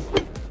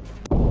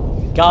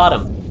 Got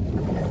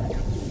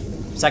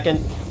him.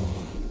 Second.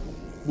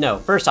 No,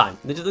 first time.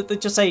 Let's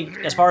just say,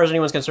 as far as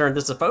anyone's concerned,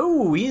 this is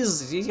oh,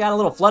 he's got a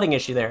little flooding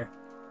issue there.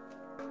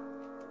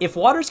 If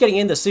water's getting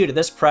in the suit at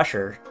this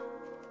pressure,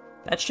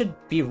 that should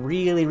be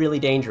really, really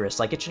dangerous.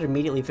 Like, it should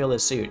immediately fill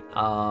his suit.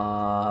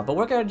 But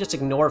we're gonna just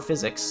ignore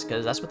physics,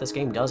 because that's what this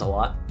game does a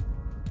lot.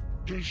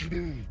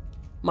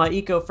 My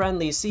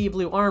eco-friendly sea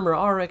blue armor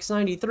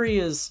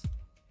RX-93 is...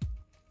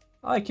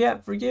 I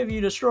can't forgive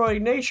you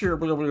destroying nature,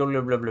 blah, blah,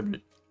 blah, blah, blah,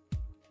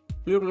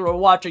 blah.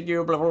 Watching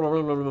you, blah, blah,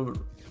 blah, blah, blah.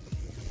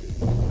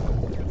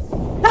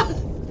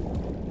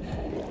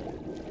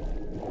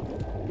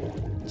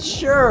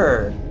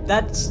 Sure,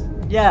 that's,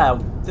 yeah,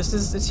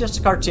 it's just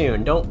a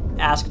cartoon. Don't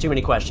ask too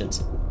many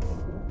questions.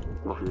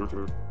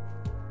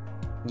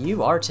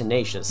 You are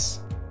tenacious.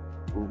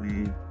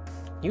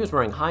 He was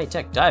wearing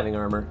high-tech diving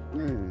armor.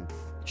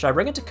 Should I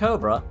bring it to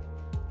Cobra?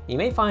 You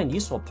may find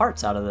useful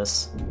parts out of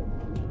this.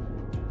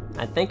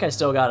 I think I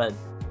still got a...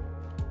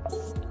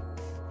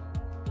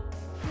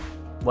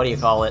 What do you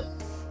call it?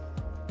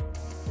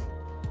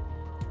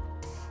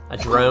 A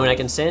drone I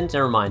can send?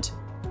 Never mind.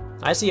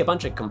 I see a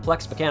bunch of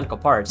complex mechanical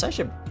parts. I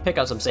should pick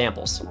up some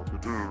samples.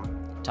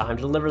 Time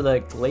to deliver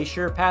the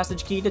Glacier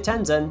Passage Key to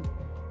Tenzen.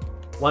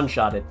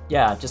 One-shotted.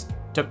 Yeah, just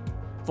took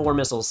 4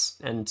 missiles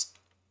and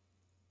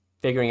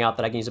figuring out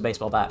that I can use a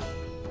baseball bat.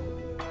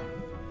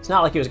 It's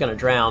not like he was gonna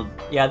drown.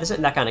 Yeah, this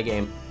isn't that kind of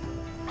game.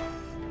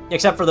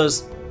 Except for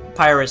those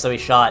pirates that we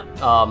shot.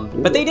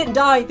 But they didn't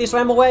die. They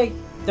swam away.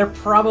 They're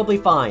probably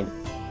fine.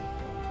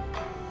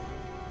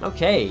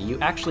 Okay, you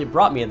actually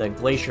brought me the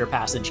Glacier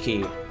Passage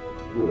Key.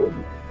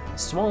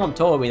 Swan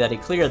told me that he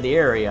cleared the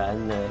area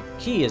and the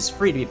key is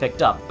free to be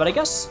picked up, but I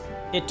guess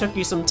it took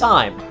you some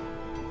time.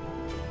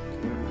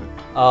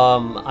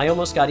 I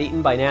almost got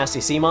eaten by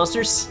nasty sea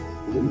monsters.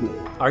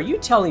 Are you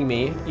telling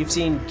me you've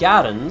seen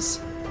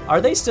Gaddons? Are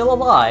they still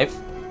alive?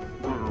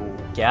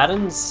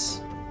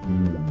 Gaddons?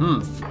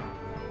 Humph.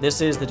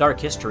 This is the dark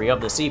history of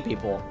the sea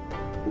people.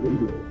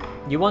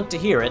 You want to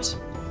hear it?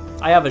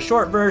 I have a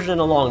short version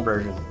and a long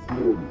version.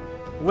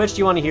 Which do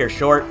you want to hear,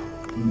 short?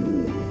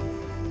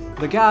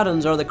 The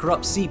Gaddons are the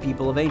corrupt sea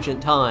people of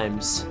ancient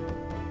times.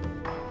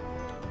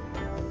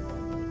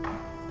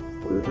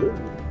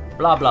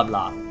 Blah, blah,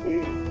 blah.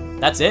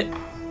 That's it?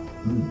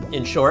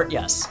 In short,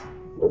 yes.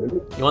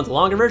 You want the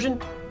longer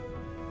version?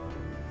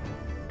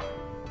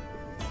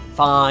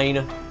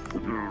 Fine.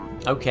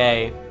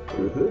 Okay.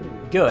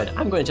 Good.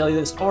 I'm going to tell you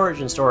this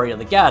origin story of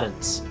the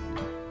Gaddons.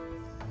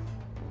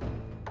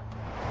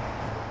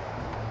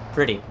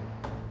 Pretty.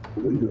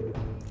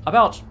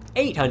 About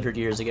 800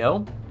 years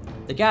ago,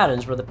 the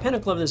Gaddons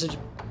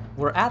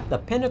were at the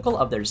pinnacle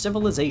of their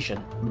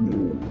civilization.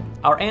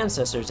 Our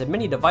ancestors had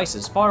many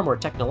devices far more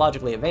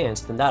technologically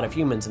advanced than that of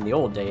humans in the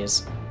old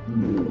days.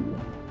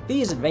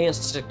 These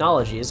advanced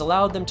technologies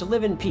allowed them to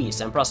live in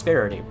peace and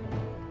prosperity.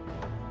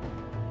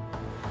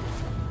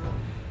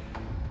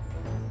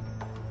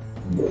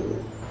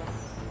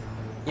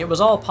 It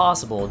was all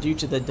possible due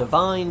to the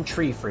divine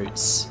tree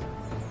fruits.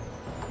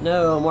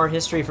 No, more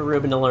history for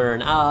Ruben to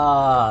learn.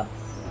 Ah!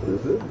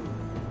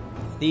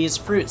 These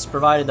fruits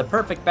provided the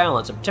perfect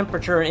balance of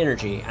temperature and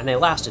energy, and they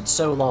lasted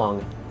so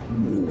long.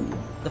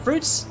 The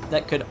fruits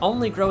that could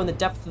only grow in the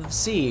depth of the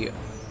sea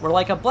were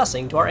like a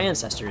blessing to our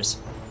ancestors.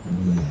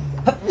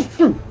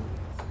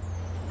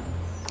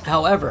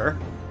 However,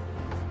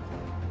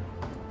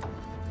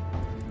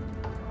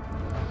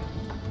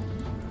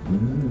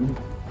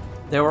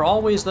 there were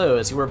always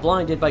those who were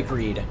blinded by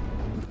greed.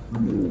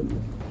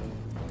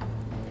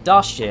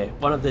 Dashe,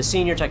 one of the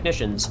senior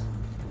technicians,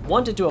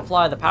 wanted to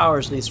apply the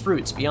powers of these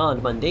fruits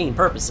beyond mundane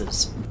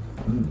purposes.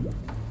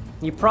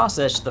 He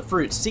processed the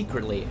fruits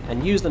secretly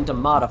and used them to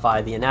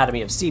modify the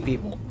anatomy of sea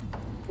people.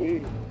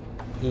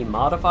 He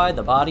modified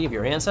the body of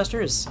your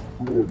ancestors?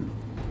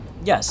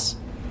 Yes,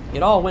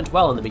 it all went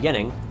well in the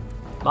beginning.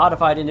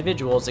 Modified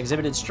individuals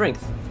exhibited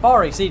strength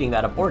far exceeding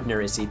that of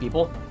ordinary sea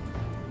people.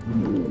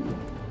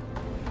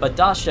 But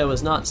Dasha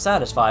was not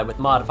satisfied with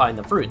modifying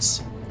the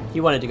fruits. He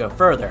wanted to go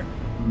further.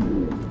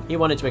 He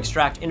wanted to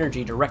extract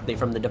energy directly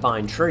from the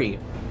divine tree.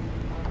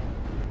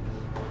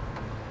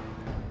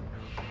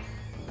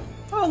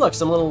 Oh look,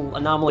 some little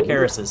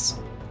anomalocaris.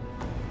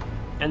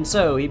 And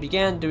so he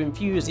began to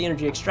infuse the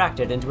energy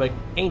extracted into an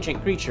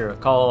ancient creature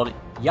called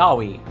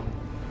Yaoi.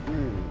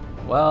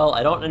 Well,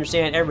 I don't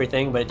understand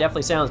everything, but it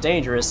definitely sounds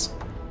dangerous.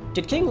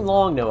 Did King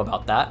Long know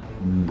about that?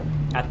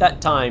 At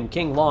that time,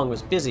 King Long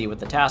was busy with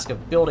the task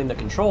of building the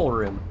control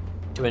room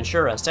to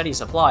ensure a steady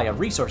supply of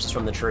resources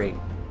from the tree.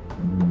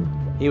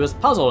 He was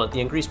puzzled at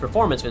the increased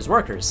performance of his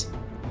workers,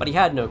 but he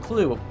had no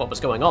clue what was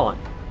going on.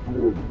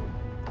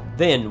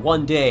 Then,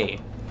 one day,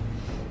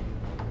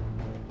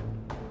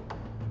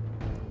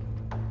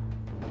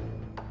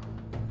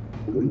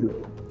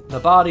 the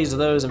bodies of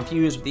those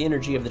infused with the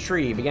energy of the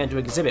tree began to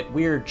exhibit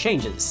weird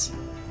changes.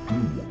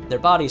 Their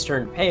bodies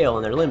turned pale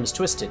and their limbs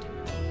twisted.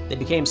 They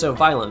became so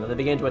violent that they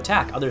began to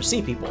attack other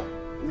sea people.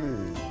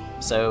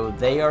 So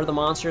they are the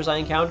monsters I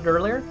encountered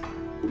earlier?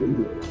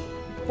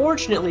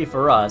 Fortunately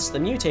for us, the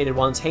mutated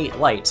ones hate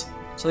light,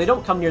 so they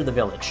don't come near the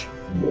village.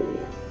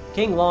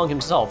 King Long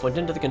himself went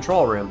into the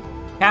control room,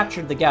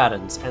 captured the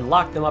Gadons, and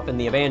locked them up in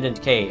the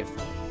abandoned cave.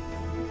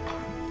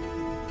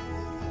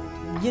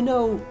 You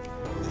know,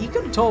 he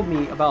could have told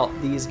me about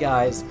these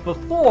guys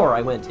before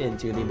I went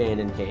into the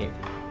abandoned cave.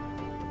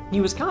 He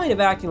was kind of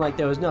acting like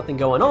there was nothing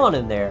going on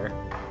in there,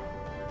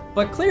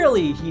 but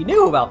clearly he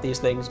knew about these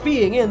things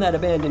being in that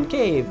abandoned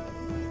cave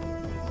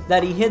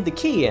that he hid the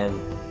key in.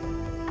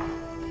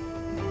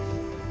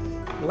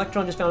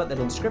 Electron just found out that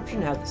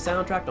Inscription had the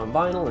soundtrack on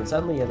vinyl and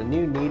suddenly he had a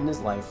new need in his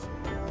life.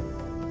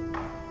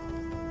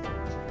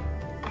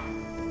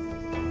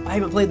 I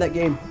haven't played that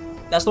game.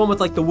 That's the one with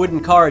like the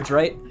wooden cards,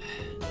 right?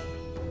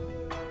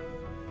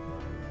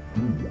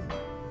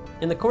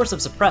 In the course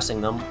of suppressing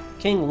them,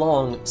 King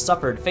Long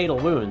suffered fatal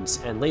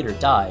wounds and later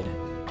died.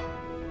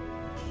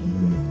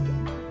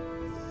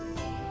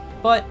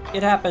 But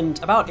it happened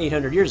about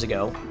 800 years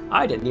ago.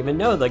 I didn't even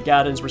know the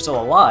Gadons were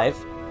still alive.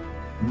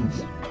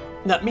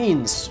 That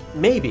means,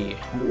 maybe,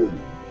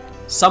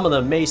 some of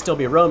them may still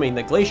be roaming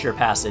the Glacier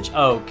Passage.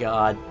 Oh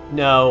god,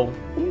 no.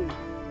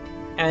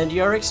 And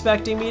you're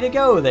expecting me to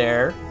go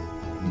there?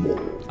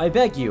 I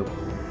beg you.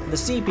 The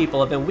sea people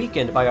have been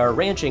weakened by our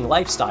ranching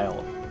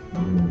lifestyle.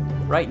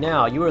 Right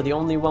now, you are the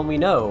only one we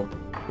know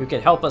who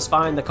can help us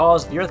find the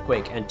cause of the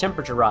earthquake and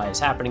temperature rise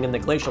happening in the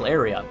glacial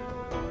area.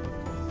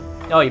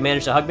 Oh, you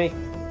managed to hug me?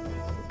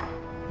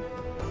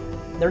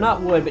 They're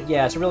not wood, but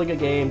yeah, it's a really good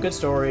game, good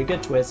story,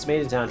 good twists,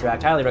 amazing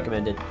soundtrack, highly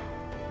recommended.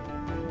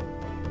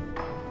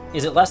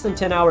 Is it less than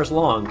 10 hours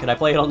long? Can I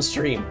play it on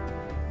stream?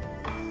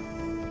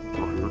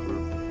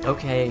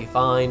 Okay,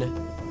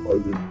 fine.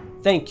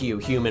 Thank you,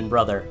 human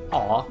brother.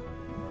 Aw.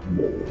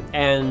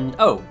 And,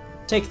 oh,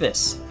 take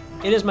this.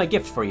 It is my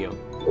gift for you.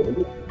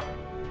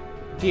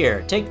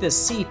 Here, take this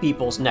Sea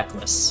People's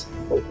necklace.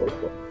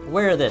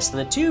 Wear this, and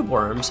the tube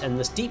worms and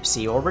this deep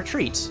sea will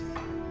retreat.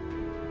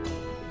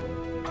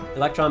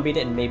 Electron beat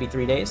it in maybe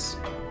 3 days?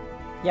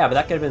 Yeah, but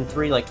that could have been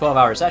 3 like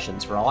 12-hour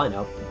sessions for all I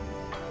know.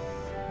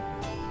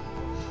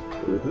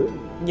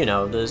 You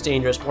know, those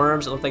dangerous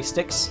worms that look like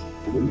sticks?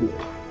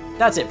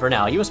 That's it for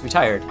now, you must be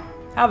tired.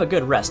 Have a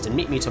good rest and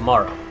meet me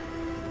tomorrow.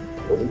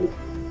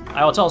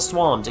 I will tell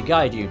Swam to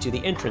guide you to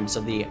the entrance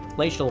of the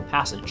Glacial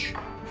Passage.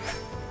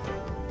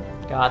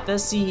 Got the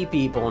Sea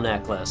People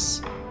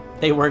necklace.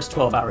 They weren't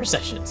 12-hour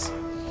sessions.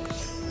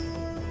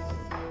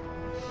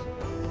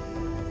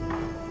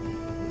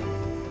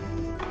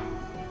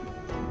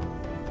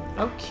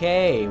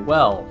 Okay,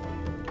 well.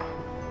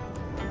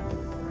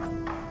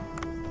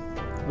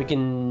 We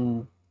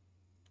can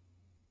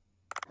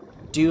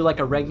do like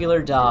a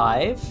regular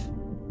dive,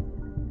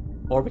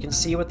 or we can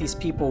see what these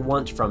people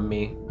want from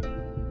me.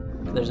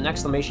 There's an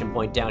exclamation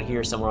point down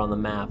here somewhere on the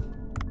map.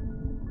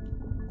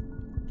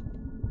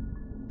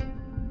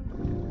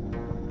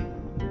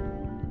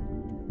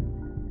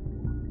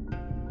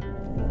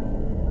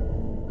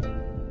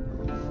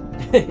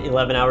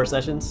 "11-hour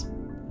sessions."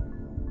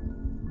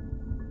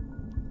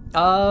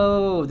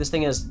 Oh, this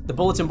thing has, the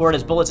bulletin board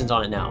has bulletins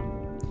on it now.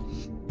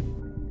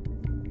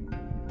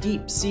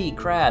 Deep sea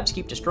crabs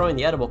keep destroying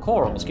the edible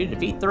corals. Can you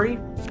defeat 3?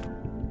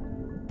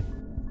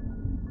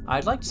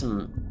 I'd like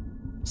some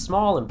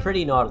small and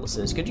pretty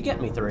nautiluses. Could you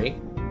get me 3?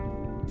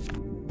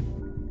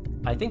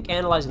 I think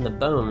analyzing the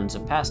bones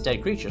of past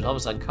dead creatures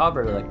helps us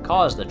uncover the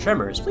cause of the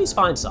tremors. Please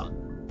find some.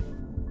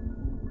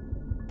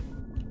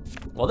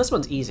 Well, this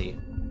one's easy.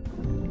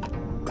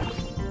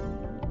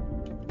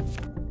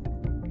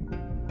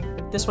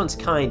 This one's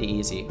kinda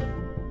easy.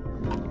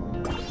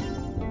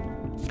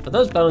 But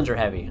those bones are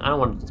heavy. I don't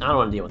want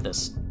to deal with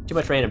this. Too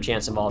much random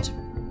chance involved.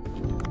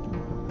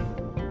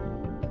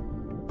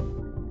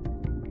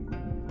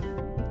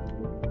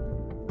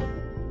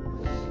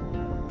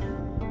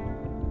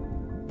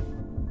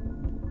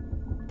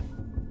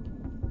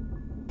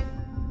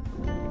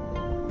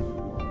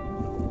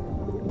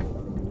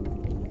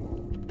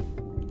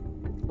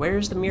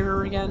 Where's the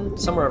mirror again?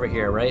 Somewhere over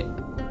here, right?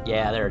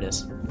 Yeah, there it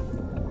is.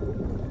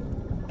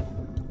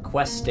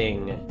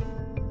 Questing.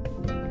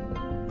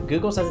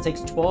 Google says it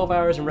takes 12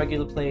 hours in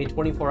regular play,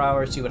 24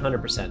 hours to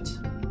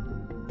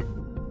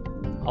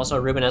 100%. Also,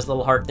 Ruben has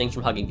little heart things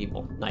from hugging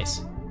people. Nice.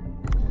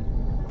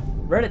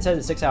 Reddit says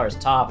it's 6 hours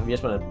top if you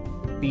just want to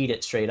beat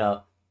it straight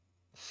up.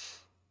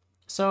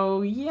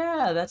 So,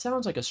 yeah, that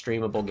sounds like a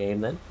streamable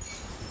game then.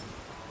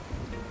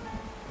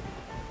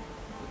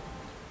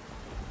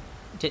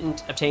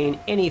 Didn't obtain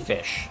any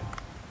fish.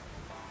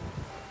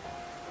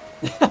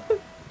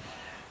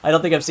 I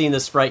don't think I've seen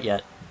this sprite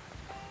yet.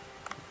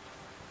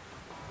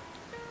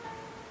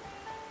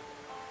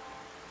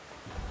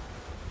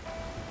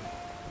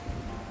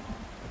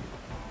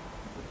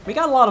 We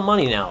got a lot of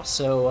money now,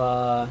 so,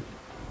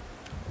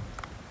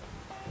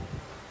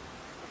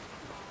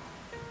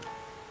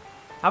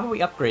 how about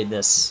we upgrade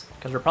this?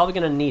 Because we're probably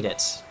going to need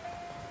it.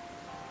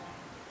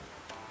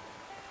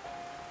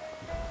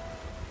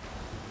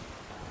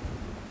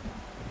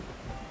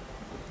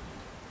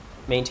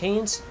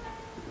 Maintains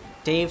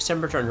Dave's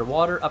temperature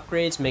underwater.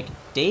 Upgrades make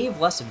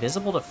Dave less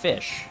visible to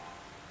fish.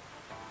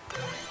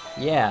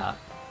 Yeah.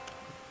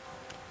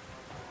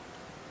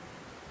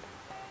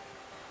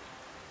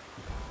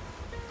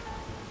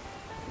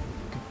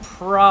 Could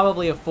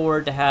probably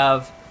afford to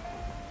have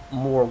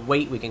more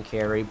weight we can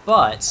carry,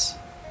 but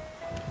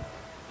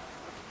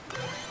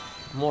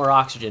more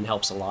oxygen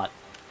helps a lot.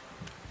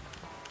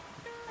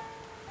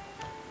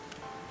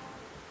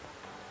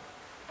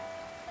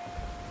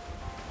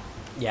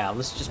 Yeah,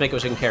 let's just make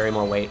it so we can carry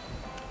more weight.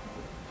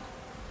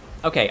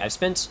 Okay, I've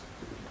spent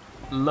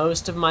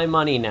most of my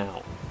money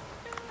now.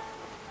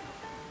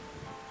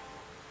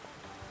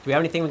 Do we have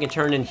anything we can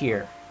turn in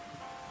here?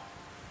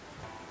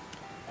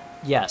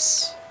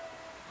 Yes.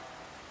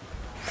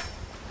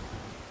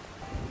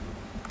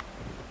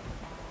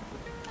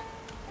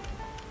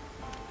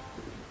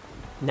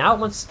 Now,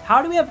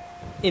 how do we have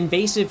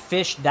invasive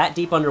fish that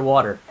deep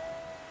underwater?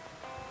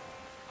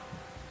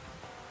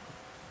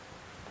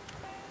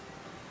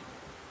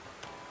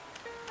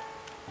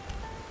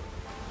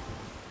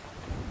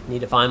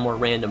 Need to find more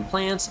random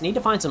plants. Need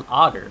to find some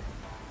auger.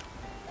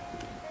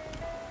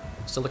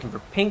 Still looking for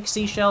pink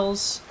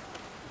seashells.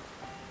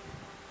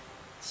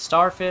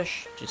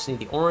 Starfish. Just need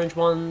the orange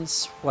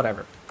ones.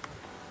 Whatever.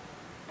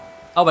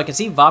 Oh, I can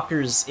see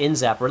Vopker's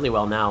InZap really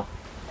well now.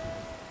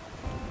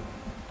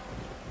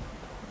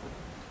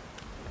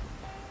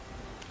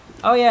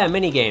 Oh yeah,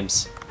 mini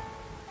games.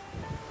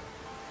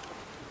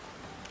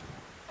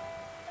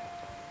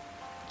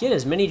 Get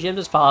as many gems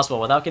as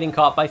possible without getting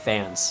caught by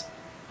fans.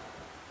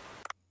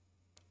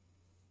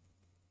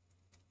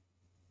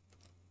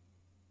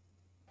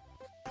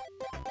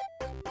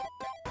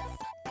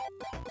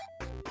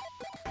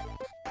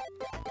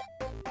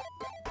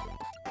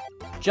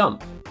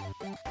 Jump.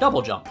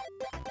 Double jump.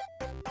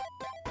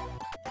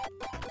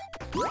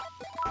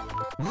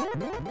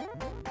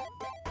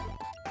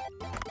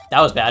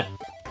 That was bad.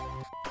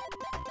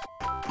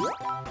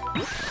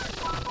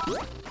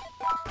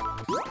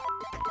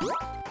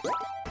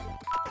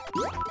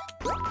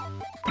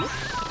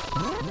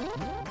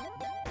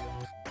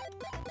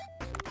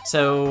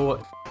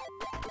 So...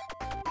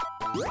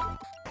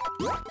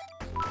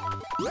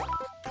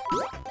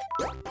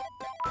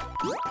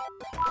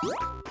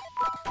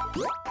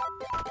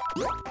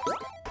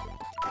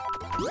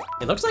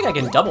 it looks like I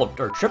can double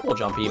or triple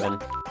jump even.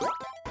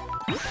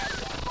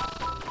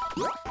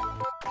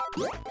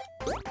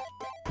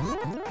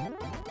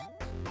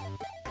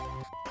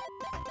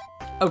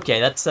 Okay,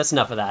 that's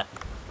enough of that.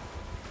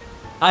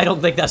 I don't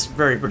think that's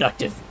very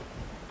productive.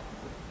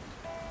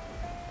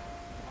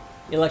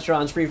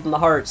 Electron's free from the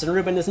hearts, and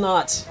Ruben is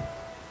not.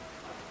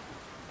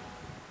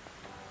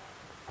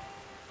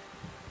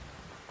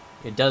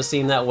 It does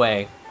seem that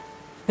way.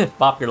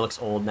 Bopker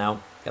looks old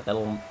now. Got that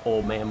little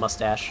old man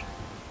mustache.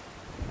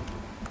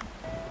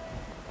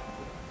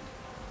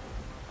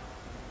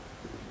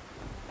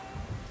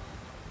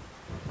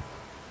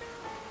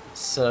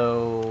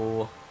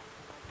 So...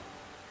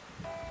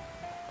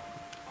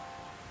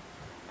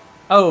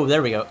 oh,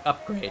 there we go.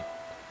 Upgrade.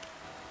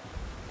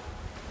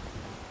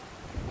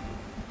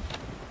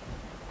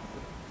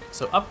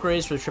 So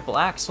upgrades for the triple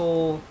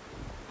axle,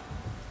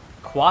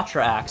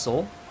 quadra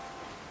axle,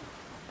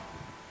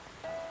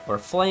 or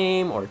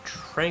flame, or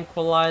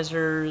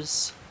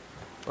tranquilizers,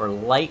 or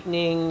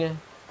lightning.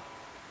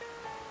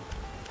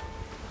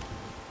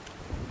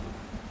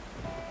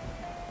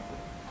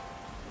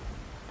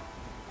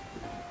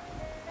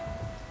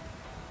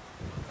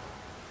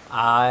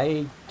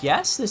 I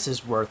guess this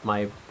is worth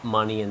my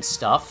money and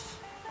stuff.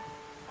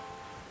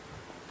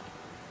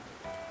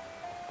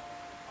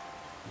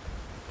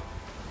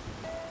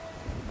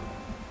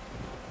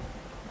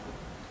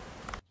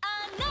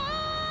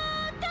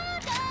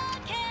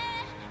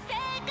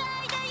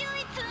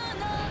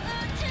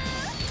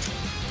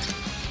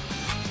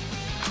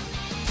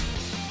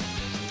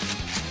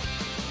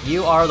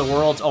 You are the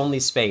world's only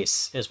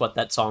space, is what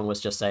that song was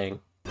just saying.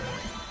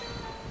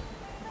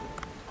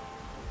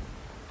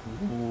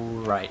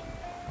 Right.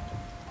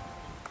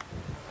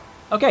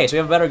 Okay, so we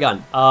have a better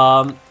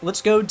gun.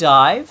 Let's go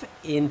dive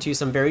into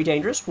some very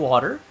dangerous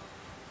water.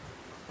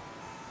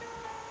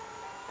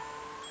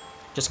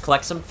 Just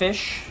collect some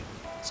fish.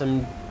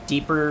 Some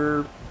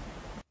deeper,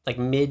 like,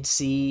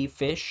 mid-sea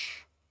fish.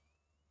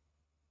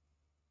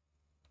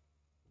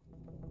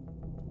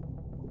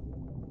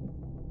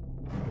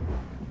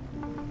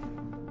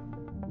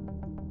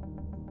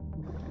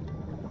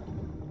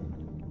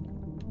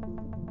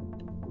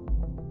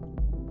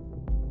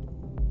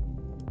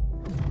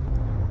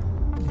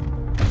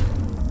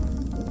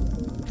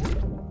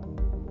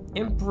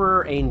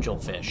 Emperor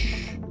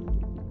angelfish.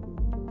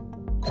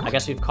 I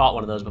guess we've caught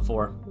one of those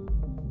before.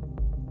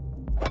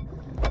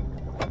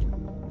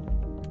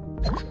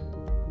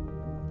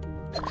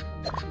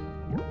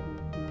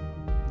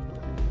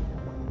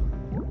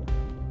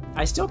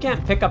 I still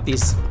can't pick up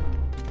these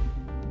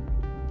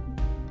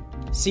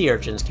sea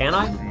urchins, can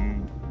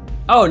I?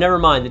 Oh, never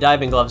mind. The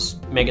diving gloves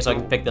make it so I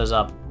can pick those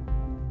up.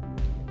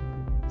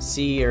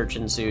 Sea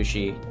urchin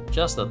sushi.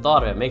 Just the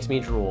thought of it makes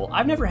me drool.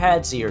 I've never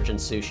had sea urchin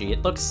sushi.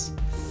 It looks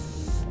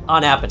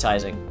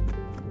unappetizing.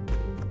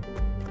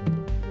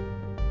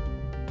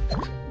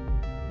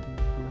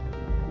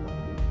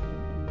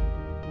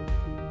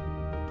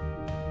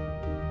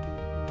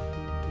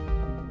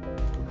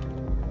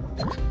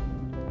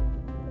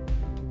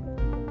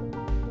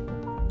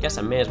 Guess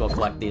I may as well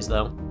collect these,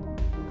 though.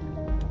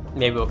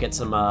 Maybe we'll get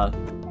some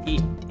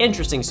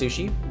interesting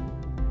sushi.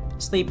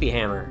 Sleepy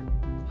hammer.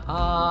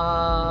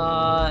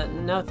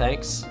 No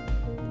thanks.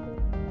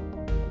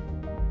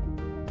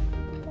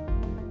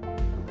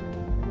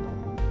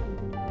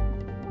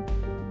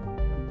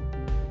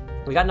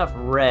 We got enough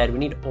red. We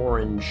need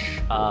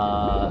orange.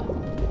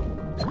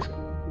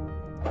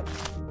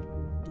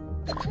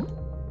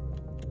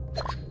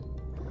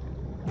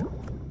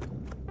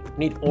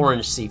 We need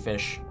orange sea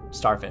fish.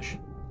 Starfish.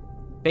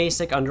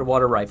 Basic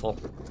underwater rifle.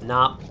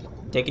 Nah.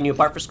 Taking you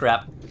apart for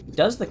scrap.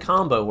 Does the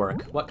combo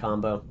work? What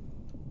combo?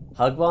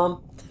 Hug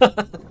bomb?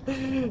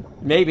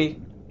 Maybe.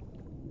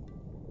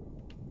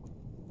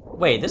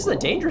 Wait, this is a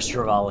dangerous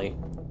Trevally.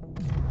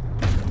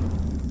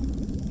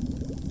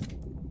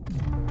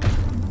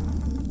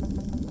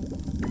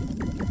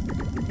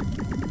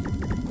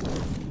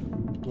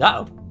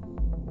 Uh-oh.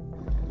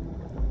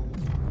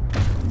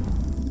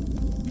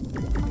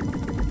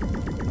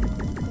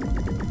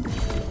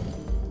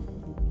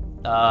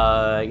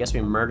 I guess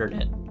we murdered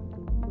it.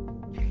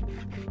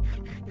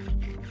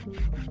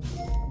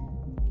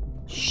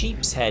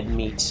 Sheep's head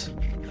meat.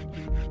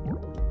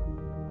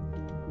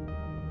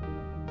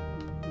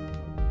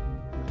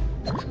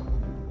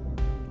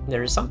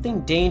 There is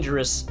something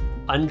dangerous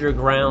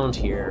underground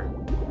here.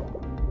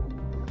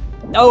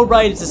 Oh,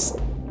 right, it's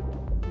a...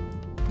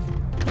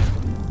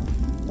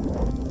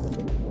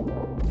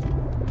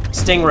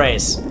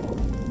 Stingrays.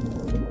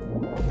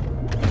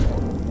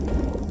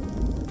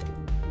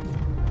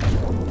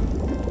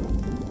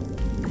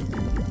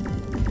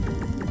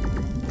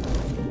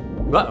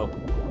 Uh-oh.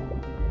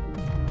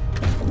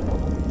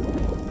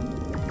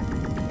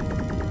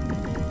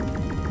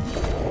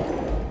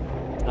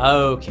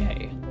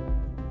 Okay.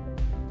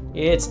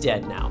 It's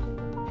dead now.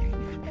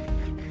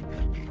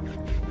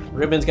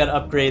 Ruben's got to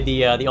upgrade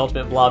the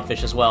ultimate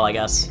blobfish as well, I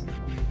guess.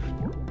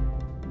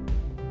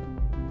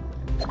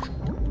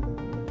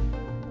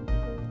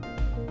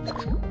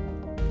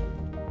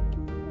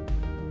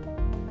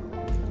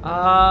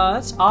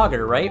 That's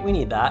auger, right? We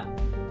need that.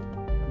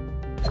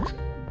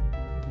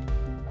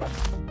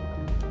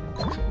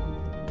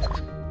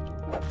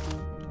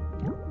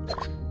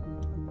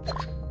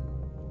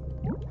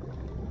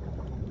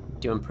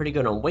 Doing pretty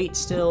good on weight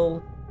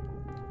still.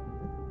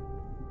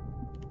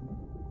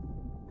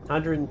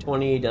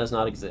 120 does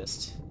not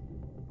exist.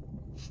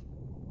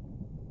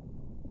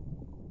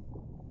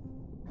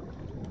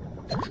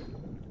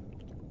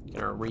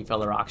 Gonna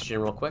refill our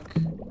oxygen real quick.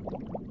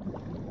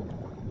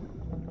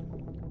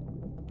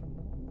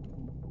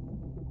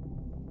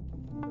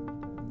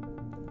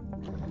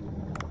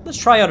 Let's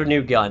try out a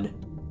new gun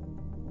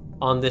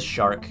on this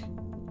shark.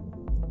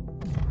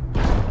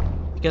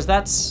 Because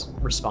that's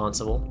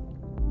responsible.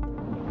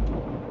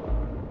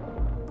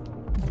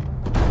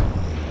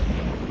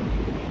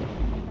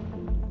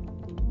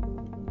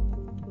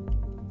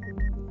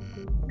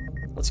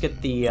 Let's get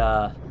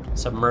the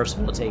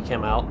submersible to take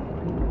him out.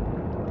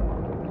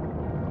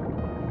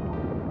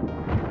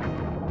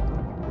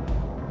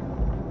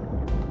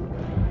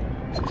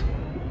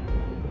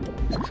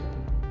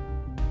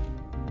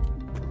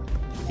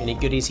 Any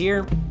goodies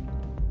here?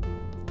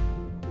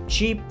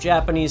 cheap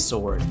Japanese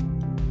sword.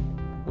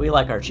 We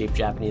like our cheap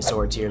Japanese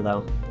swords here,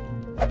 though.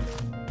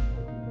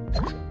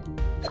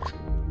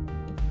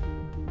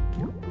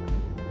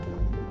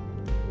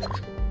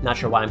 Not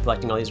sure why I'm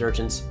collecting all these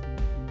urchins.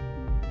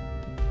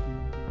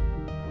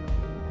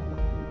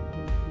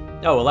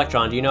 Oh,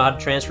 Electron, do you know how to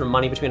transfer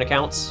money between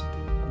accounts?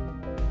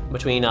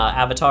 Between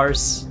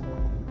avatars?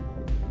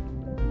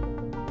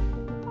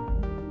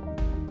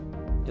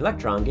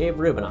 Electron gave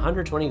Ruben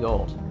 120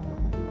 gold.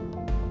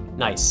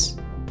 Nice.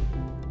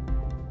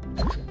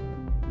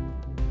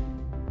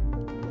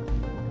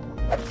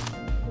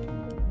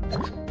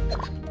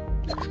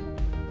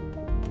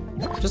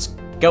 Just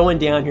going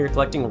down here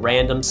collecting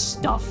random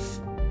stuff.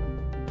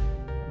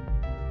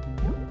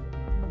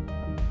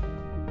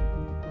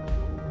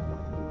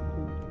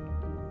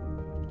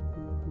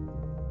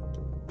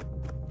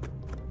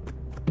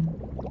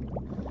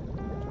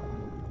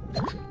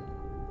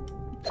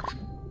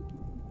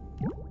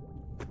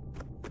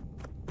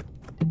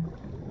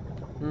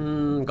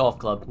 Golf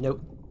club.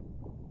 Nope.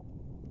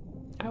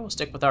 I will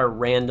stick with our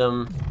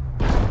random...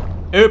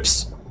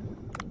 Oops!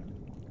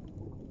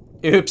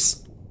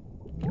 Oops!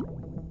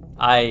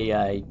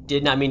 I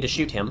did not mean to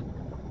shoot him.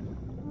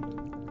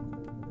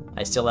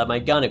 I still have my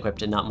gun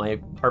equipped and not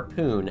my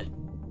harpoon.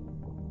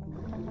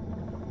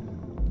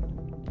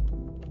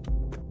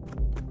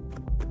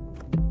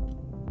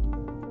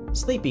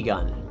 Sleepy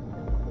gun.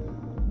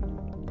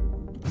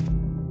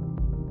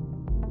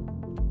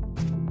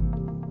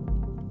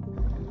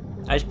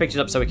 I just picked it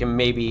up so we can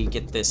maybe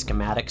get the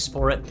schematics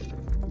for it.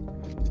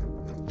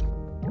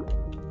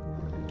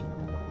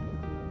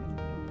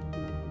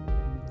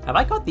 Have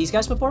I caught these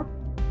guys before?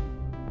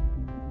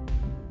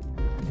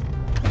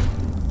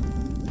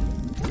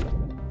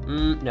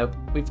 Nope,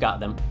 we've got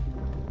them.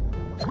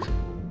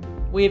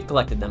 We've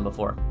collected them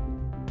before.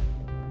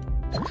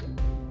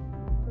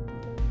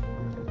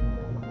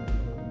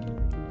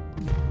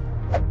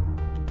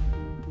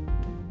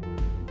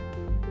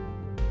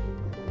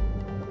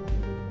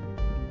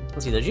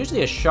 Let's see, there's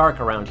usually a shark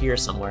around here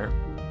somewhere.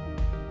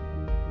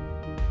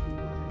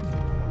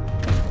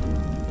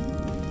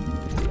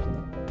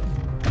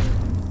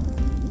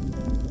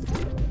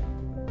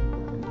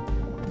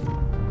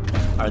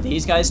 Are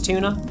these guys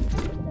tuna?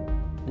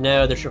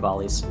 No, they're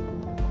Chevalis.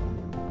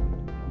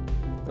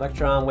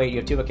 Electron, wait, you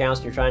have 2 accounts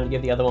and you're trying to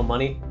give the other one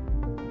money?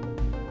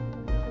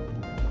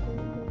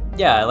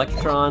 Yeah,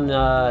 Electron,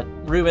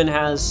 Ruben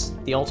has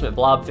the ultimate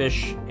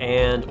blobfish,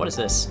 and what is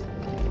this?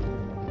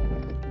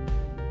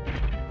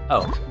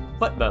 Oh,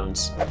 foot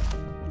bones.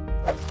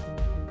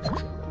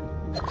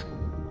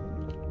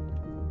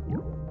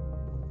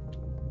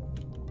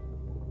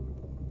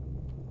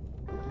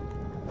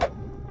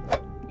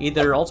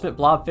 Either Ultimate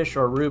Blobfish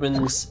or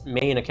Ruben's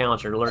main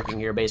accounts are lurking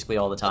here basically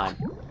all the time.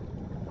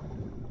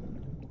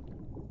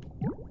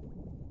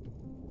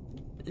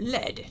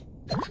 Lead.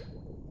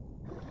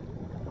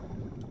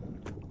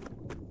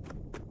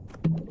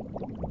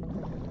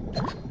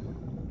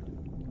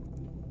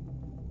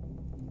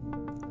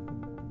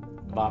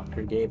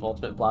 Bobker gave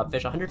Ultimate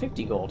Blobfish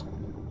 150 gold.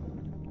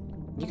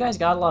 You guys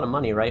got a lot of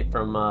money, right,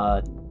 from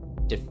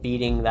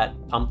defeating that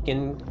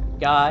pumpkin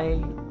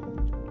guy?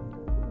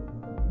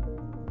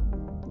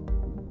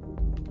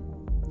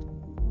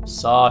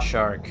 Saw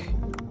shark.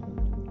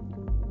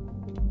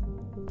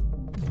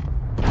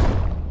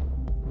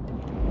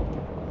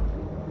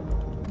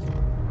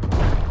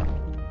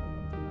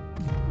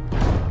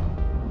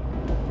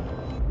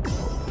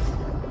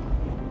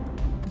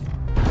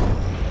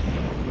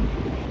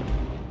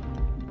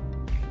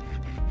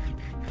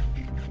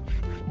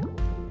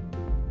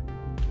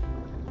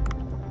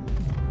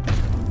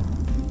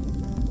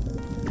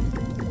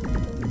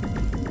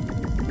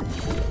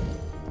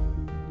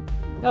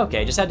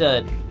 Okay, just had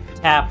to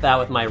tap that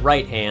with my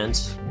right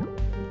hand,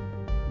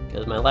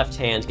 because my left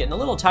hand's getting a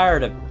little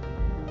tired of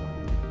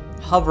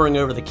hovering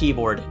over the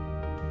keyboard.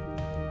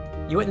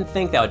 You wouldn't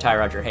think that would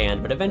tire out your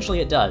hand, but eventually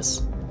it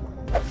does.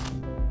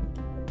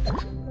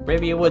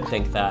 Maybe you would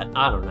think that,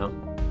 I don't know.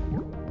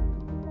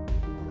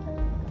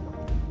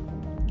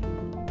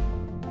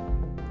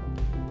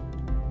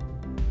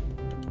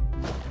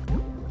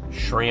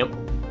 Shrimp.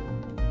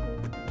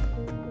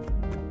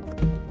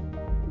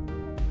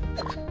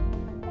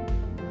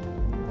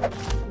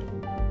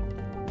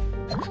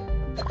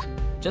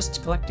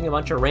 Just collecting a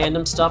bunch of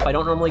random stuff I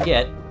don't normally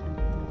get.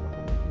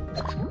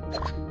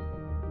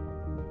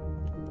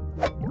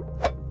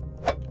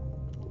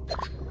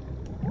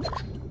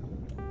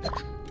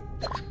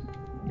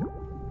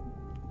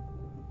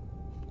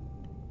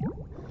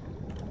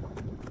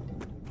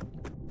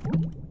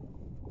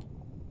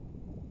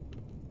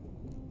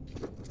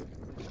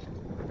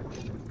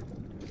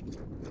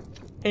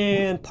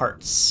 And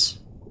parts.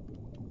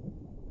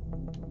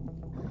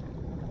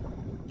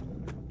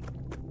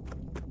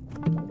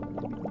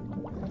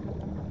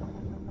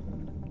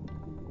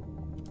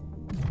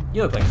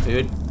 You look like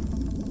food.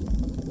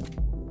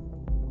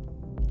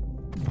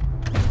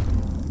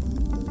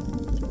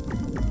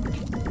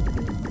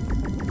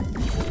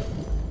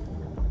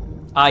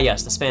 Ah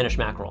yes, the Spanish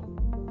mackerel.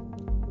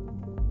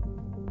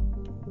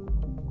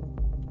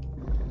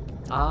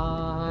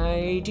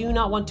 I do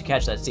not want to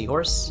catch that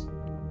seahorse.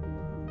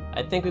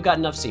 I think we've got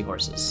enough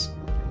seahorses.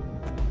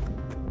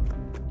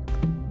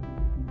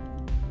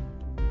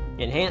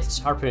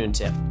 Enhanced harpoon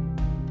tip.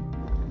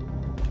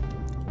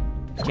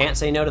 Can't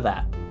say no to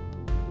that.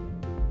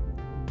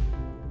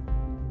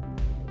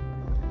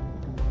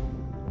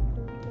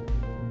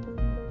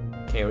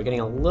 Okay, we're getting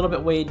a little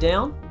bit weighed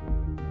down.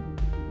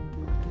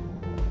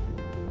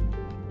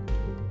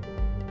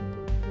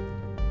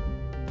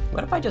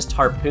 What if I just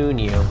harpoon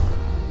you?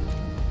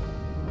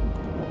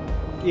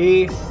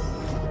 E.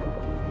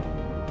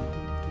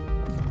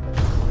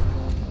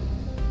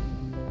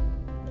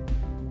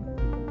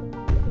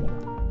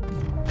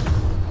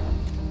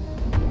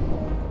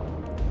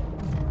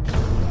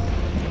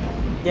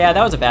 Yeah,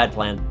 that was a bad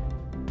plan.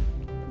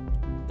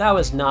 That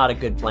was not a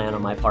good plan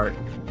on my part.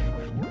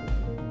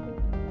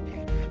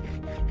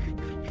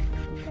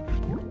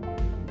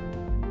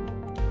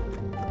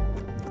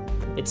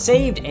 It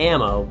saved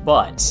ammo,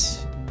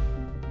 but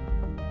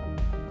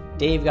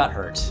Dave got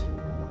hurt.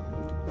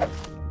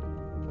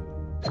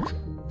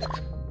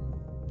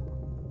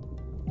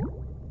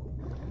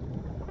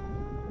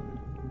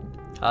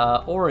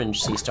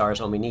 Orange sea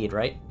stars when we need,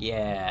 right?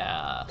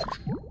 Yeah.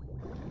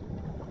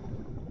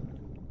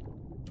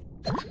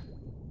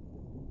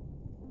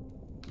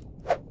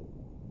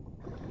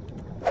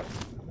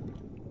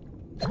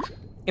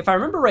 If I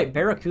remember right,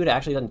 Barracuda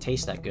actually doesn't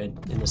taste that good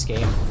in this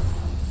game.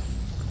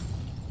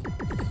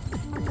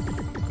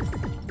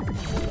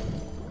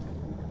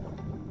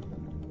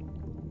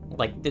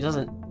 Like, it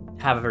doesn't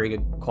have a very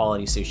good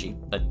quality sushi,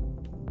 but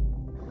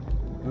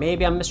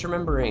maybe I'm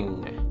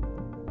misremembering.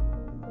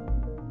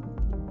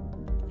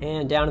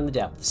 And down in the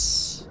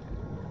depths.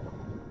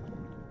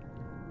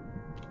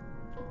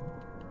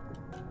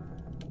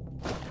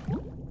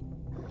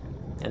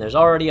 And there's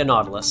already a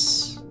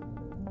Nautilus.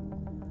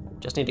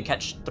 Just need to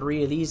catch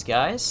 3 of these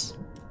guys.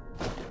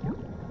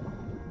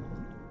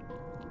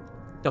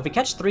 So if we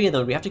catch 3 of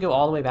them, we have to go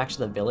all the way back to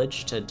the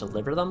village to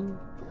deliver them.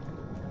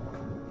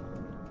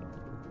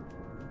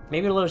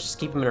 Maybe we'll just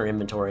keep them in our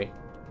inventory.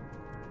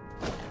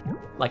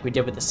 Like we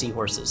did with the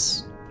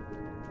seahorses.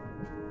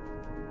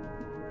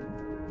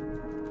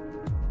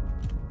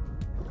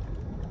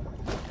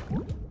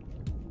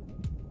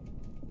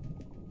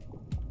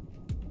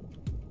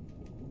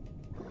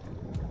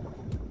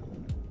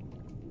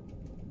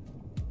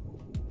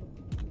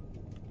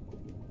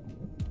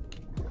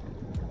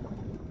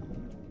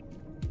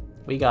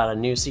 We got a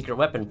new secret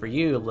weapon for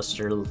you,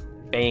 Mr.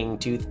 Bang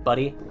Tooth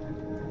Buddy.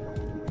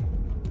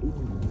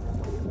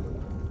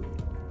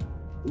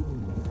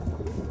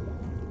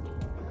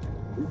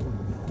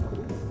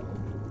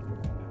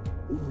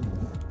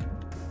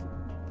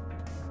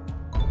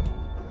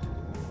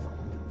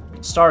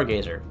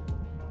 Stargazer.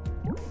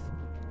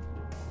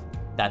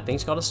 That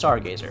thing's called a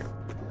Stargazer.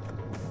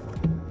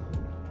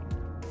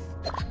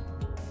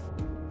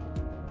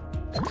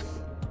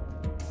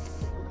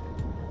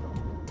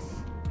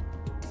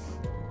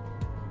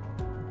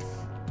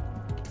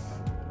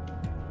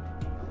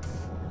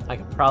 I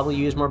could probably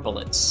use more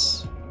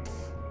bullets.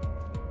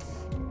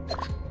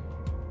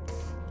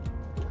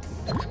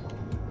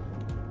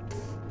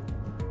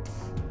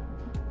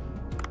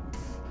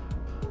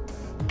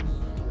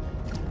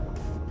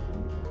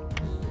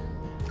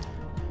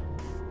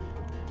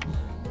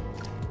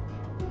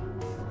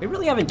 We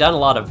really haven't done a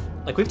lot of...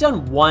 Like, we've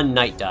done 1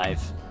 night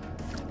dive.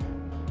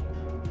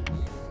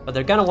 But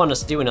they're gonna want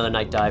us to do another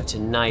night dive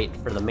tonight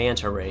for the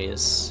manta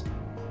rays.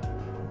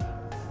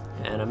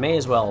 And I may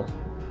as well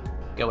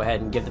go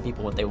ahead and give the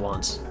people what they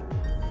want.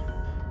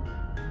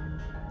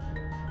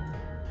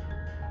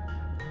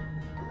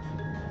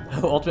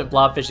 Ultimate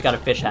Blobfish has got a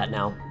fish hat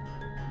now.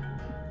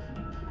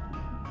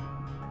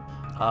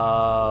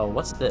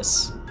 What's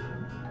this?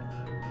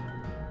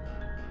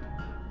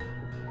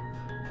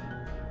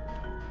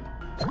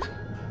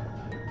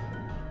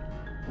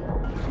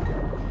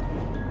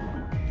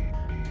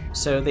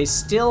 So they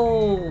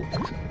still...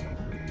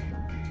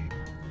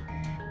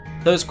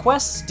 Those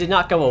quests did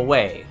not go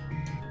away.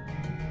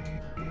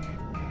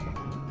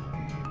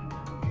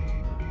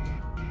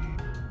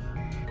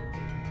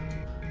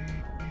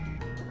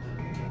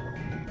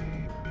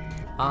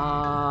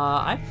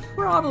 I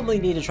probably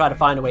need to try to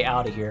find a way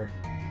out of here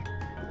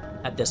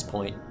at this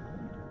point.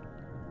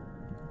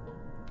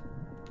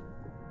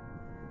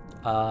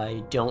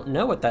 I don't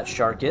know what that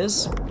shark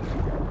is.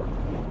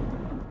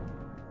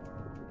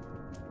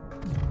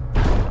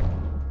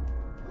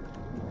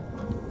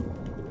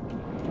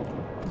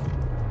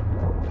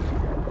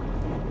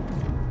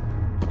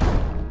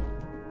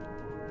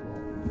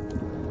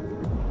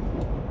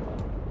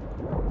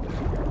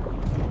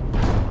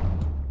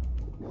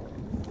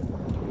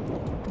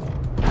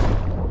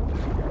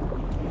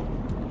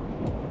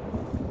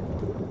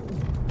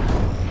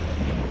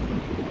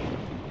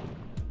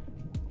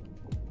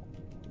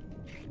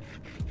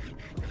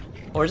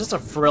 Or is this a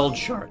frilled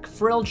shark?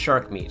 Frilled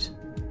shark meat.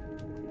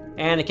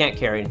 And it can't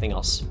carry anything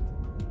else.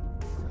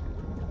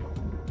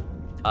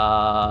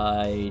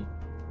 I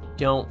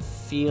don't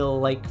feel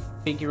like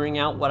figuring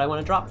out what I want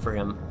to drop for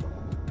him.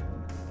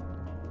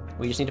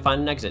 We just need to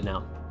find an exit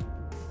now.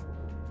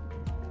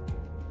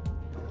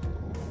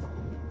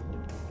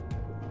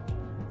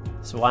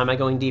 So why am I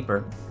going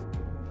deeper?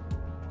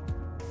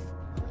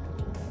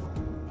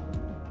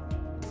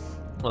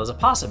 Well, there's a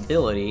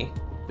possibility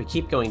if we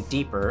keep going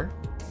deeper,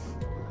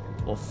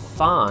 we'll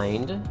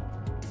find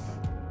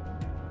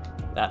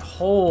that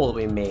hole that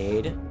we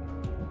made.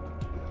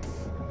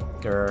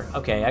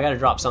 Okay, I gotta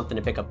drop something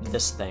to pick up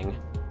this thing.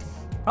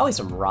 Probably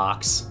some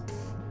rocks.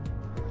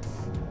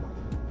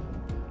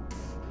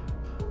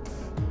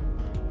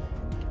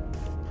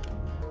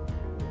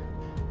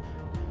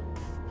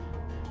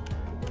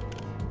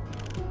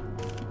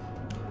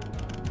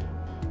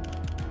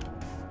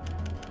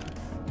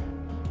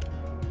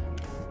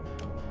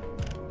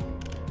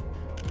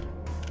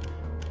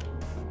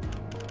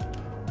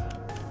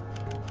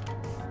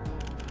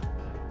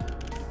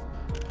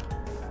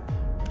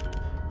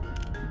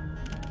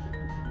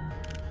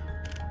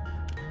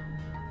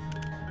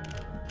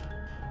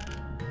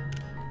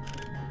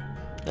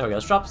 There we go,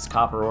 let's drop this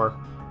copper ore.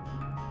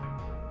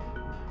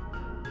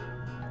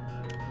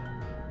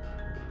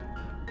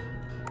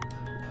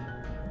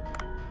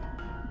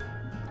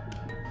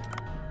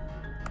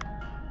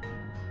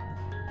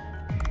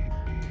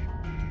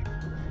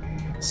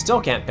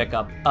 Still can't pick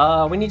up.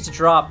 We need to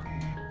drop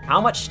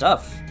how much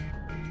stuff?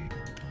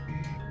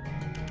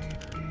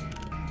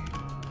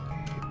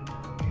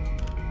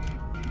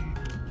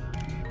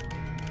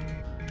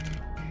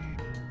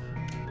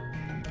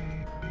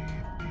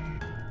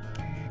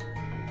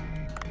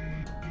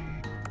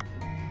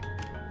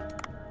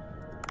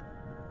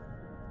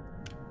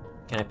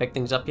 Can I pick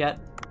things up yet?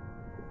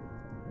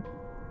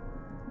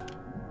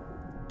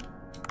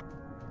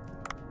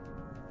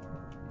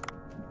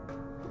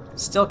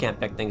 Still can't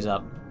pick things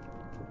up.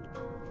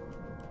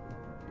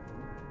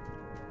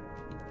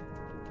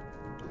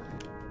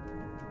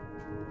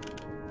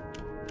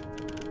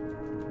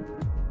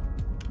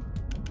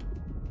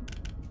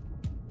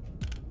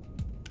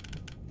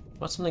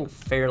 What's something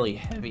fairly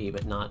heavy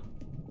but not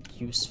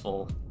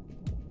useful?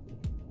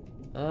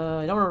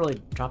 I don't want to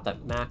really drop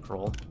that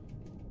mackerel.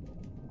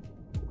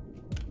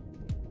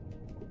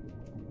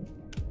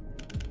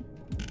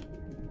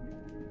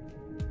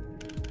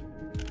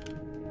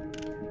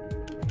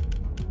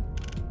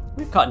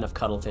 We've caught enough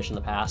cuttlefish in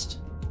the past.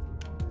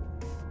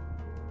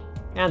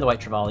 And the white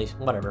trevally,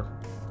 whatever.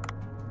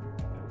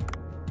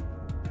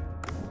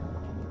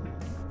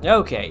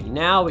 Okay,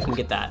 now we can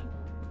get that.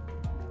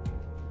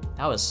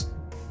 That was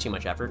too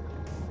much effort.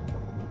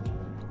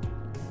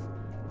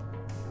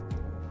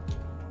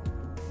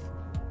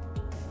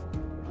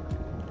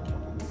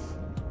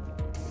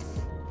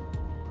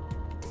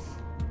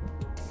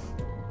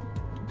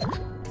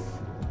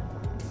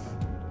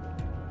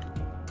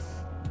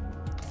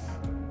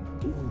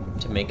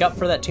 To make up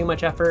for that too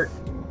much effort,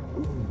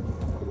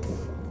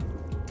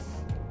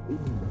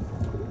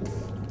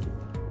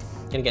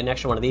 gonna get an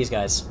extra one of these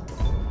guys.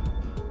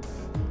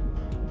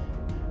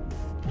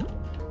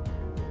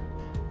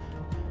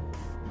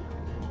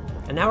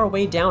 And now we're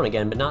way down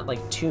again, but not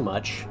like too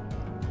much.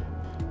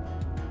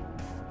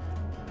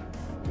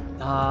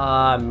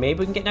 Maybe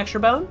we can get an extra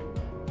bone?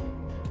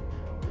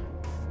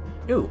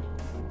 Ooh.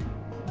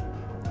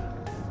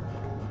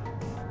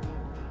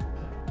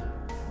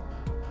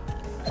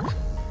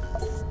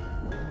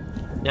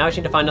 Now I just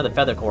need to find another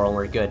feather coral and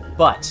we're good.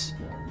 But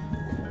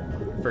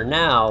for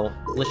now,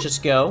 let's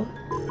just go.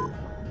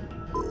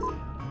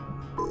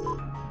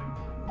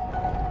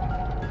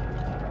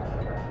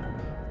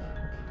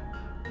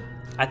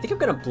 I think I'm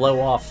gonna blow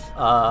off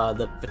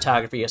the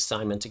photography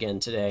assignment again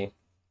today.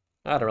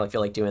 I don't really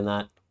feel like doing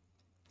that.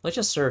 Let's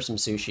just serve some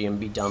sushi and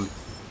be done.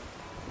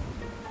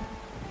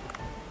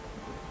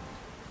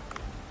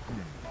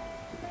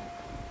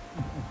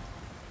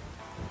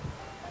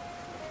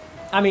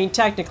 I mean,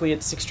 technically,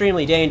 it's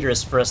extremely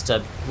dangerous for us to...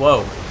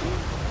 Whoa.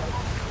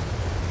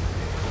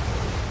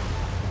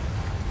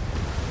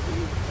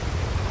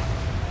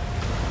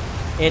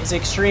 It's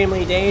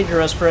extremely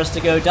dangerous for us to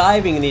go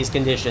diving in these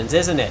conditions,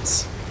 isn't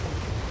it?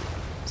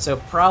 So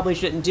probably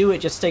shouldn't do it,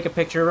 just take a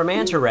picture of a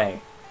manta ray.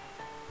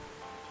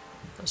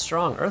 A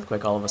strong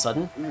earthquake all of a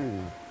sudden.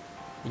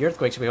 The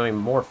earthquakes are becoming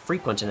more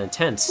frequent and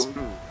intense.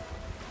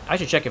 I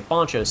should check if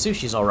Bancho's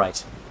sushi's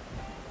alright.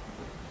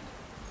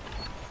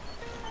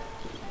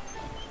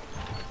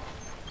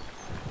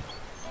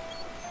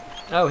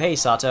 Oh, hey,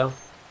 Sato.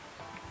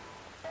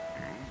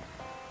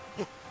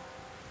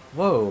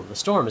 Whoa, the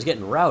storm is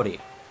getting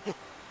rowdy.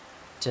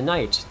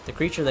 Tonight, the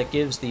creature that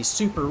gives the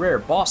super rare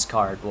boss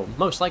card will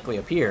most likely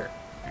appear.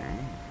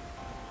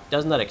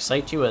 Doesn't that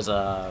excite you as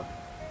a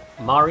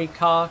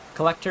Marika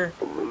collector?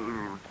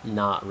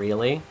 Not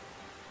really.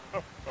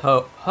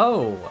 Ho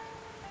ho!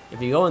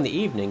 If you go in the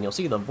evening, you'll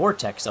see the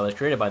vortex that was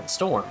created by the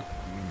storm.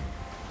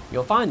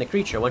 You'll find the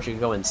creature once you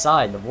go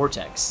inside the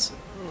vortex.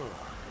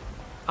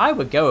 I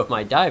would go if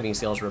my diving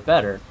skills were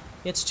better.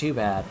 It's too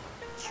bad.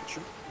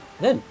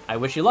 Then, I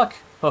wish you luck.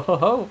 Ho ho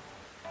ho!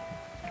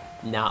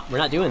 Nah, we're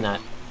not doing that.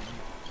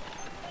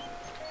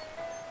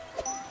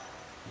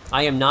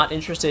 I am not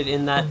interested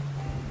in that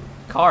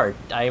card.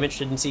 I am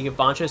interested in seeing if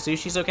Bancho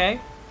Sushi's okay.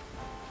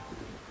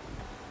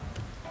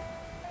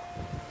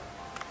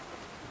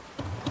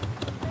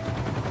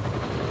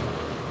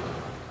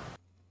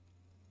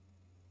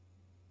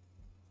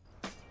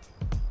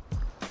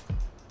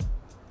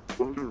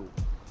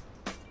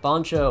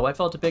 Bancho, I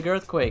felt a big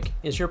earthquake.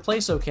 Is your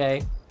place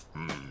okay?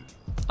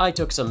 I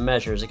took some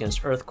measures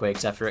against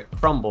earthquakes after it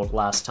crumbled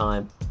last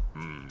time.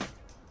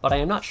 But I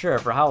am not sure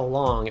for how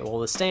long it will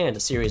withstand a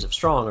series of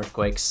strong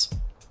earthquakes.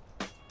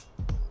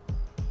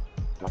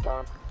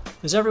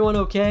 Is everyone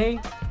okay?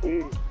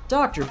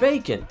 Dr.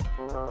 Bacon!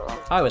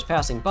 I was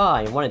passing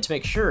by and wanted to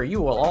make sure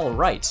you were all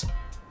right.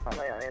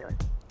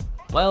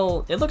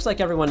 Well, it looks like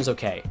everyone is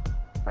okay.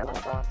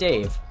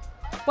 Dave,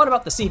 what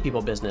about the Sea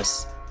People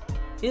business?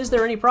 Is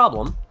there any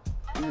problem?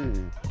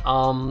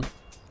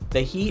 The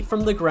heat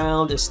from the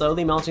ground is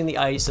slowly melting the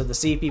ice of the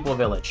Sea People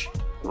village.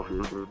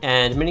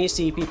 And many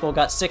sea people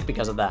got sick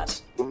because of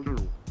that.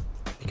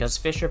 Because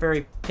fish are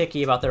very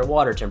picky about their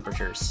water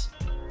temperatures.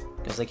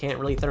 Because they can't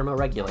really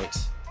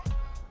thermoregulate.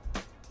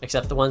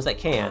 Except the ones that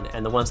can,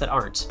 and the ones that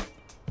aren't.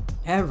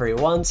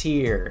 Everyone's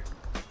here.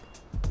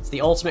 It's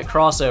the ultimate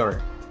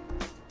crossover.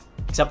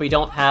 Except we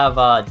don't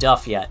have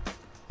Duff yet.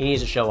 He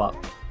needs to show up.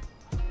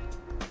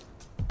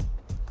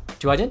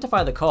 To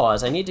identify the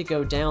cause, I need to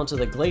go down to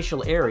the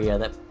glacial area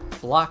that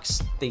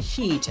blocks the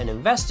heat and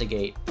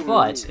investigate,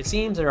 but it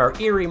seems there are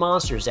eerie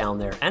monsters down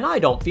there, and I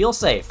don't feel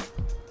safe.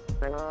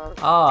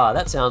 Ah,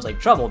 that sounds like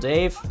trouble,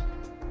 Dave.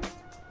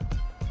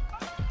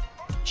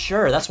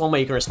 Sure, that's one way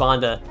you can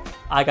respond to,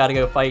 I gotta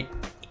go fight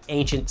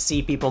ancient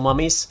sea people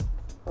mummies.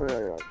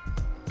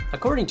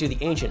 According to the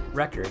ancient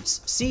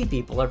records, sea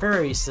people are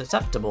very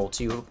susceptible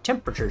to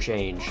temperature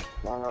change.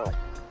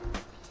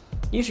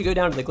 You should go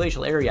down to the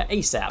glacial area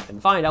ASAP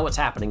and find out what's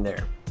happening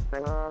there.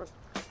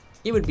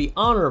 It would be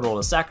honorable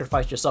to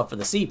sacrifice yourself for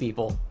the sea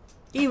people,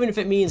 even if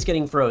it means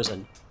getting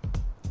frozen.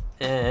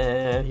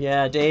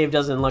 Yeah, Dave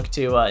doesn't look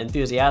too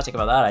enthusiastic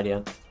about that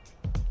idea.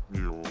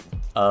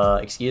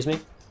 Excuse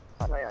me?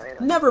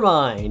 Never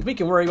mind, we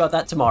can worry about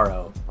that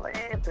tomorrow.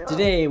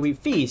 Today we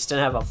feast and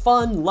have a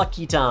fun,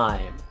 lucky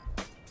time.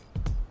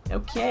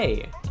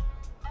 Okay.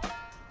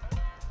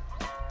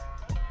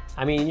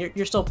 I mean,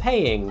 you're still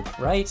paying,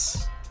 right?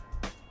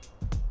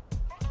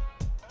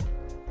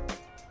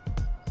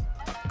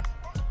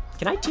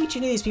 Can I teach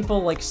any of these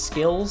people, like,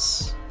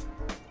 skills?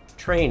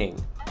 Training.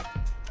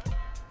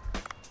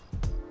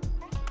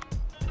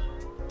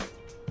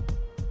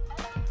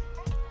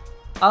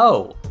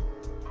 Oh.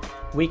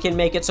 We can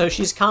make it so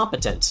she's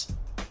competent.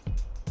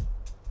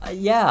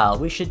 Yeah,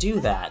 we should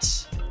do that.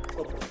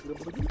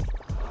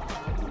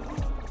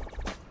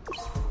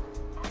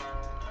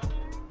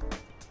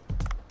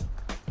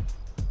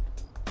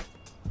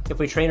 If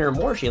we train her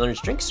more, she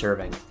learns drink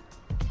serving.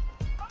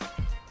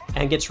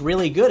 And gets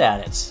really good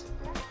at it.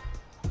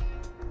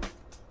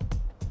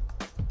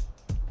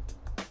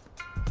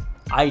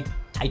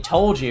 I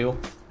told you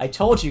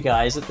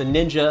guys that the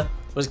ninja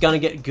was gonna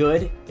get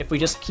good if we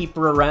just keep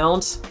her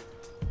around.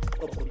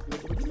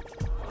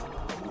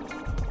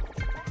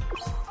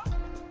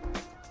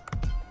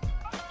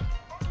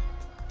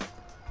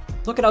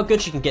 Look at how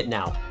good she can get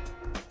now.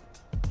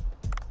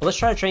 Well, let's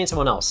try to train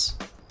someone else.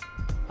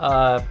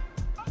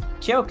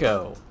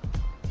 Kyoko.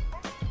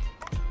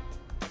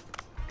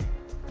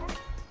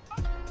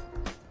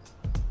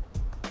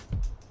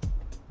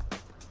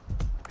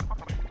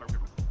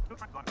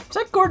 Is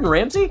that Gordon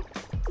Ramsay?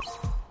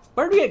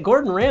 Where did we get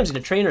Gordon Ramsay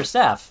to train her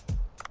staff?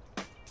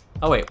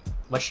 Oh wait,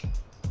 what?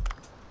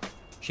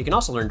 She can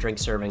also learn drink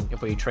serving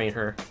if we train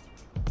her.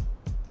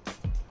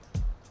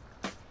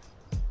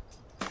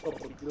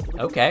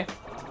 Okay.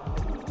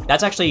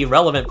 That's actually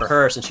relevant for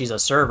her since she's a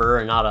server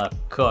and not a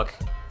cook.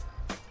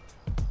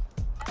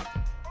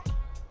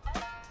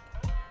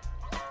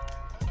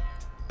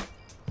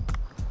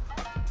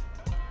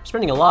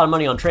 Spending a lot of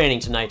money on training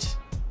tonight.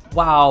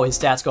 Wow, his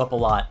stats go up a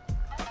lot.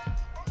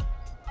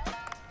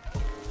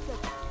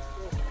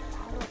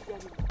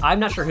 I'm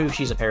not sure who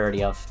she's a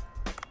parody of.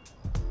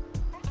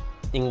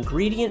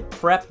 Ingredient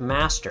Prep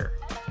Master.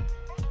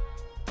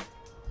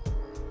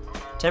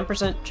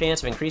 10%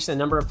 chance of increasing the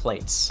number of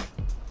plates.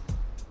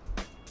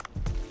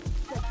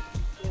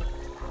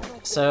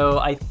 So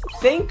I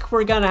think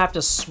we're gonna have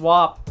to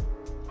swap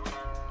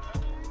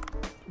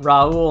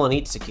Raul and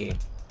Itsuki.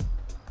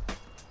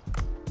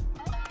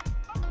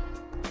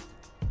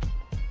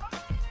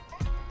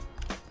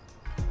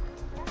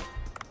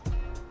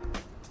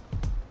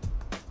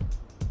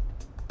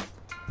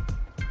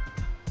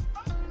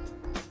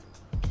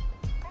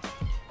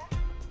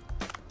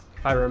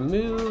 If I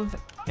remove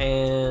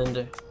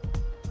and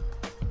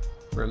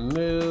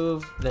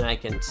remove, then I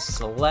can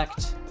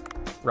select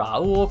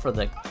Raul for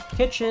the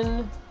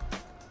kitchen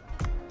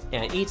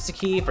and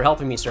Itsuki for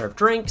helping me serve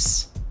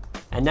drinks.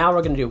 And now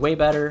we're gonna do way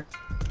better.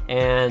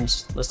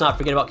 And let's not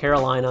forget about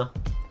Carolina.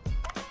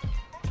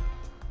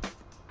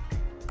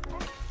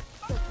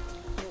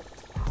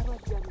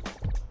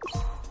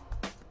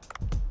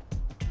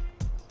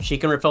 She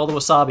can refill the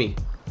wasabi.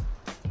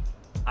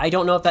 I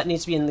don't know if that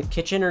needs to be in the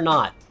kitchen or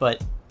not,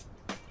 but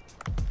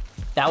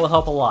That will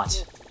help a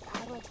lot.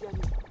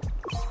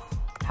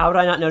 How did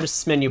I not notice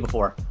this menu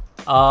before?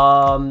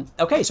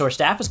 Okay, so our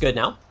staff is good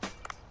now.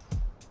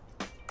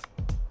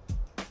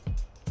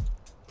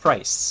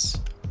 Price.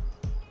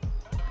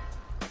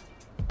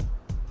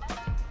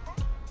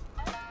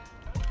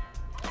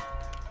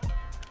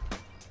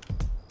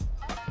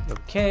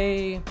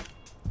 Okay.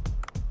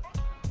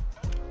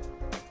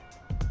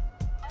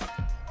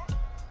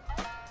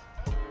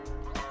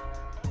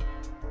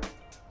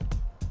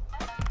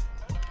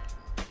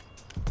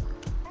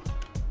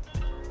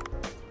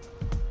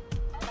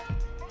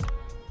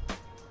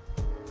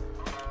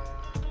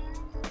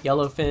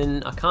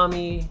 Yellowfin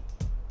Akami.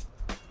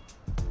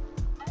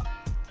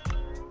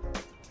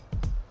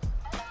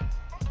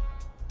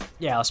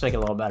 Yeah, let's make it a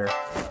little better.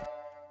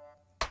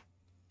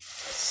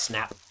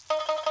 Snap.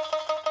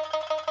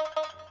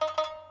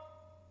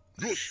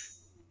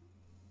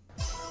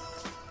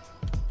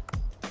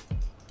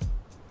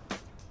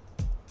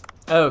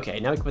 Okay,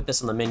 now we can put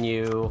this on the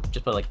menu.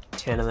 Just put like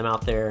 10 of them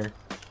out there.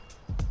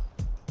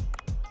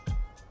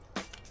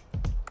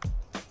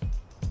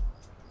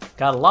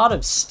 Got a lot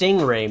of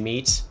stingray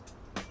meat.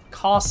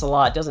 Costs a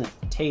lot, doesn't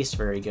taste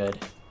very good.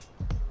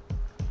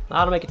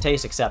 How to make it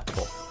taste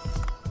acceptable.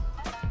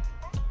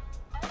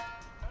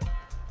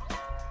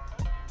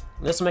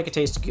 This will make it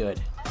taste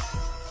good.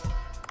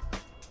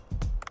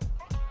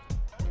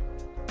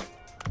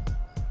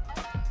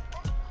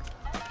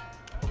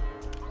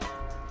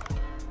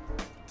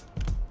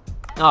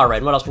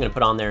 Alright, what else are we gonna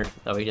put on there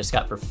that we just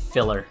got for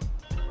filler?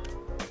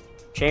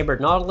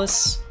 Chambered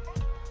Nautilus.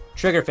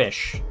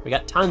 Triggerfish. We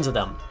got tons of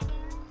them.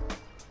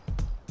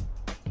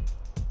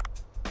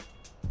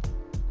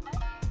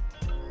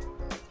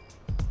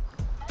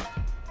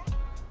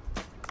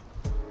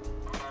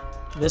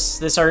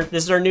 This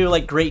is our new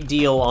like great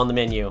deal on the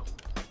menu.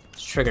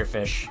 It's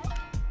triggerfish.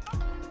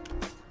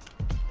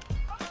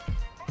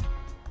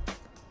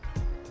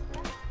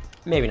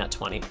 Maybe not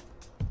 20.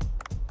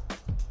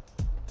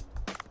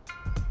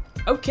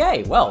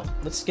 Okay, well,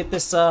 let's get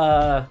this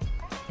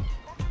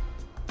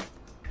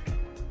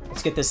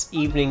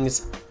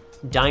evening's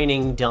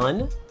dining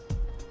done.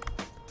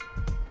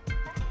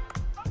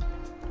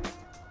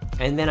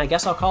 And then I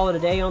guess I'll call it a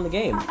day on the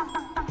game.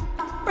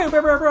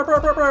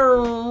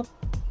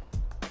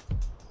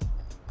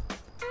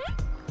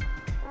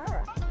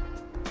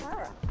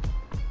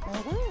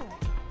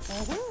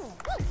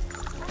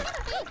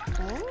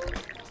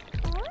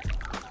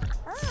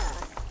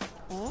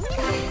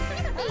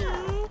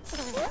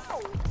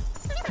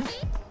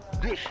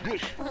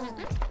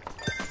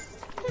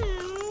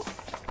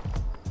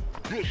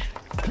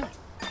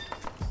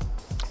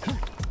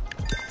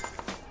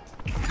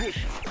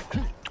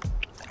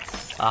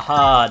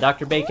 Aha,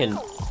 Dr. Bacon.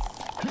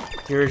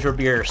 Here's your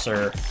beer,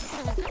 sir.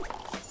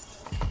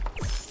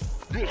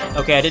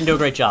 Okay, I didn't do a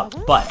great job,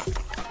 but...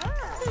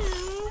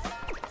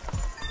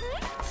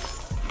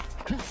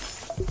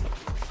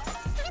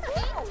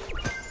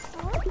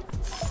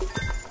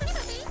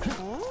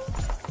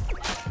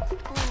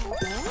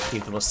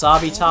 keep the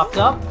wasabi topped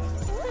up.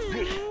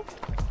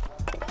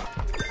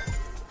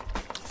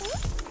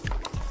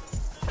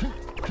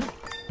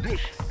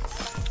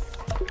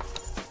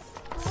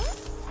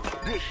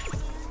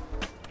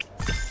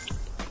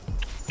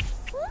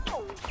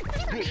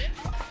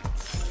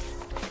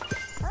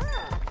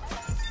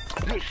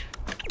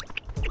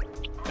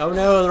 Oh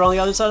no, they're on the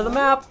other side of the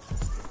map!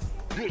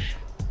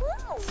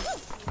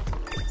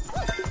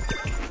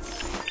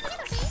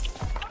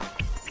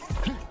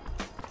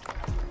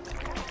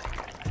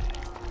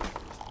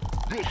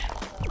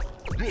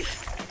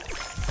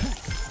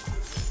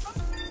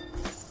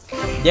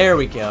 There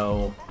we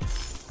go.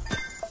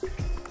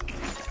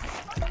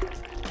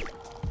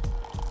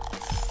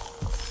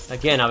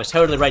 Again, I was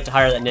totally right to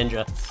hire that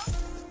ninja.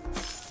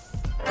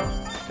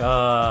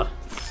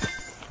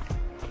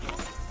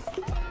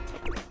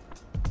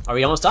 Are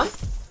we almost done?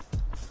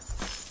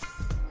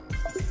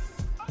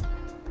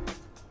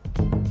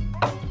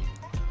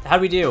 How'd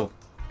we do?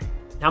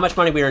 How much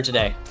money we earned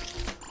today?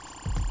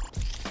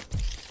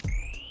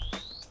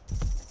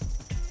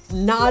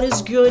 Not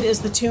as good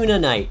as the tuna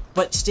night,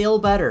 but still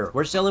better.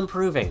 We're still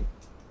improving.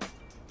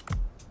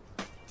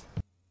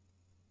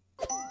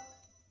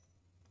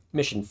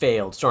 Mission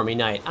failed, stormy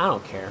night. I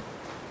don't care.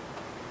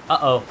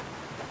 Uh-oh.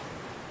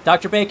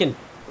 Dr. Bacon.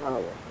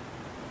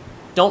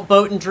 Don't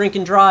boat and drink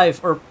and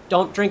drive, or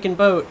don't drink and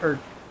boat, or...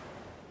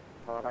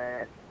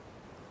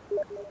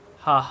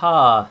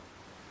 Haha.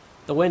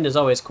 The wind is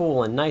always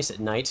cool and nice at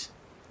night.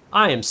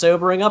 I am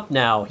sobering up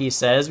now, he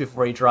says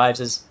before he drives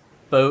his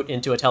boat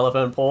into a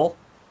telephone pole.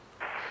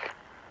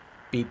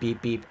 Beep,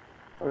 beep, beep.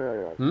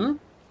 Hmm?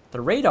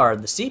 The radar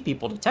of the sea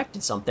people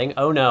detected something.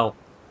 Oh no.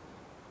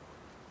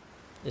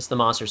 It's the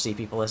monster sea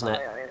people, isn't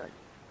it?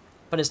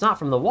 But it's not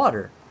from the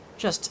water.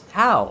 Just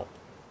how?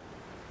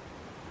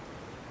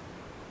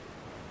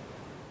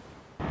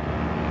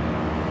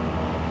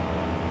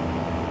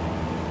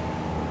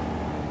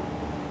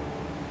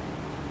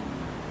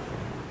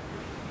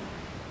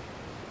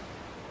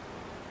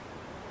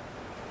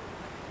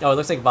 Oh, it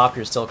looks like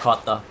Vopter still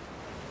caught the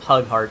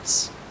hug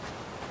hearts.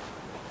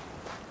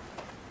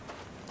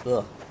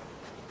 Ugh.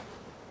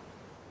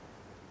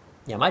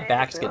 Yeah, my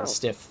back's getting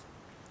stiff.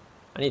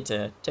 I need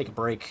to take a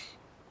break.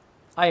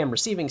 I am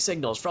receiving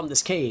signals from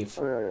this cave.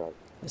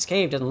 This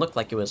cave doesn't look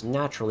like it was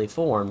naturally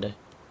formed.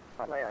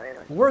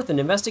 Worth an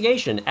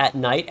investigation at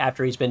night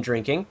after he's been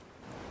drinking.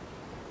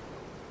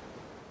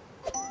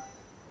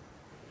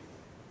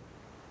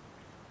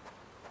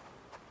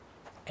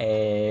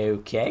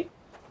 Okay.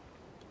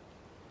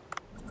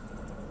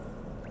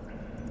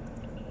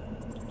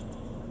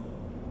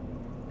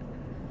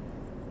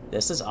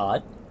 This is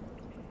odd.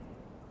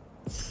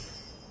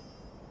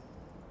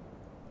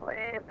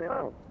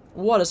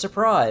 What a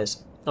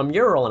surprise! A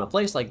mural in a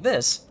place like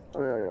this?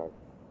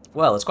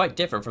 Well, it's quite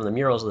different from the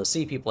murals of the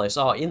sea people I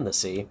saw in the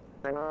sea.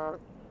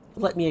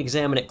 Let me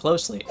examine it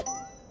closely.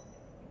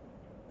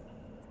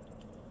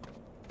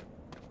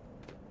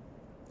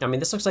 I mean,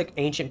 this looks like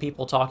ancient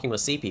people talking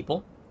with sea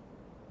people.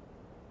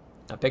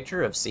 A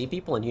picture of sea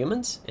people and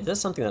humans? Is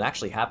this something that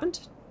actually happened?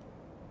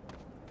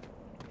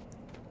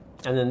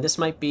 And then this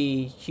might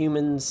be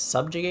humans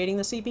subjugating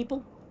the sea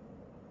people?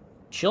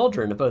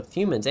 Children of both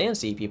humans and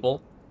sea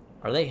people?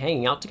 Are they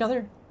hanging out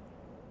together?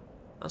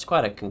 That's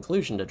quite a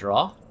conclusion to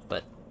draw,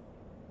 but...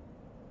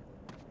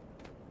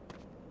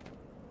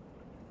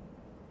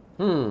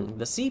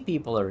 the sea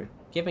people are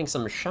giving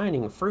some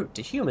shining fruit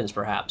to humans,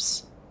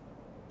 perhaps.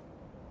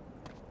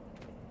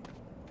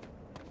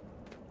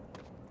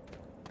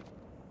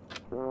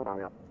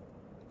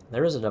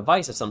 There is a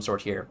device of some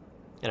sort here,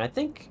 and I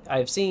think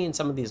I've seen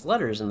some of these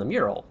letters in the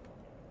mural.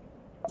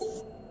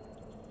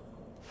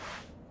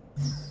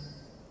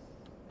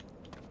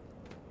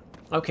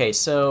 Okay,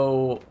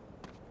 so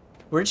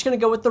we're just gonna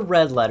go with the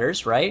red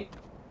letters, right?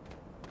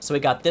 So we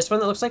got this one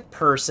that looks like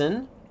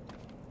person.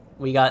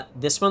 We got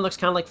this one looks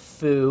kind of like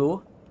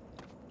foo.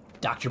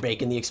 Dr.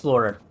 Bacon the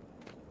Explorer.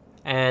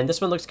 And this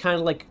one looks kind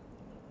of like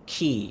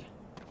key.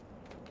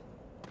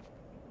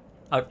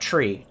 Oh,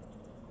 tree.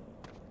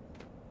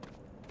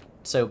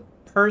 So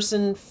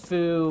person,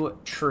 foo,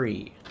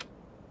 tree.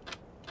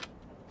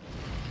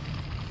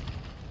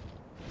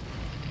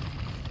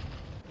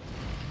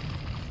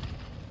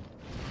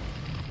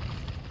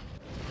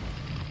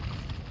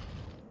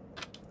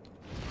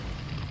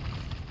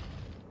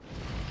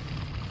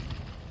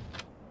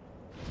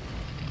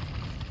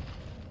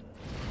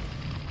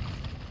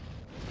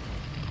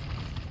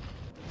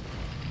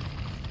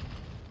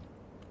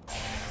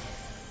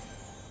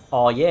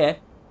 Oh yeah.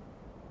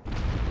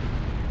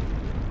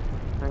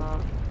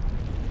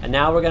 And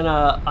now we're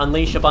gonna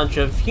unleash a bunch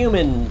of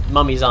human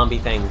mummy zombie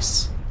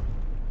things.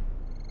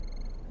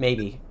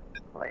 Maybe.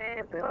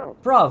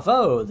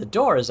 Bravo! The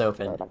door is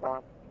open.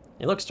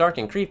 It looks dark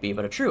and creepy,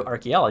 but a true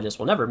archaeologist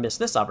will never miss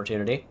this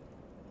opportunity.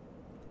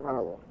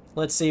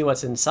 Let's see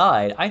what's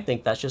inside. I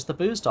think that's just the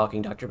booze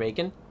talking, Dr.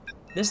 Bacon.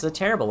 This is a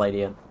terrible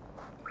idea.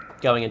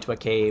 Going into a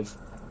cave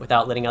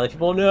without letting other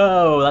people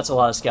know. That's a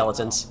lot of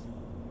skeletons.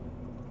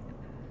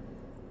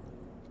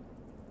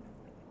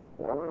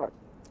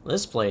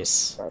 This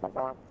place.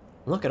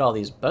 Look at all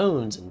these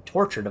bones and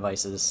torture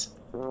devices.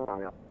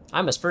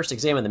 I must first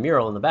examine the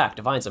mural in the back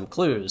to find some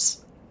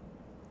clues.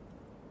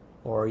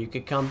 Or you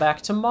could come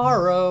back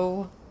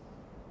tomorrow.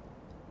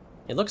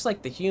 It looks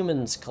like the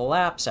humans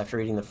collapse after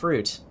eating the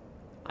fruit.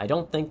 I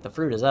don't think the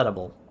fruit is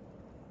edible.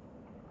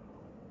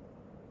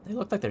 They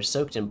look like they're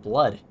soaked in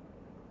blood.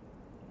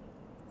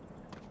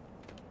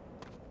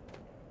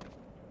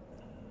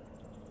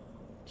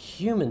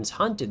 Humans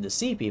hunted the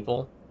sea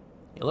people.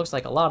 It looks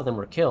like a lot of them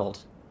were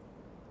killed.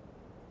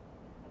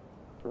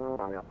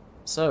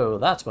 So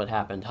that's what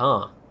happened,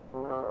 huh?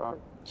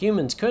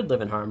 Humans could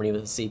live in harmony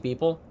with the sea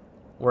people,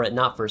 were it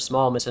not for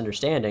small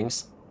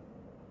misunderstandings,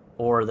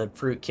 or the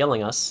fruit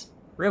killing us.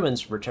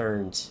 Ruins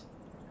returned.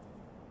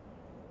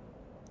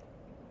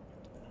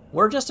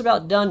 We're just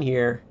about done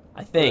here,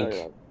 I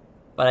think,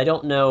 but I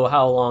don't know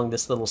how long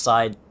this little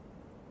side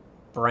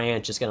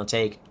branch is going to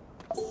take.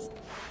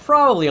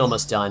 Probably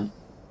almost done.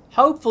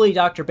 Hopefully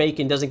Dr.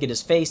 Bacon doesn't get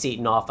his face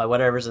eaten off by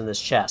whatever's in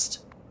this chest.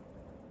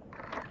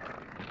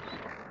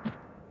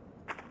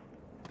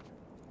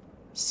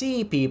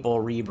 Sea people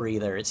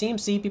rebreather. It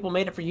seems sea people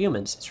made it for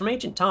humans. It's from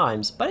ancient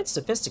times, but it's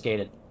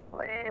sophisticated.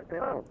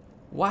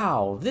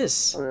 Wow,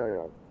 this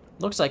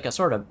looks like a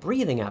sort of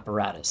breathing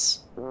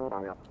apparatus.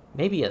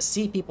 Maybe a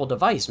sea people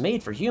device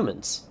made for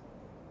humans.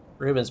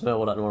 Ruben's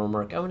mobile doesn't want to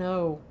work. Oh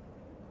no.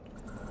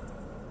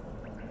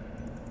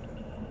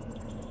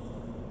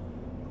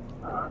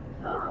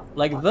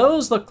 Like,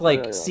 those look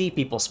like sea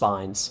people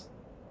spines.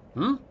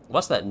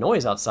 What's that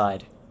noise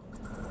outside?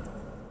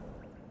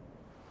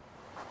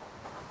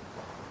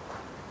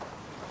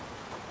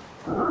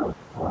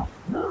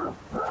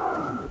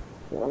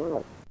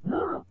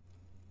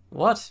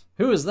 What?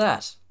 Who is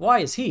that? Why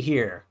is he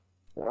here?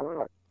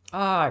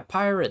 Ah,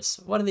 pirates.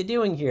 What are they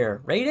doing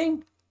here?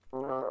 Raiding?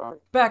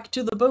 Back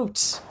to the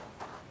boats.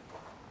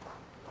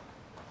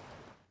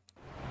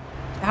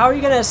 How are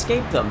you gonna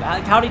escape them?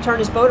 How did he turn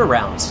his boat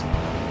around?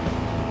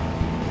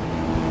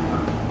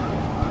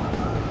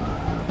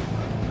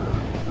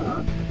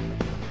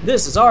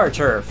 This is our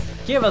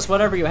turf. Give us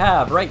whatever you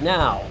have right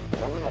now.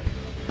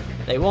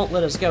 They won't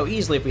let us go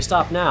easily if we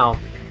stop now.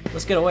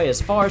 Let's get away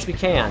as far as we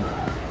can.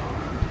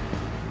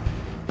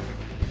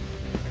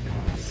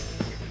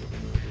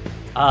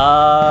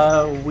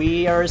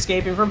 We are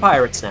escaping from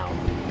pirates now.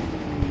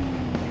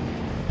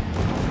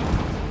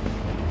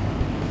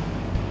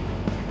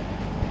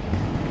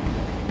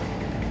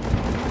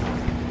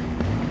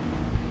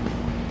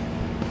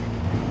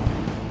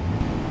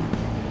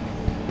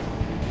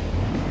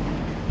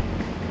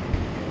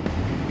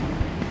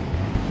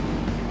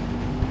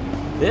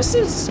 This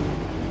is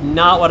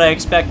not what I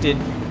expected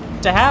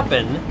to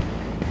happen.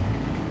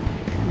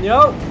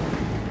 Nope.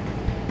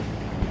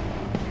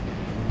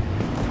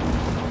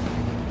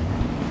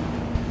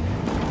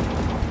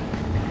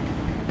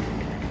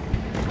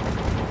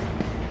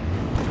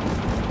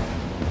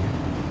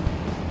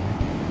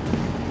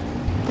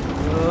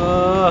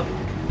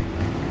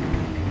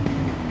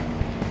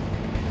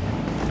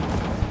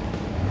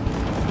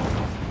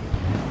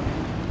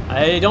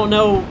 I don't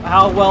know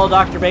how well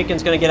Dr.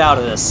 Bacon's gonna get out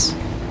of this.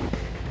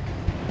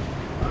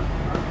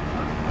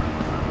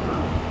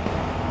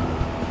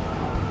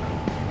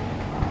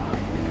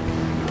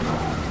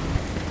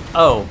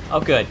 Oh,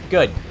 good,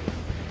 good.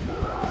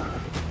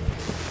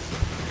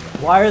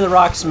 Why are the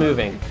rocks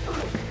moving?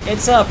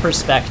 It's a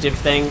perspective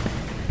thing.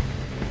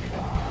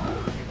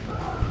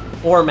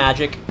 Or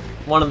magic.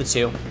 One of the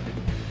two.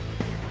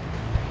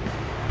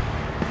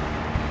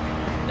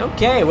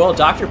 Okay, well,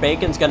 Dr.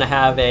 Bacon's gonna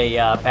have a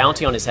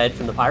bounty on his head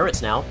from the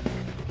pirates now.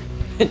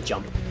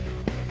 Jump.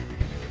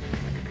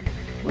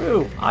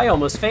 Woo, I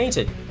almost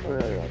fainted.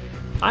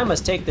 I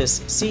must take this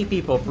sea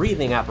people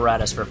breathing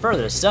apparatus for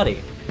further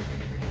study.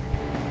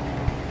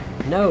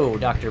 No,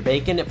 Dr.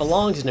 Bacon, it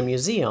belongs in a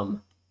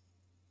museum.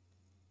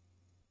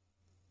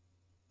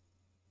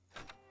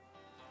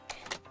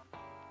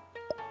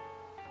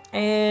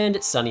 And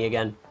it's sunny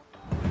again.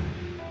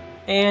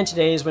 And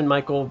today is when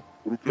Michael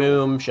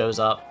Boom shows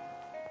up.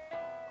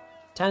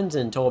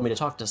 Tenzin told me to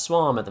talk to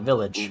Swam at the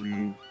village.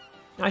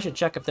 I should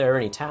check if there are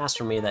any tasks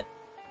for me that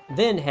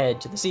then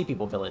head to the Sea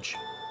People village.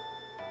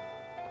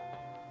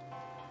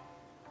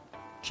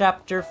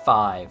 Chapter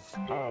 5.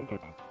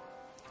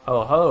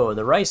 Oh ho,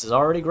 the rice is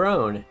already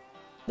grown.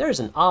 There's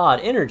an odd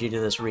energy to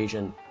this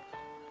region.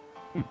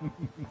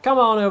 Come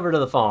on over to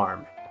the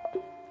farm.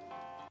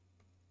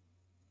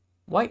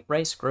 White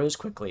rice grows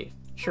quickly.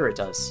 Sure it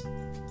does.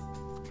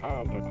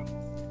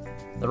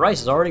 The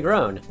rice is already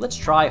grown. Let's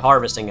try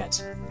harvesting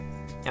it.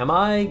 Am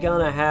I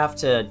gonna have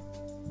to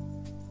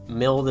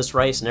mill this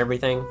rice and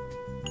everything?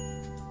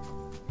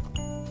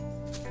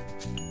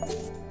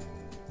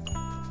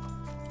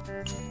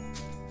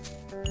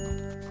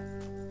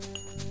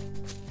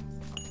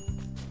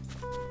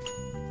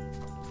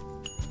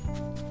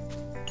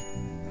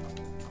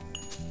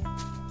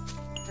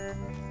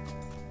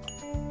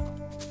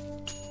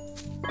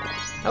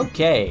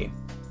 Okay.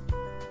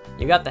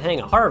 You got the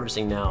hang of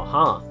harvesting now,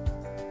 huh?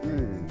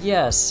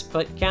 Yes,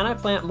 but can I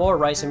plant more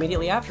rice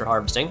immediately after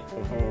harvesting?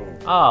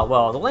 Ah,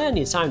 well, the land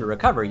needs time to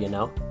recover, you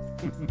know.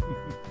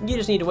 You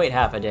just need to wait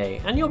half a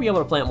day, and you'll be able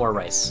to plant more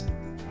rice.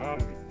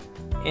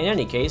 In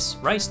any case,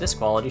 rice this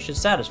quality should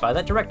satisfy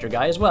that director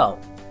guy as well.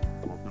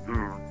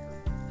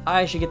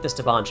 I should get this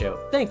to Bancho.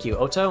 Thank you,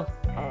 Oto.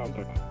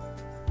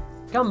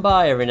 Come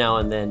by every now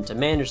and then to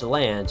manage the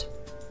land.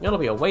 It'll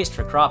be a waste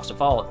for crops to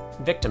fall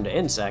victim to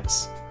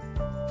insects.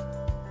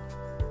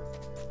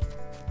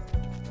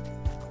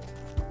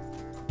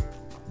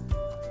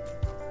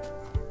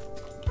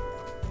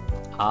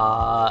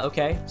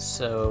 Okay,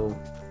 so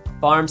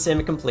farm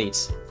sim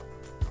complete.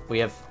 We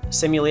have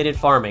simulated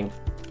farming.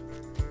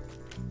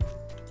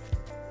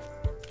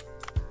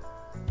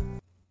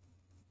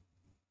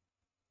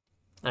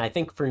 And I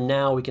think for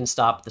now we can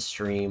stop the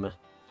stream.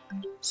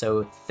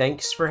 So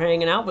thanks for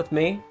hanging out with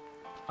me.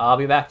 I'll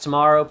be back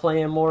tomorrow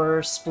playing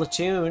more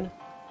Splatoon.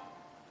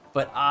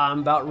 But I'm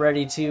about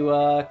ready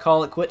to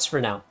call it quits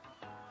for now.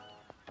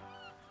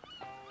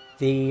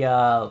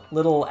 The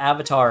little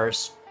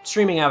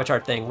streaming avatar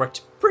thing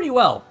worked pretty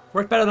well.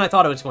 Worked better than I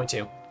thought it was going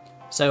to.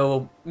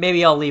 So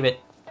maybe I'll leave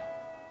it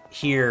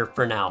here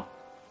for now.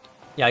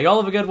 Yeah, y'all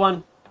have a good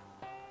one.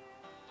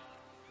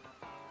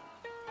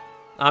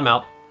 I'm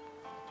out.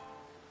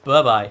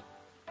 Bye-bye.